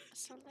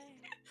 So there.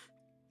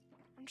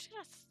 I'm just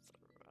gonna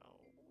throw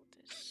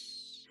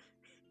this.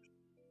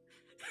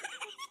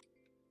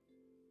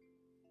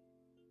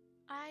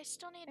 I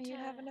still need Are to. you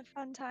having a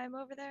fun time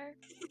over there?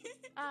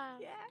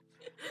 Yeah.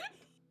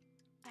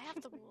 I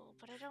have the wool,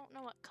 but I don't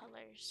know what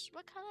colors.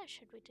 What color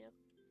should we do?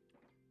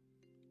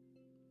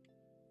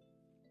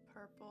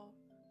 Purple.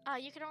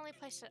 You can only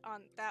place it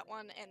on that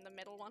one and the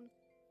middle one.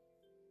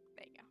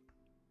 There you go.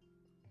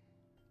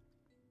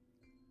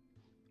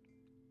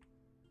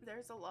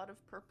 There's a lot of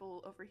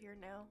purple over here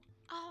now.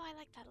 Oh, I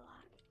like that a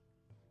lot.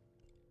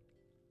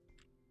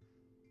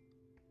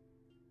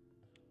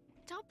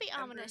 Don't be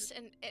Ember. ominous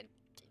and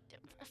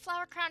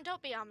Flower Crown,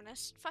 don't be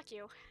ominous. Fuck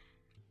you.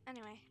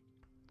 Anyway.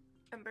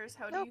 Embers,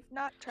 how Nope, do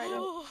not you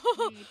trident.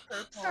 see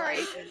purple? Sorry.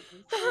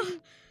 items?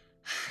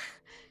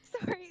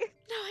 Sorry.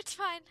 No, it's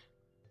fine.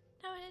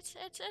 No,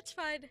 it's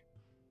fine.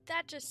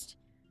 That just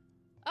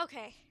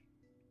okay.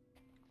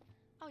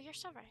 Oh, you're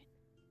so right.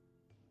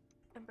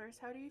 Embers,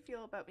 how do you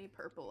feel about me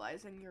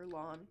purpleizing your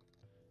lawn?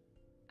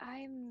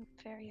 I'm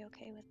very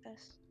okay with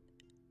this.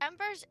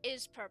 Embers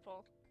is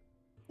purple.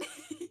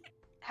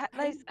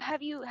 Liz,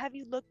 have you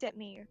looked at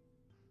me?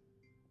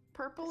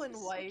 Purple This and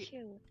is white. So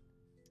cute.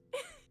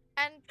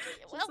 And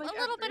Just well, like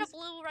a little bit of Embers.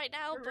 blue right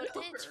now, For but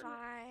real, it's for real.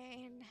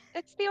 fine.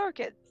 It's the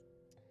orchids.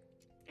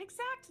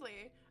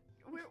 Exactly.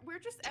 We're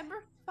just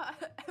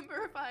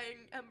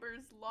emberifying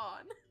Ember's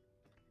lawn.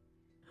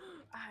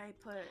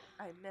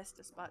 I missed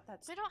a spot.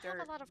 That's We don't dirt.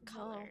 have a lot of No.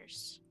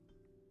 colors.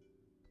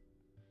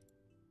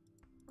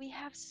 We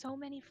have so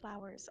many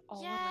flowers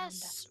all around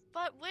Yes, us.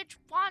 but which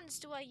ones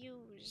do I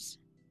use?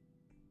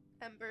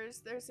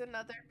 Embers, there's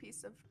another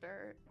piece of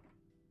dirt.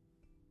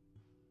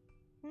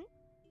 Hmm?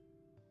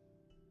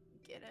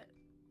 Get it?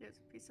 There's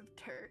a piece of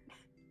dirt.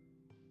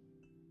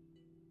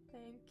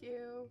 Thank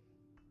you.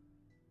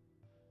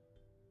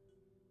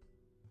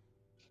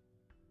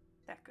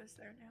 That goes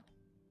there now.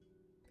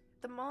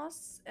 The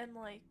moss and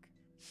like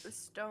the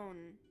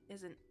stone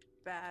isn't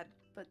bad,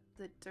 but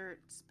the dirt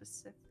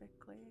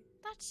specifically.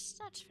 That's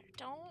fair.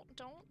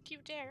 Don't you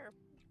dare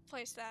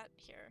place that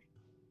here.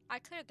 I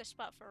cleared the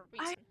spot for a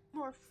I reason.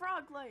 more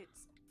frog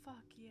lights. Fuck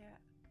yeah.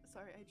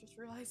 Sorry, I just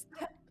realized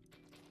that.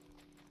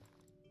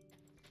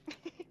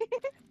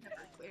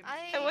 Never claimed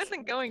I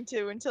wasn't going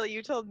to until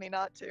you told me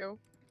not to.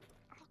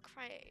 I'll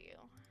cry at you.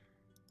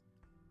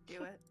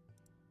 do it.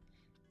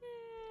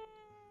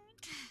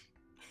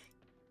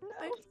 No.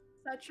 I'm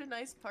such a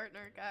nice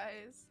partner,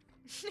 guys.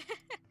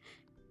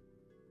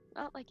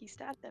 Not like you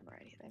stabbed them or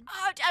anything.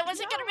 Oh, I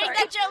wasn't gonna No. make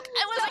that joke.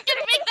 I wasn't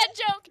gonna make that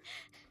joke.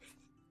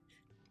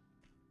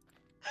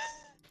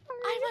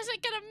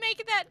 wasn't gonna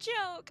make that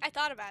joke. I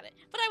thought about it,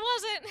 but I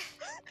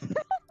wasn't.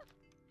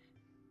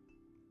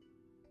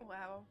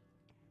 Wow.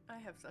 I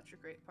have such a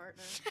great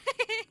partner.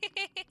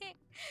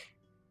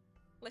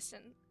 Listen,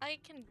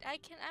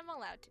 I'm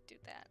allowed to do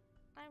that.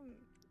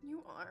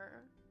 You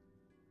are.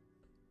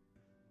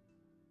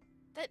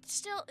 That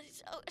still,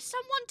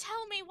 someone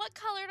tell me what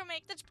color to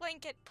make this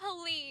blanket,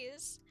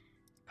 please.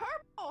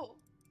 Purple!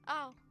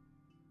 Oh.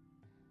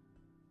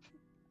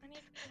 I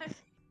need.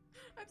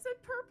 I've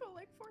said purple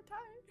like 4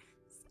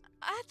 times.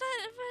 I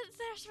thought, but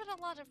there's been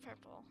a lot of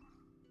purple.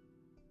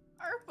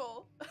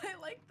 Purple. I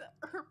like the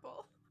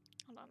purple.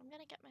 Hold on, I'm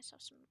gonna get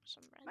myself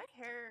some red. My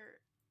hair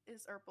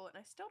is purple, and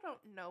I still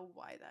don't know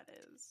why that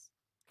is.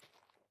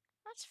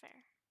 That's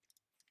fair.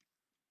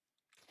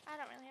 I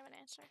don't really have an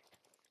answer.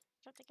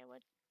 Don't think I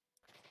would.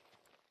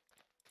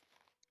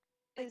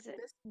 Is it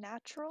this-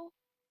 natural?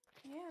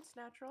 Yeah, it's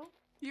natural.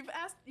 You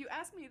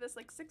asked me this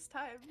like 6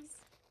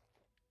 times.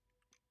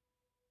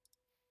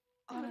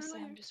 Honestly,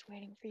 Literally. I'm just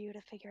waiting for you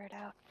to figure it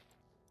out.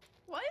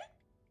 What?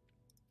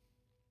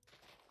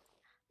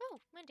 Oh,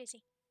 Moon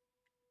Daisy.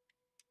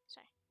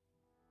 Sorry.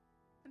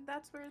 And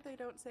that's where they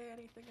don't say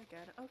anything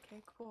again.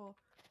 Okay, cool.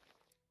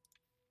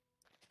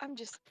 I'm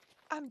just.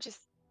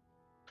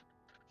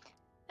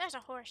 There's a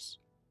horse.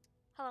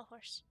 Hello,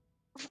 horse.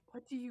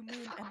 What do you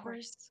mean, Fuck Ember?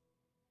 horse.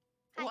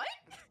 Hi. What?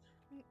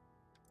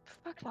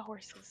 Fuck the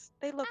horses.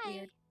 They look Hi.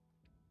 weird.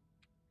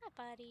 Hi,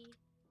 buddy.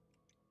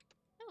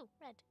 Oh,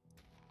 red.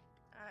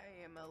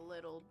 I am a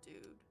little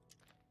dude.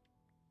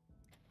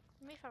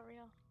 Me for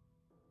real.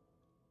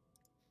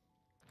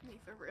 Me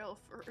for real,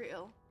 for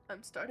real.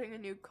 I'm starting a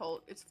new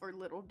cult. It's for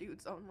little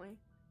dudes only.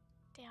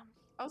 Damn.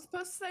 I was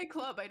supposed to say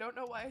club. I don't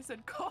know why I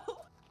said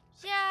cult.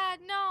 Yeah,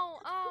 no,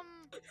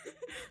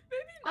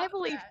 Maybe I not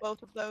believe that.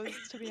 both of those,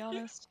 to be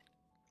honest.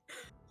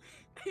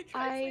 tried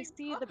I saying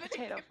see club the and it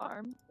potato came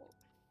farm.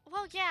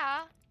 well,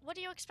 yeah. What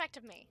do you expect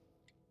of me?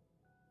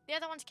 The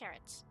other one's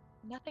carrots.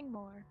 Nothing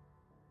more.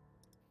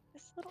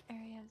 This little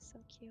area is so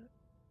cute.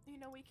 You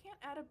know, we can't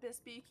add a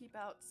Bisbee keep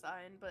out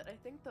sign, but I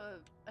think the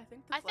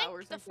I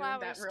flowers think the are doing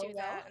that flowers real do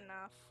well. that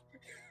enough.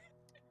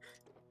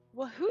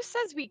 Well, who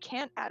says we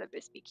can't add a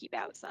Bisbee keep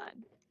out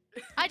sign?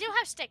 I do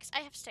have sticks. I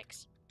have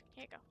sticks.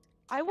 Here you go.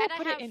 I will And I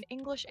put have- it in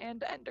English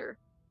and Ender.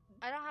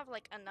 I don't have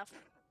like enough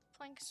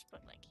planks,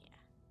 but like yeah.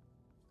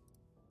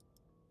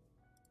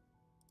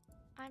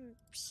 I'm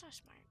so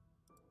smart.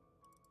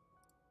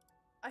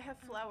 I have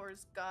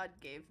flowers God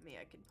gave me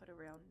I can put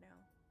around now.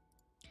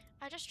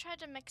 I just tried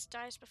to mix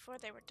dyes before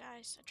they were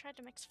dyes. I tried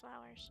to mix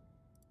flowers.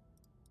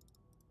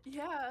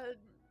 Yeah,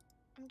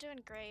 I'm doing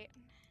great.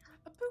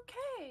 a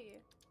bouquet.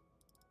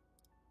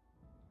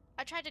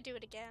 I tried to do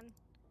it again.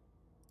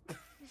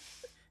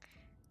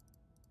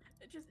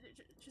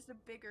 Just a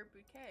bigger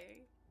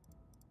bouquet.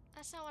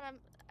 That's not what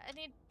I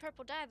need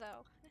purple dye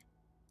though.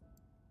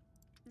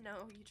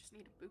 No, you just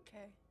need a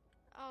bouquet.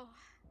 Oh,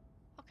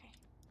 okay.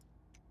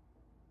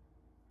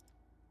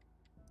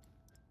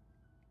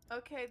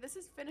 Okay, this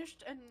is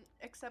finished, and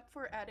except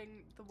for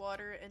adding the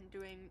water and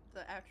doing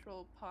the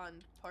actual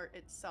pond part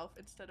itself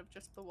instead of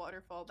just the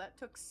waterfall, that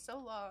took so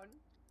long.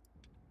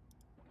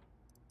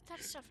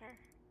 That's so fair.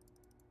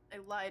 I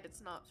lied,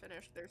 it's not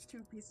finished. There's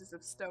 2 pieces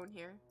of stone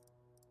here.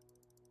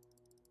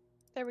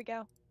 There we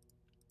go.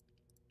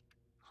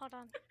 Hold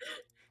on.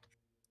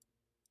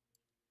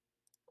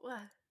 What?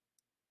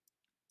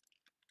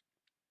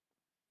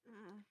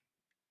 Mm.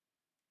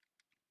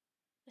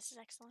 This is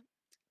excellent.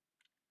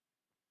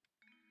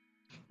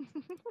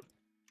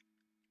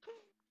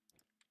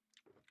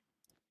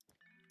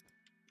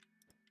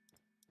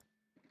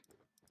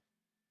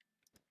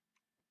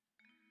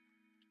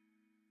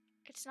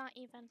 It's not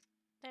even.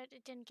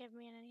 It didn't give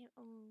me any.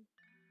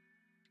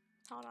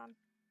 Hold on.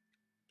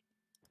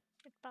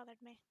 It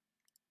bothered me.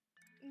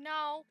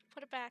 No,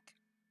 put it back.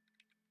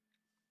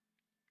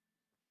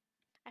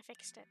 I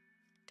fixed it.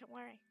 Don't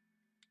worry.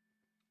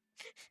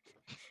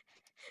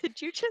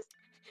 Did you just?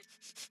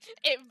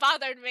 It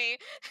bothered me.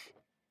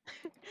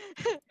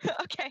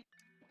 Okay.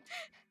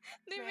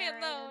 Leave me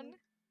alone.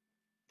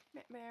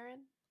 Maren,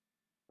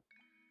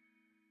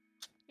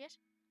 Yes.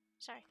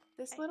 Sorry.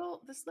 this Hey.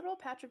 little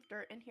patch of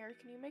dirt in here,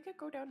 can you make it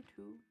go down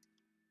 2?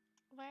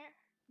 Where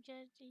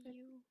did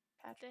you?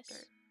 Patch This. of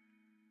dirt.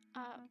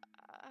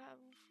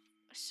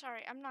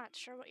 Sorry, I'm not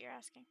sure what you're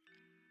asking.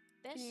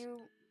 This? Can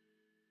you...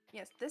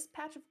 Yes, this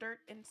patch of dirt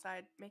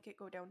inside, make it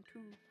go down 2.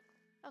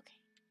 Okay.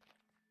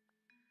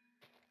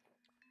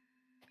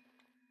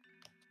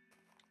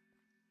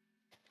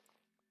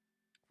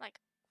 Like,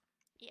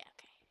 yeah,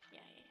 okay. Yeah.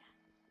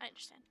 I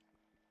understand.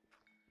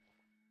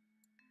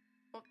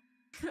 Well,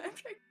 I'm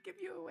trying to give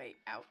you a way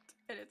out,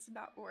 and it's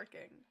not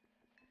working.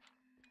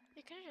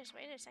 You could have just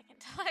waited a second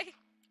till I...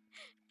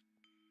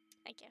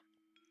 Thank you.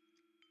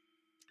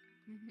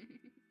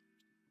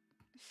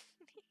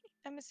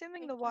 I'm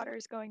assuming Thank the you. water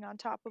is going on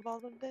top of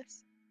all of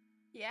this.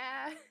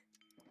 Yeah.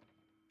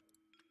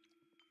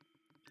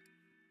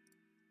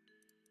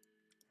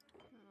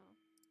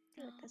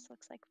 See what this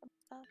looks like from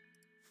above.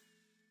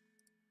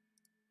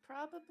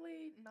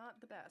 Probably not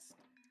the best.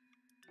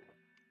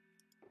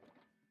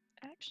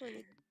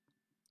 Actually,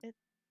 it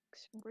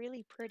looks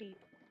really pretty.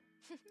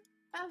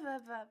 I'm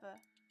not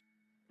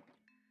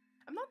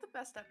the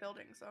best at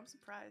building, so I'm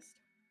surprised.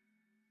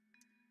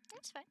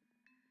 That's fine.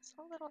 This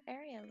whole little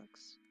area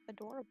looks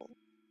adorable.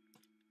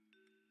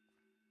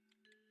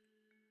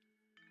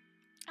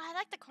 Oh, I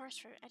like the chorus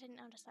fruit. I didn't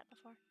notice that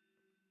before.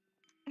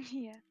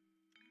 Yeah.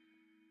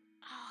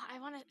 Oh, I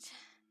want to.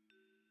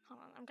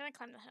 Hold on, I'm gonna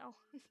climb the hill.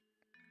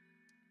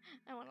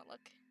 I want to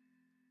look.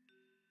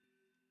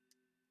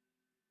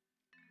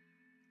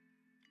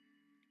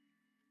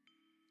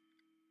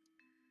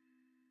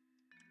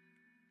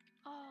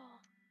 Oh.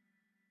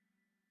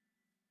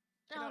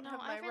 I No, don't no, have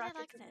I my really rockets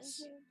like in my this.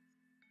 hand.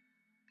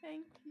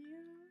 Thank you.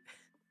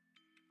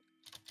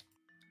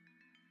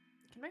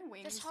 Can my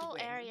wings This whole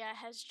wing? area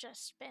has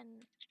just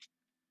been.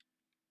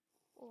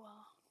 Whoa.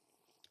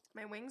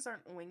 My wings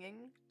aren't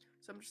winging,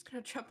 so I'm just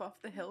gonna jump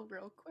off the hill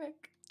real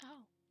quick. Oh.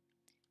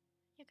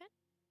 You good?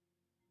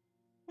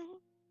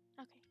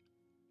 Mhm. Okay.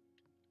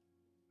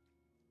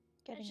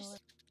 Getting just- a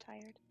little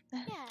tired.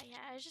 Yeah,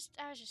 I was just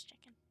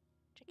checking.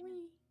 Checking in.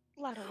 Whee!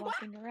 A lot of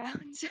walking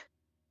around.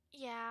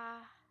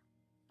 Yeah.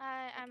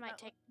 I cannot might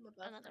take look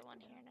from above another right one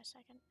now. here in a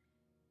second.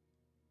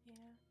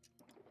 Yeah.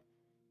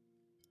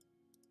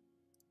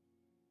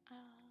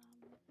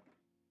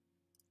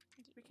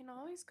 We can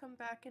always come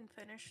back and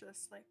finish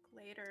this like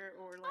later,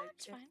 or like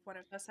it's if fine. one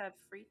of us have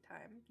free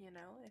time, you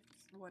know, if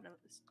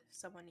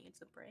someone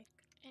needs a break.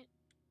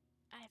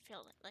 I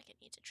feel like it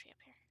needs a tree up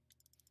here.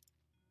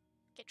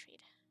 Get treed.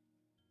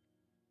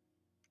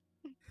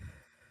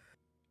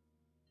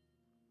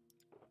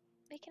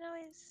 We can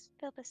always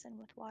fill this in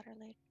with water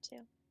later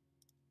too.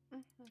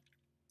 Mm-hmm.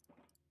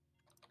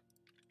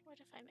 What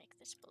if I make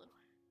this blue?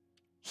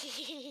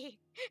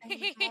 I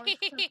need more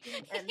cooking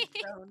and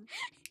stone.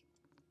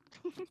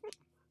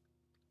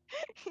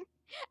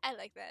 I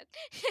like that.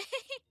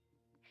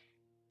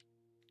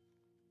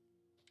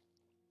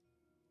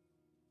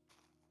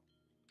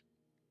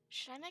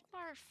 Should I make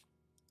more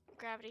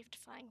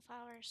gravity-defying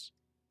flowers?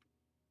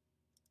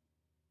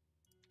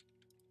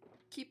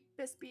 Keep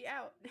Bispy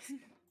out.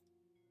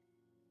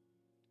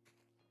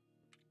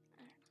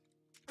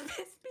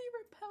 Bispy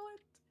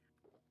repellent.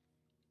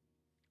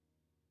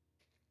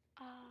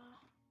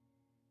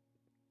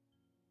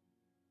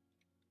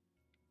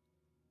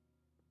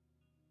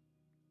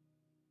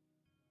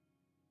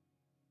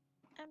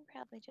 I'm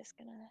probably just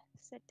gonna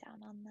sit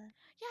down on the.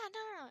 Yeah,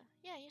 no.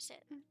 Yeah, you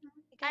sit.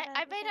 Mm-hmm.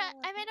 I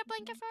made a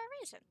blanket for a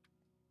reason.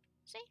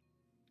 See?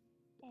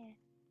 Yeah.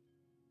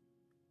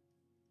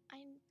 I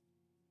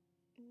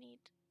need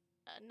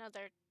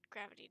another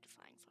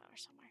gravity-defying flower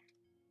somewhere.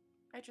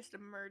 I just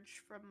emerged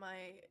from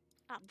my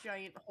Up.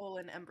 giant hole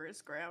in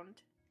Embers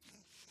ground.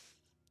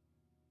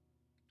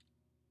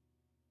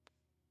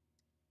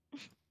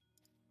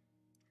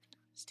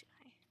 It's too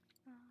high.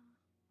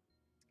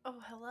 Oh,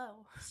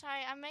 hello.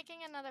 Sorry, I'm making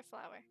another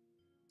flower.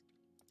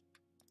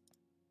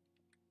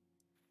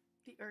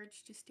 The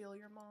urge to steal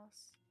your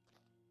moss.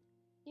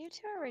 You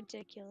two are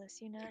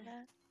ridiculous, you know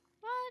that?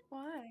 What?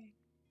 Why?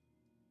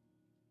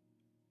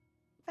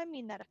 I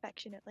mean that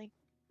affectionately.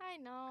 I I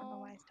don't know know.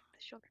 why I stuck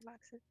the sugar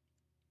boxes.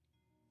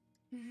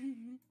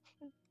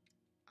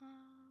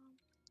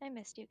 I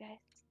missed you guys.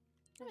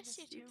 I miss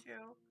you too.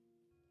 too.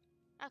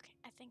 Okay,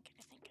 I think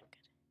I'm good.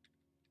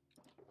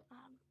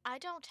 I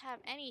don't have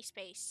any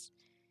space.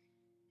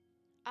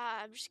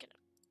 I'm just gonna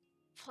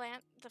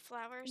plant the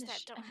flowers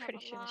that don't I'm have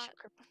pretty a sure the lot.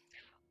 sugar box.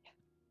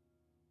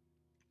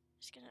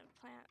 Just gonna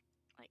plant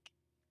like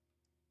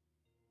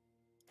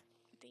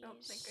these. I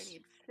don't think I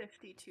need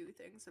 52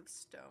 things of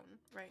stone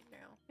right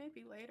now.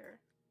 Maybe later.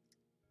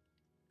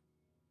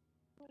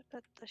 I'm gonna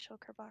put the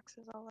sugar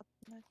boxes all up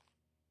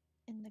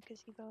in the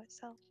gazebo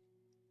itself.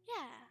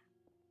 Yeah,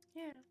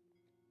 Yeah.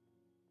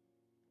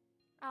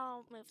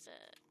 I'll move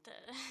the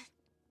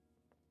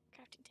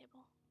crafting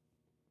table.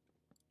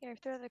 Here,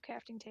 throw the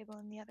crafting table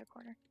in the other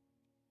corner.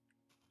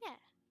 Yeah.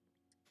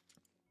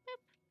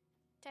 Boop.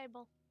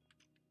 Table.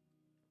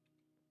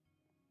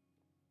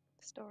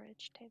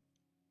 Storage table.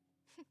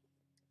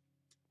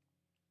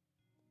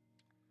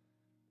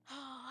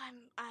 Oh,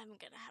 I'm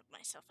gonna have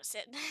myself a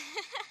sit.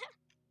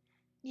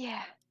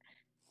 Yeah.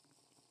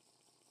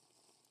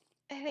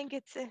 I think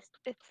it's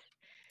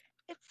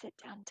sit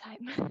down time.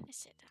 I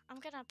sit down. I'm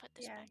gonna put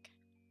this Yeah. back.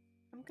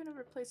 I'm gonna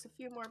replace a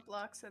few more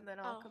blocks and then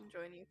I'll Oh. come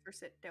join you for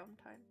sit down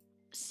time.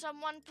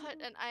 Someone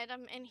put an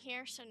item in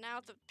here, so now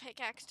the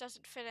pickaxe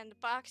doesn't fit in the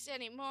box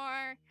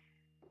anymore.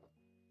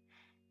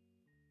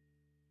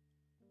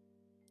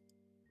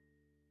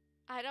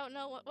 I don't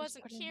know what Just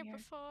wasn't put in here here.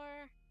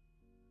 before.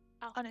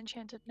 Oh,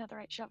 Unenchanted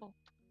netherite shovel.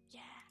 yeah.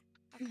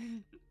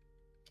 Okay.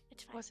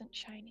 It's fine. Wasn't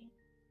shiny.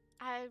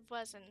 I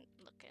wasn't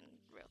looking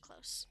real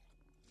close.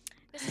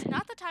 This is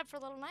not the time for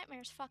little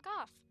nightmares. Fuck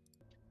off.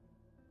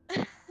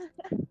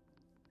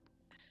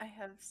 I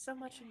have so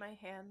much in my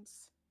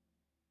hands.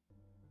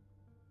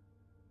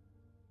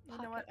 You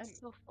know what? Pocket's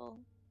so full.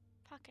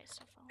 Pocket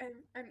so full.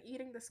 I'm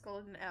eating this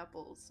golden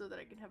apple so that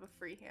I can have a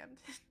free hand.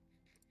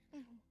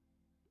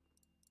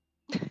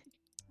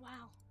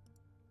 Wow.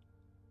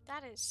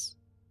 That is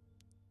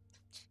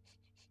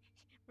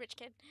rich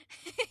kid.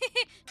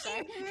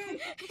 Sorry.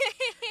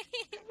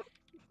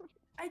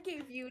 I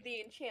gave you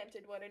the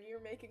enchanted one, and you're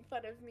making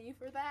fun of me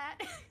for that.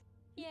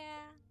 Yeah.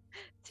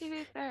 To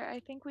be fair, I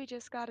think we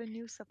just got a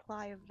new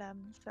supply of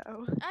them, so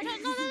I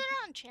don't know. They're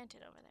not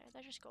enchanted over there.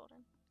 They're just golden.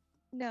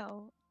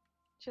 no,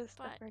 just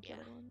the But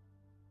regular yeah, one.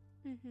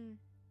 Mm-hmm.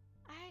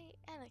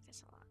 I like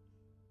this a lot.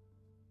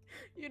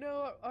 You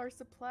know, our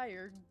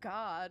supplier,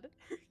 God.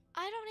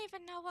 I don't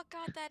even know what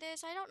god that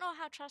is. I don't know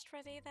how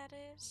trustworthy that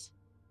is.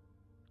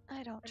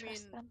 I don't I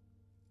trust mean, them.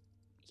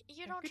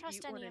 You I don't could trust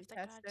eat one any and of the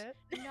test gods.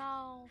 it.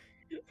 No.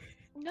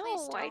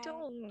 No, I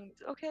don't. don't.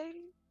 Okay.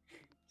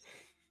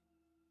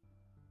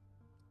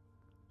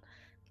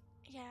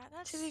 Yeah,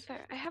 To be that's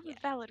fair, I have yeah. a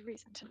valid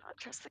reason to not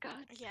trust the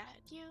gods. Yeah,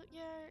 you're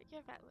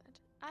valid.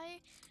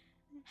 I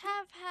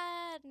have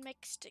had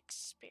mixed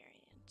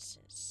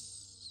experiences.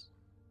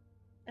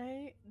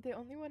 The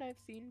only one I've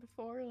seen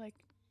before, like,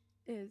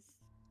 is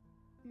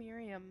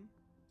Miriam,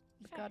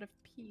 the Fair. god of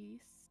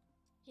peace.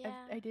 Yeah.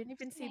 I didn't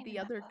even What's the see name the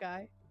of that other book?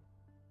 guy.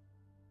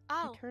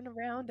 Oh, You turn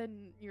around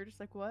and you're just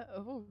like, what?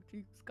 Oh,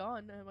 he's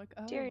gone. And I'm like,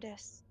 oh.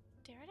 Deirdis.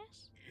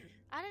 Deirdis?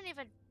 I didn't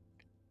even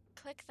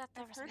click that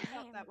there I've was heard a name.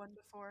 about that one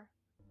before.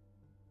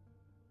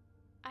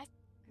 I I've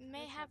may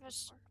heard have that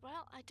before.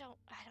 well, I don't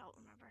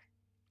remember.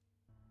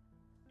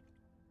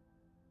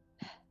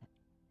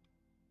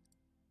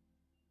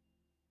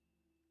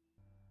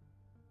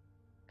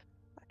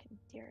 Fucking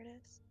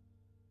Deirdis.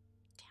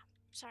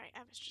 Sorry, I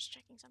was just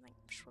checking something.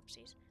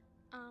 Whoopsies.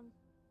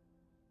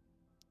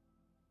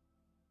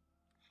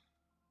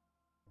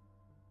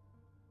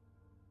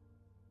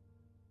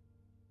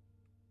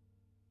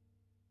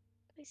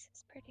 Place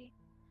is pretty.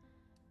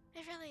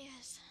 It really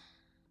is.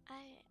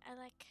 I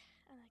like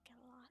it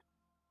a lot.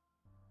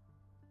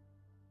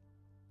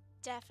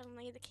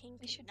 Definitely the king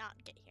We should-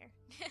 cannot get here.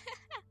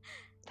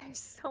 There's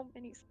so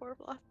many Spore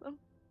Blossom.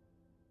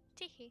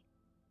 Teehee.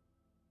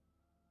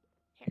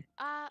 Here.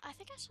 I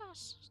think I saw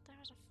there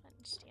was a flint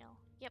and steel.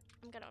 Yep,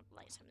 I'm gonna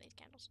light some of these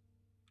candles.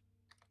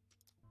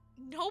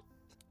 Nope!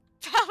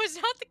 That was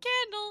not the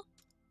candle!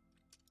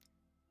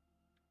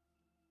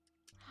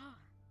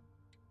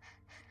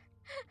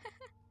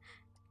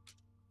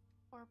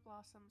 Or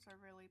blossoms are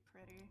really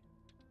pretty.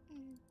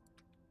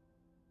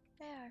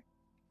 They are.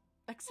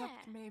 Except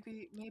Yeah.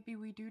 maybe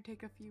we do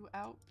take a few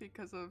out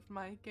because of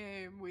my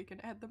game. We can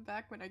add them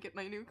back when I get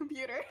my new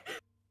computer.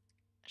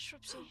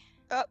 Shroopsie.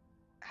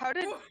 How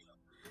did...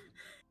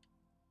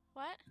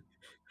 What?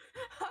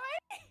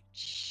 Hi.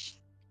 Shh.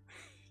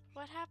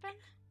 What happened?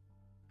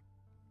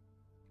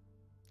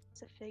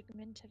 It's a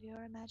figment of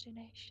your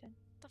imagination.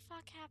 The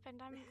fuck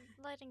happened? I'm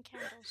lighting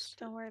candles.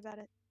 Don't worry about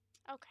it.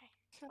 Okay.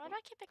 Why do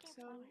I keep picking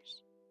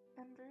flowers?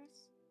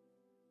 Embers,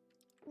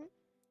 Hmm?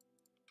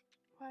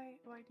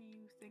 why do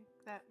you think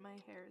that my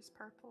hair is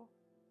purple?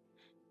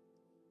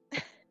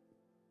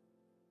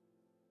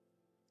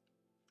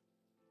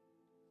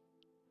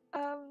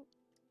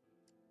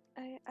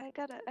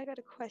 I got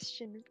a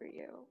question for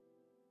you.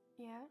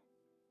 Yeah?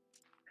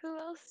 Who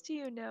else do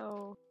you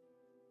know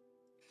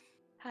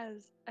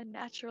has a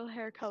natural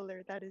hair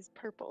color that is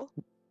purple?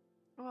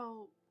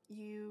 Well,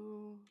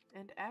 you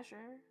and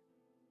Azure,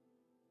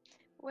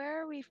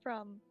 Where are we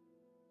from?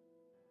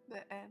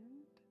 the end.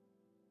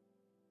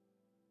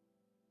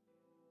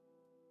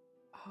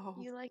 Oh,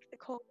 You like the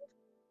cold,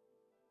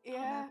 and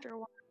yeah, after a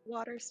while,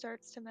 water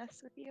starts to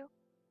mess with you?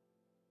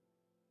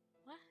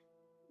 What?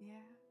 yeah.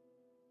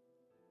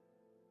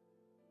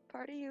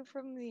 Part of you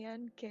from the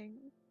End King.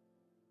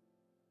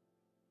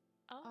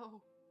 Oh.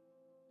 Oh,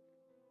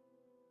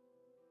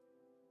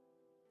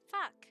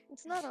 Fuck.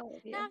 It's not all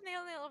of you. Now I'm the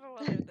only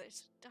overworlder of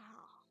this. Oh.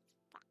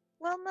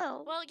 Well,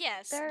 no. Well,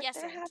 yes. They're Yes,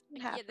 and. half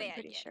and half, Yeah, I'm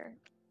pretty yeah. sure.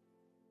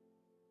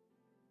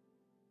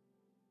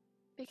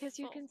 Because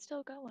you Full. can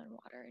still go in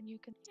water, and you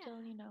can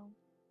still, Yeah.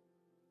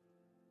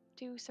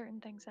 do certain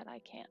things that I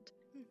can't.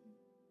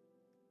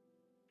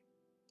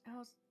 I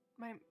was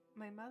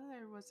my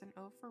mother was an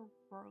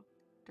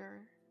overworlder.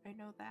 I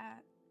know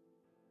that.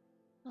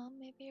 Well,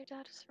 maybe your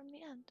dad is from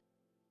the End.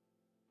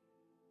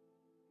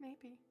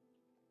 Maybe.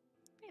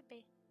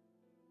 Maybe.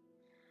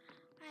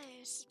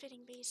 I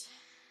spitting bees.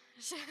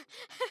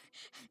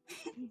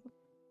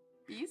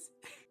 Bees?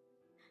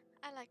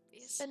 I like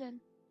bees. Spinning.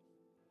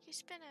 You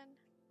spinning.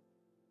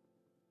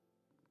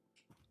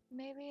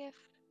 Maybe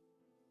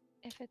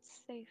if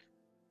it's safe,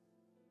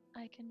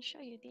 I can show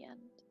you the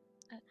End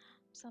at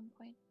some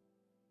point.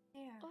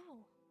 Yeah. Oh.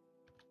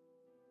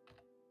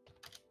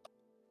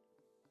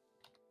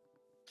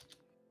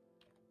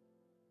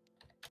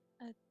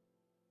 It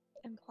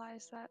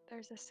implies that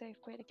there's a safe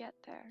way to get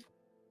there,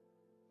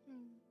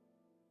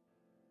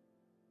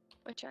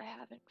 which I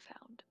haven't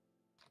found.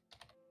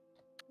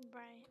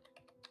 Right.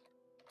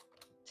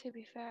 To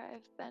be fair,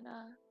 I've been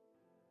a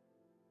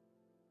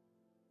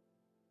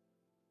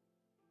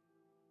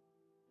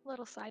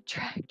little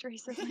sidetracked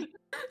recently.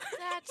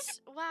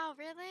 That's. Wow,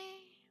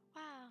 really?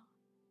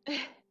 Wow.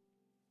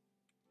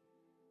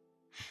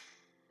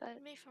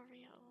 But Me for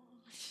real.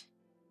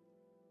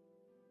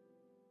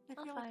 I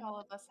I'll feel like find- all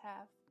of us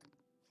have.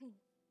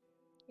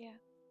 yeah.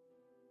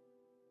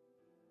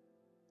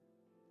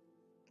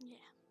 Yeah.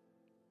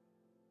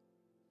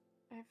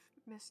 I've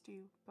missed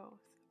you both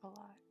a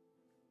lot.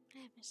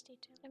 I missed you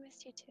too. I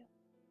missed you too.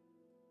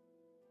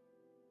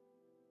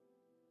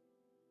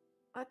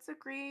 Let's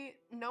agree,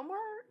 no more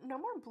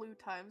blue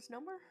times, no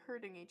more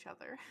hurting each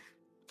other.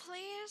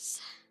 Please?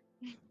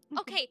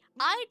 Okay,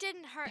 I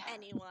didn't hurt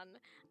anyone.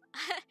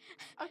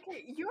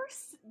 Okay,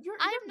 you're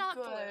I'm not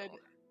good.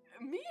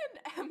 blue. Me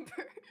and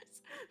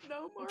Embers,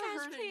 no more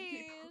Guys, hurting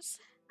people. please.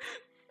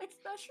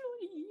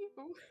 Especially you.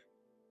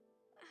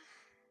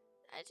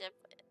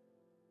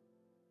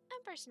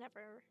 Embers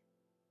never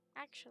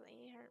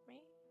actually hurt me.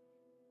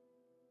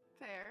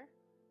 Fair.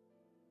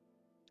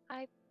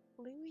 I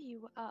blew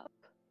you up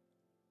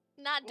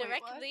Not Wait, what?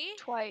 directly.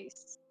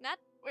 twice. Not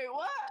Wait,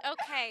 what?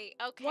 okay.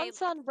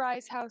 Once on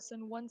Bry's house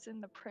and once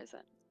in the prison.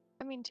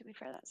 I mean, to be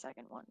fair, that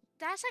second one.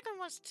 That second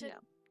was to No.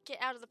 get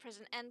out of the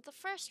prison, and the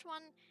first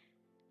one.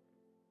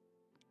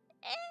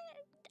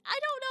 I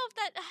don't know if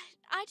that.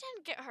 I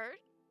didn't get hurt.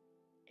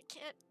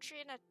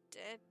 Katrina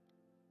did,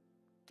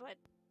 but.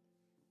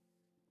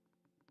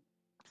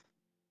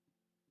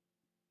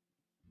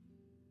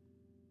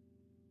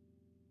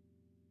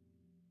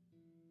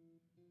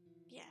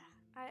 Yeah,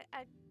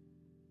 I.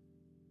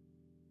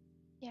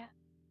 Yeah.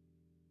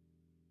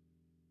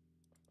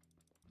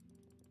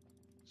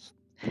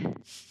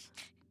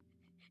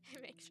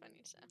 It makes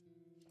funny sound.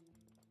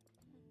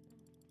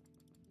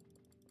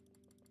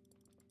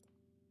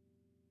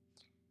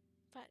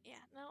 But yeah,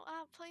 no,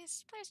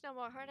 please, no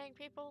more hurting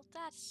people.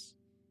 That's.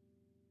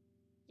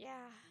 Yeah.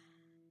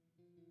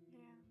 Yeah.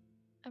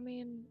 I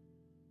mean,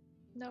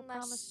 no Unless-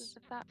 promises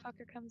if that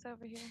fucker comes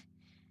over here.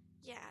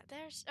 Yeah,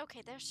 there's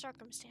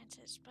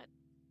circumstances,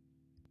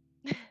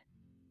 but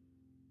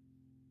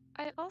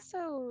I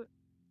also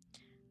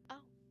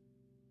Oh.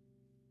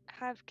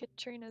 have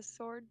Katrina's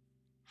sword.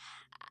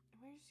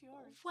 Where's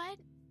yours? when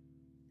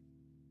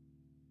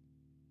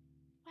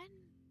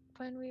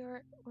When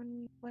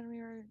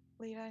we were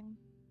leaving,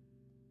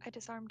 I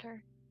disarmed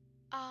her.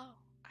 oh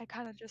I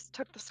kind of just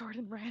took the sword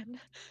and ran.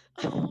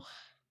 oh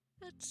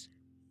that's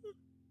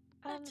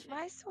That's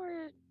My fair.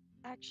 sword,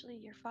 actually,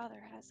 your father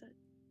has it.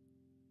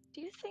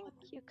 Do you think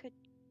you could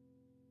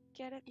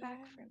get it back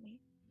Yeah. for me?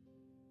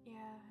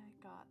 Yeah, I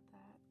got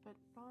that, but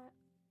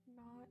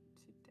not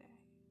today.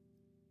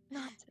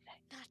 Not today.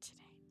 not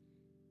today.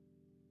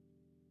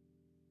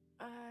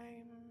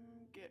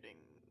 I'm getting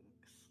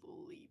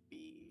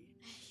sleepy.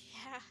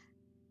 Yeah,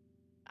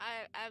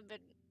 I've been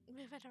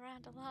moving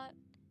around a lot.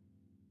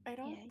 I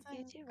don't Yeah,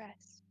 you think do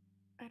rest.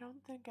 I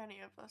don't think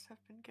any of us have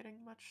been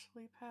getting much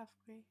sleep, have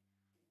we?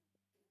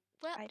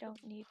 Well, I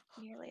don't need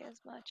nearly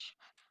as much.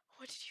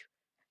 what did you?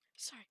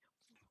 Sorry.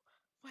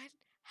 When?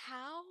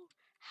 How?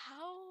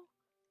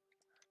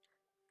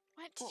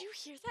 What did Well, you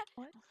hear that?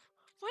 What?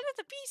 One of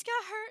the bees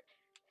got hurt.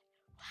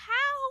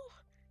 How?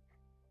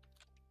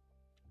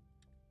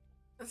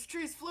 This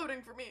tree's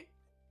floating for me.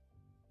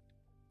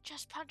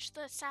 Just punch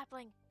the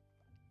sapling.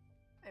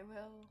 I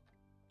will.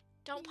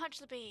 Don't punch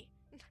the bee.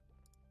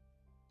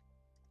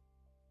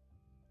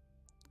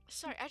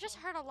 Sorry, I just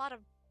heard a lot of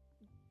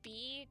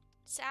bee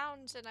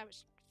sounds and I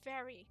was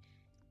very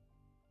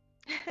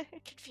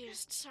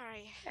confused.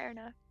 Sorry. Fair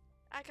enough.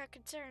 I got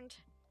concerned.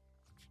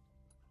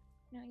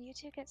 No, you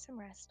two get some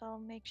rest. I'll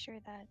make sure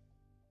that,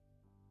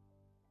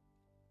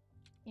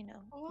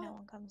 What? no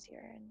one comes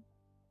here and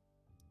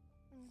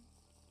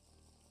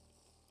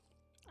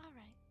All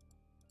right.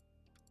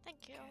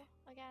 Thank you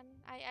Okay. again.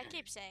 I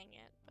keep saying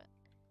it, but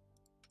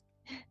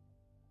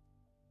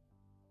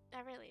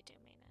I really do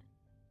mean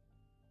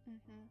it.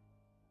 Mm-hmm.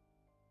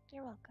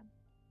 you're welcome.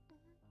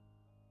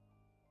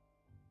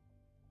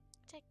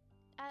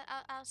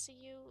 I'll see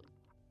you.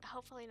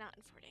 Hopefully not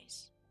in 4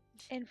 days.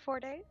 In 4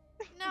 days?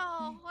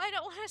 No, I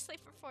don't want to sleep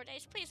for 4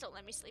 days. Please don't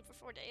let me sleep for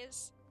 4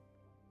 days.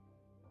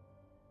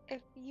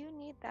 If you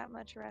need that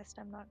much rest,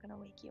 I'm not gonna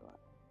wake you up.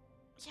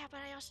 Yeah, but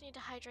I also need to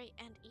hydrate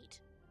and eat.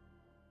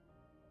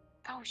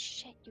 Oh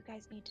shit, you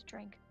guys need to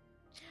drink.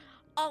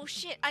 Oh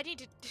shit, I need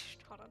to.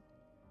 Hold on.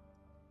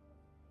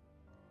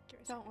 Give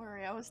me a Don't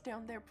worry, I was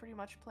down there pretty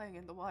much playing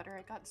in the water.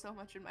 I got so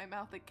much in my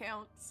mouth it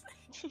counts.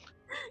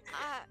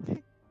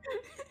 second.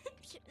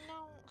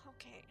 No,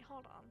 okay,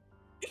 hold on.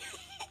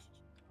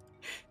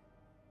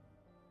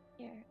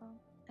 Here,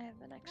 I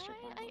have an No, extra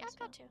bottle as I've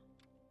got well.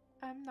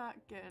 I'm not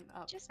getting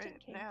up Just in right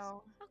case.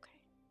 now. Okay.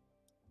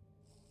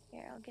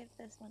 Here, I'll give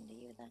this one to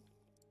you then.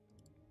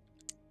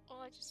 Well,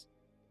 I just.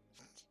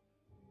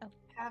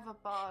 Have a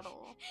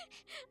bottle.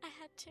 I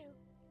had two.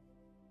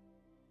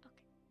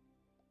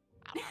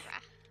 Okay.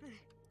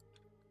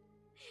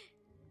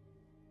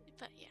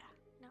 But yeah,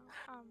 no.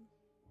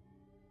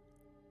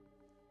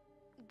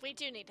 We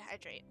do need to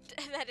hydrate.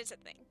 That is a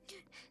thing.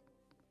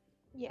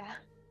 Yeah.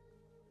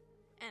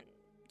 And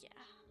yeah,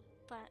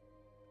 but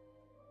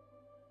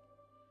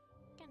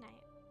good night.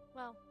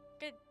 Well,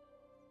 good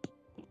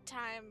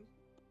time.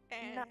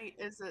 And Night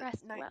is a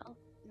Rest night. well.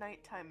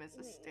 Nighttime is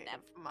a state nap,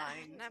 of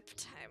mind. Nap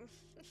time.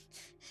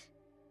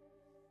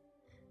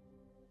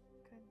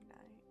 Good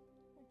night.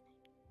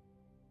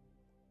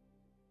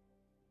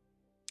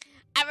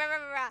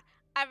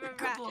 Aurora,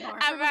 Good lord.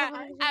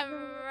 Aurora,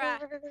 Aurora.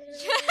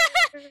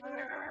 You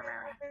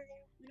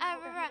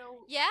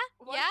know, Yeah,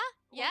 what- yeah,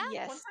 yeah.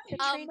 Yes, Once I-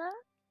 Katrina.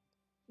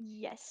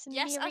 Yes,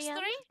 Yes, us Miriam.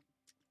 three.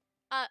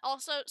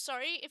 Also,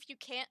 sorry if you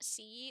can't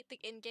see the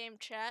in-game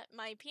chat.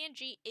 My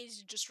PNG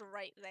is just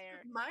right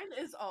there. Mine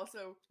is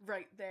also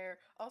right there.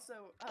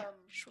 Also,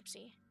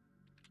 Swoopsie.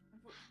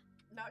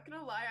 not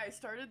gonna lie, I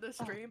started the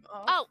stream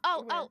off.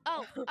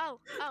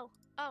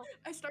 Oh.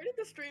 I started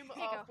the stream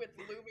Here you off with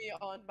Lumi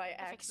on by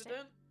I fixed it.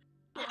 accident.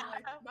 And, Yeah.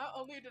 like, not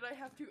only did I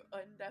have to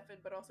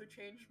undeafen, but also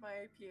change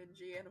my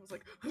PNG, and I was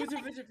like, The Like,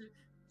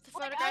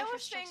 photograph I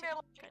was is saying just there,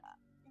 like, good.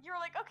 you were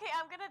like, okay,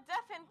 I'm gonna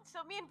deafen,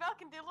 so me and Val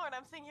can do lore, and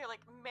I'm sitting here like,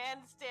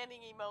 man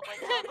standing emote,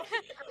 like, how the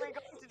fuck are we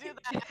going to do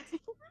that?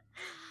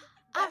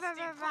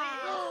 Bestie,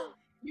 please.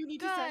 you need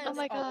to Good. send Oh us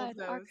my all god,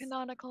 of our those.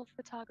 canonical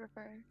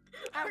photographer.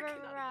 Our Aurora.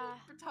 canonical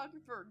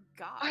photographer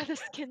god. Are the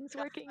skins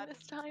God. working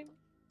this time?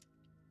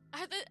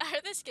 Are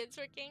the skins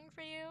working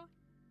for you?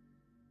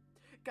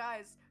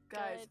 Guys,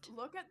 Good.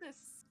 look at this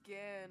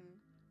skin.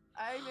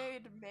 I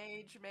made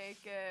Mage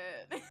make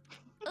it.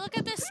 Look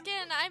at this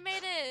skin. I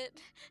made it.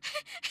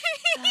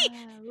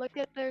 Look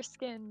at their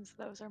skins.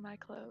 Those are my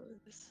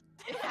clothes.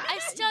 I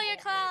stole your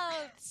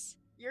clothes.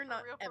 You're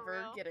not real, for ever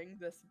real. getting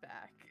this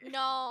back.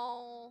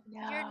 No,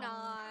 you're No.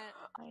 not.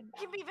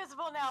 Can be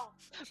visible now.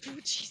 Oh,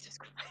 Jesus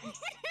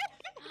Christ.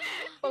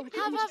 Both of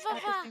Ha, you va, just va,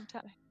 at va. the same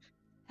time.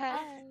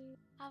 Hey,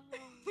 Ha,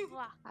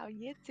 va. how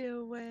you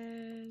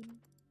doing?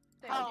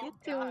 Thank How Oh, you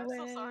God, doing?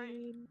 I'm so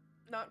sorry.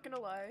 Not gonna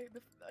lie,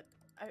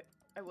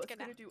 I was Gonna-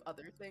 gonna do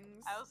other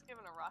things I was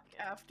given a rocket.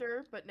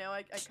 after, but now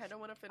I kind of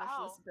want to finish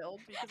Oh. this build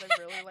because I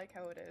really like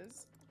how it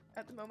is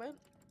at the moment.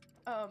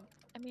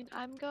 I mean,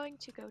 I'm going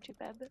to go to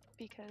bed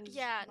because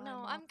Yeah, my no,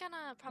 mom I'm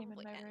gonna came in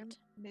probably my room end.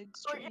 Oh,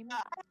 midstream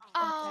yeah, and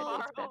Oh.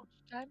 said it's tomorrow.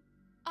 bedtime.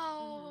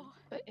 Oh,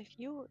 But if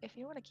you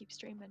want to keep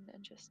streaming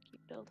and just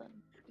keep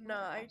building, No,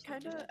 Well, I also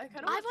kind do of that I too.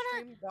 kind of I want wanna-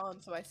 stream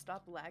gone so I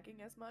stop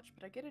lagging as much,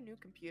 but I get a new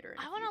computer in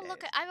a I few wanna look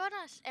days. at. I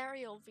wanna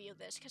aerial view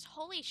this, cause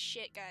holy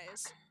shit,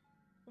 guys,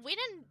 we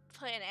didn't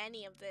plan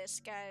any of this,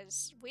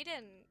 guys. We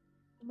didn't.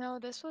 no,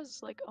 this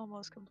was like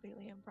almost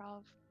completely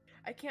improv.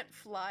 I can't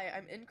fly.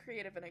 I'm in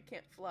creative and I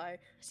can't fly.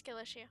 Skill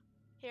issue.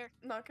 Here.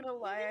 Not gonna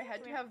lie, I had to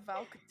Come here. have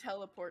Val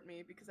teleport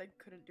me because I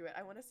couldn't do it.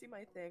 I want to see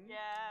my thing.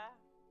 Yeah.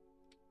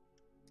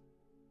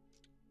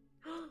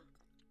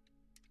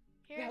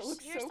 Here's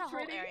looks here's so the whole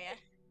pretty. area.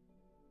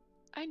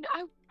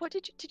 What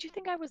did you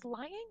think I was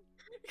lying?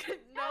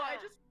 No,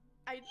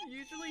 I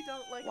usually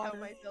don't like how Water.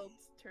 my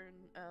builds turn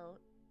out.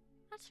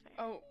 That's fair.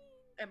 Oh,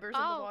 Embers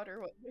in Oh. the water.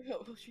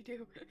 What will she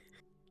do?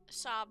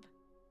 Sob.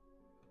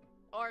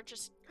 Or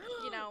just,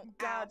 you know,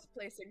 God's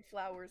placing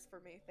flowers for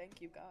me. Thank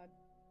you, God.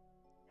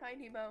 Hi,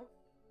 Nemo.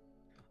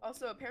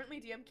 Also, apparently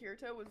DM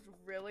Kirito was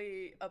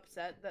really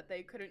upset that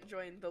they couldn't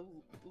join the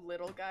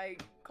little guy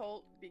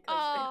cult because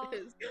Oh. it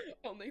is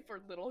only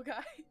for little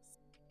guys.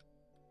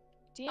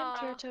 DM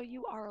Kirito,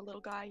 you are a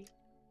little guy.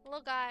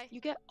 little guy. You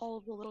get all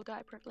of the little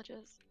guy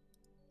privileges.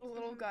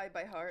 Little guy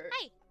by heart.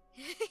 Hey.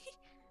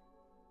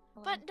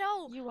 Hello? But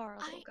no. you are a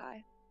I- little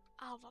guy.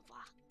 Oh, blah blah.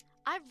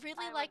 I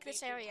really I like would be this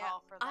too area.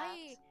 tall for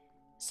I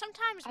that.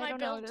 sometimes my I don't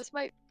build. know.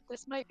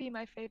 This might be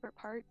my favorite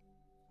part.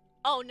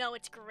 Oh no,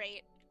 it's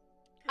great.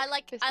 I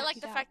like This I might like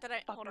be the that fact that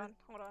I hold fucker.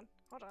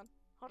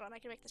 on. I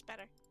can make this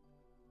better.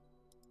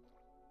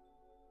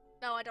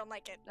 No, I don't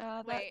like it.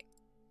 That- Wait.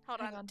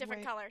 Hold hang on. on, Different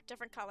wait. color.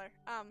 Different color.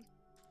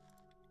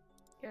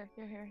 Here.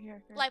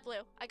 Light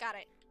blue. I got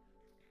it.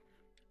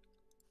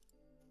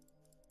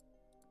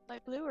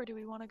 Light blue, or do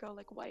we want to go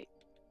like white?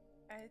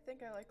 I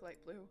think I like light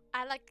blue.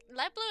 I like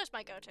light blue is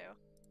my go-to.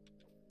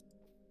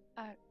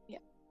 Yeah.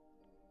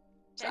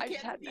 So I I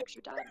just can't had an see.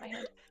 extra dye in my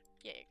hand.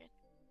 Yeah, you're good.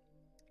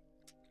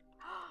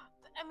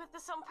 The amethyst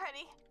is so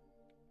pretty.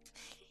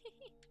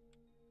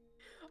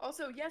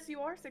 Also, yes,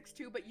 you are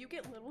 6'2", but you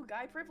get little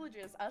guy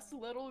privileges. Us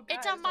little guys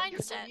It's a are giving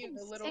mindset. you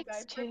the little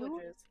guy 6'2"?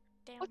 privileges.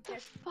 Damn. What the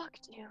Yes. fuck,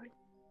 dude?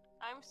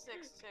 I'm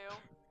 6'2".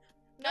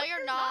 No,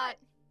 you're not.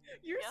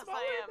 You're Yes, smaller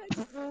I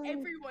than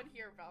everyone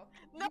here, Val.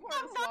 No, you are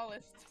I'm the not.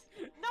 smallest.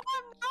 No,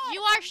 I'm not.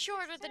 You are I'm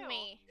shorter than 6'2".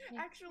 me.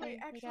 Actually,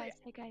 hey guys,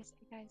 hey guys.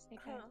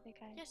 Huh.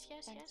 Yes,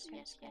 yes, Guys, yes, guys,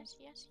 yes, guys.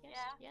 yes, Yeah,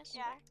 yes,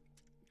 yeah.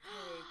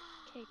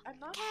 Cake. I'm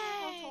not sure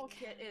how tall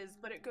Cake. Kit is,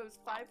 but it goes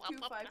 5'2",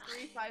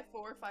 5'3",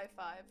 5'4",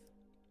 5'5".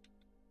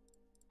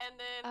 And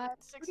then I'm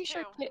 6'2". pretty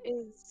sure Kit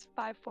is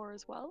 5'4"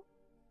 as well.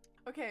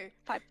 Okay.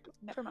 5.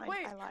 Never mind.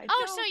 Wait. I lied.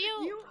 Oh, No, so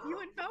you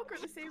and Falk are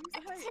the same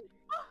height.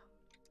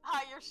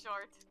 Hi, you're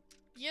short.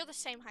 you're the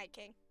same height,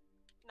 King.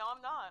 No,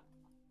 I'm not.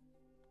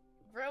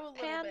 Grow a little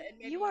Pam, bit and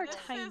maybe you are This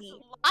tiny.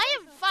 is I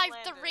am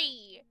lies and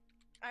 5'3".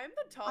 I'm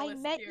the I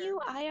tallest met here. you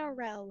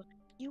IRL.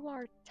 You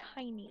are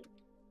tiny.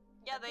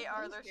 Yeah, they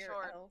are. They're Here,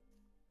 short. Elle.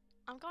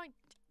 I'm going.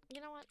 You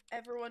know what?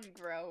 Everyone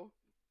grow.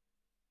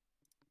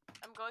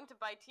 I'm going to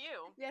bite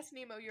you. Yes,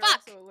 Nemo, you're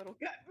Fuck! also a little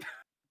guy.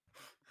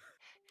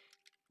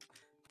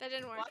 That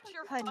didn't work. Watch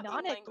your fucking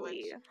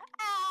Canonically, language.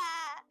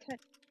 Ah!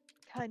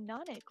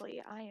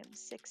 canonically, I am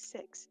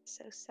 6'6",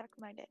 so suck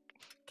my dick.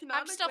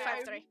 I'm still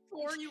Canonically,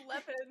 5'3".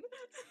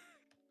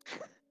 I'm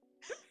 4'11".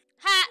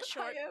 that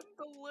short. I am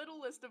the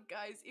littlest of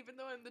guys, even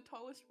though I'm the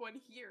tallest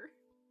one here.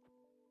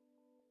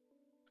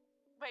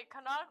 Wait,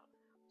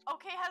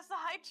 okay, has the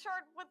height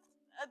chart with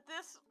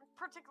this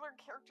particular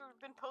character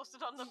been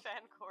posted on the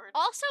fan court?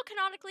 Also,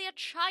 canonically, a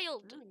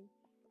child.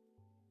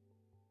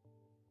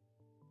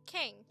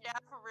 King. Yeah,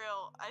 for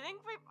real. I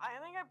think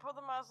I put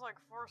them as like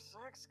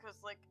 4'6" because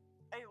like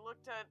I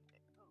looked at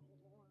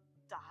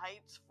the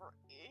heights for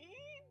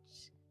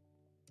age.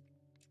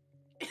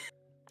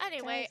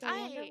 Anyway,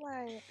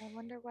 Guys, I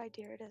wonder why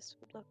Deirdis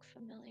would look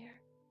familiar.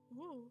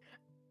 Ooh.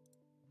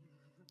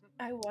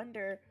 I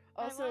wonder.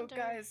 I Also, wonder.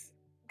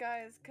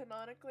 guys,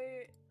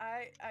 canonically,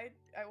 I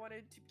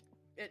wanted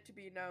it to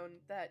be known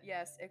that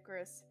yes,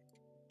 Icarus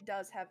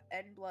does have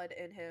N blood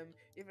in him,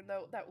 even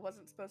though that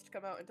wasn't supposed to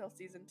come out until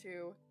season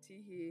 2.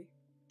 Teehee.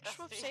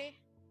 Swoopsie.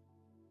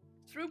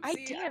 Swoopsie. I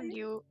DM'd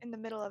you in the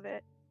middle of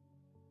it.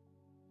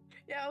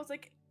 Yeah, I was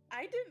like,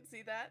 I didn't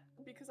see that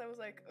because I was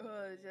like,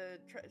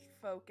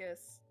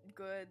 focus,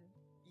 good,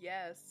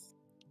 yes.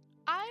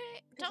 I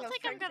Because don't I was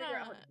think trying I'm to figure gonna.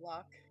 out how to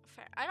block.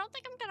 Fair. I don't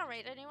think I'm gonna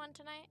raid anyone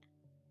tonight.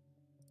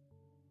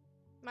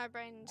 My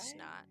brain's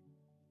not.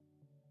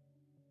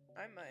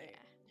 I might.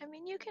 Yeah. I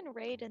mean, you can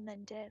raid and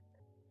then dip.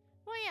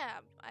 Well,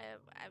 yeah.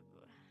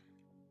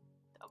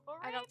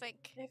 I don't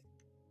think.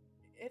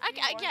 If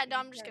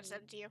I'm just gonna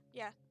send it to you.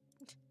 Yeah.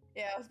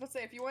 Yeah, I was about to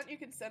say, if you want, you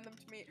can send them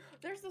to me.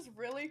 There's this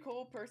really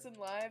cool person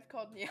live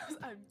called Niaz.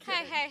 I'm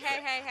kidding.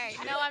 Hey.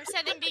 No, I'm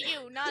sending to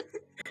you, not.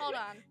 Hold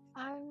on.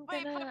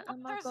 Wait,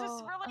 I'm but there's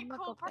this really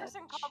cool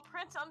person called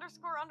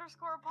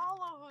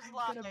Prince__Apollo who's I'm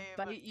live. gonna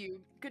bite you.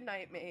 Good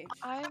night, mage.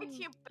 I'll bite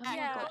you back.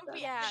 Yeah, Don't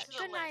be yeah. into the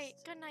Good night.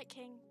 list. Good night,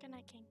 King. Good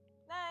night, King.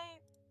 Night.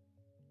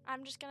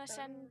 I'm just gonna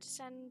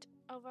send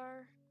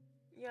over.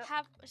 Yep.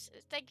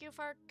 Thank you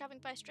for coming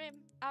by stream.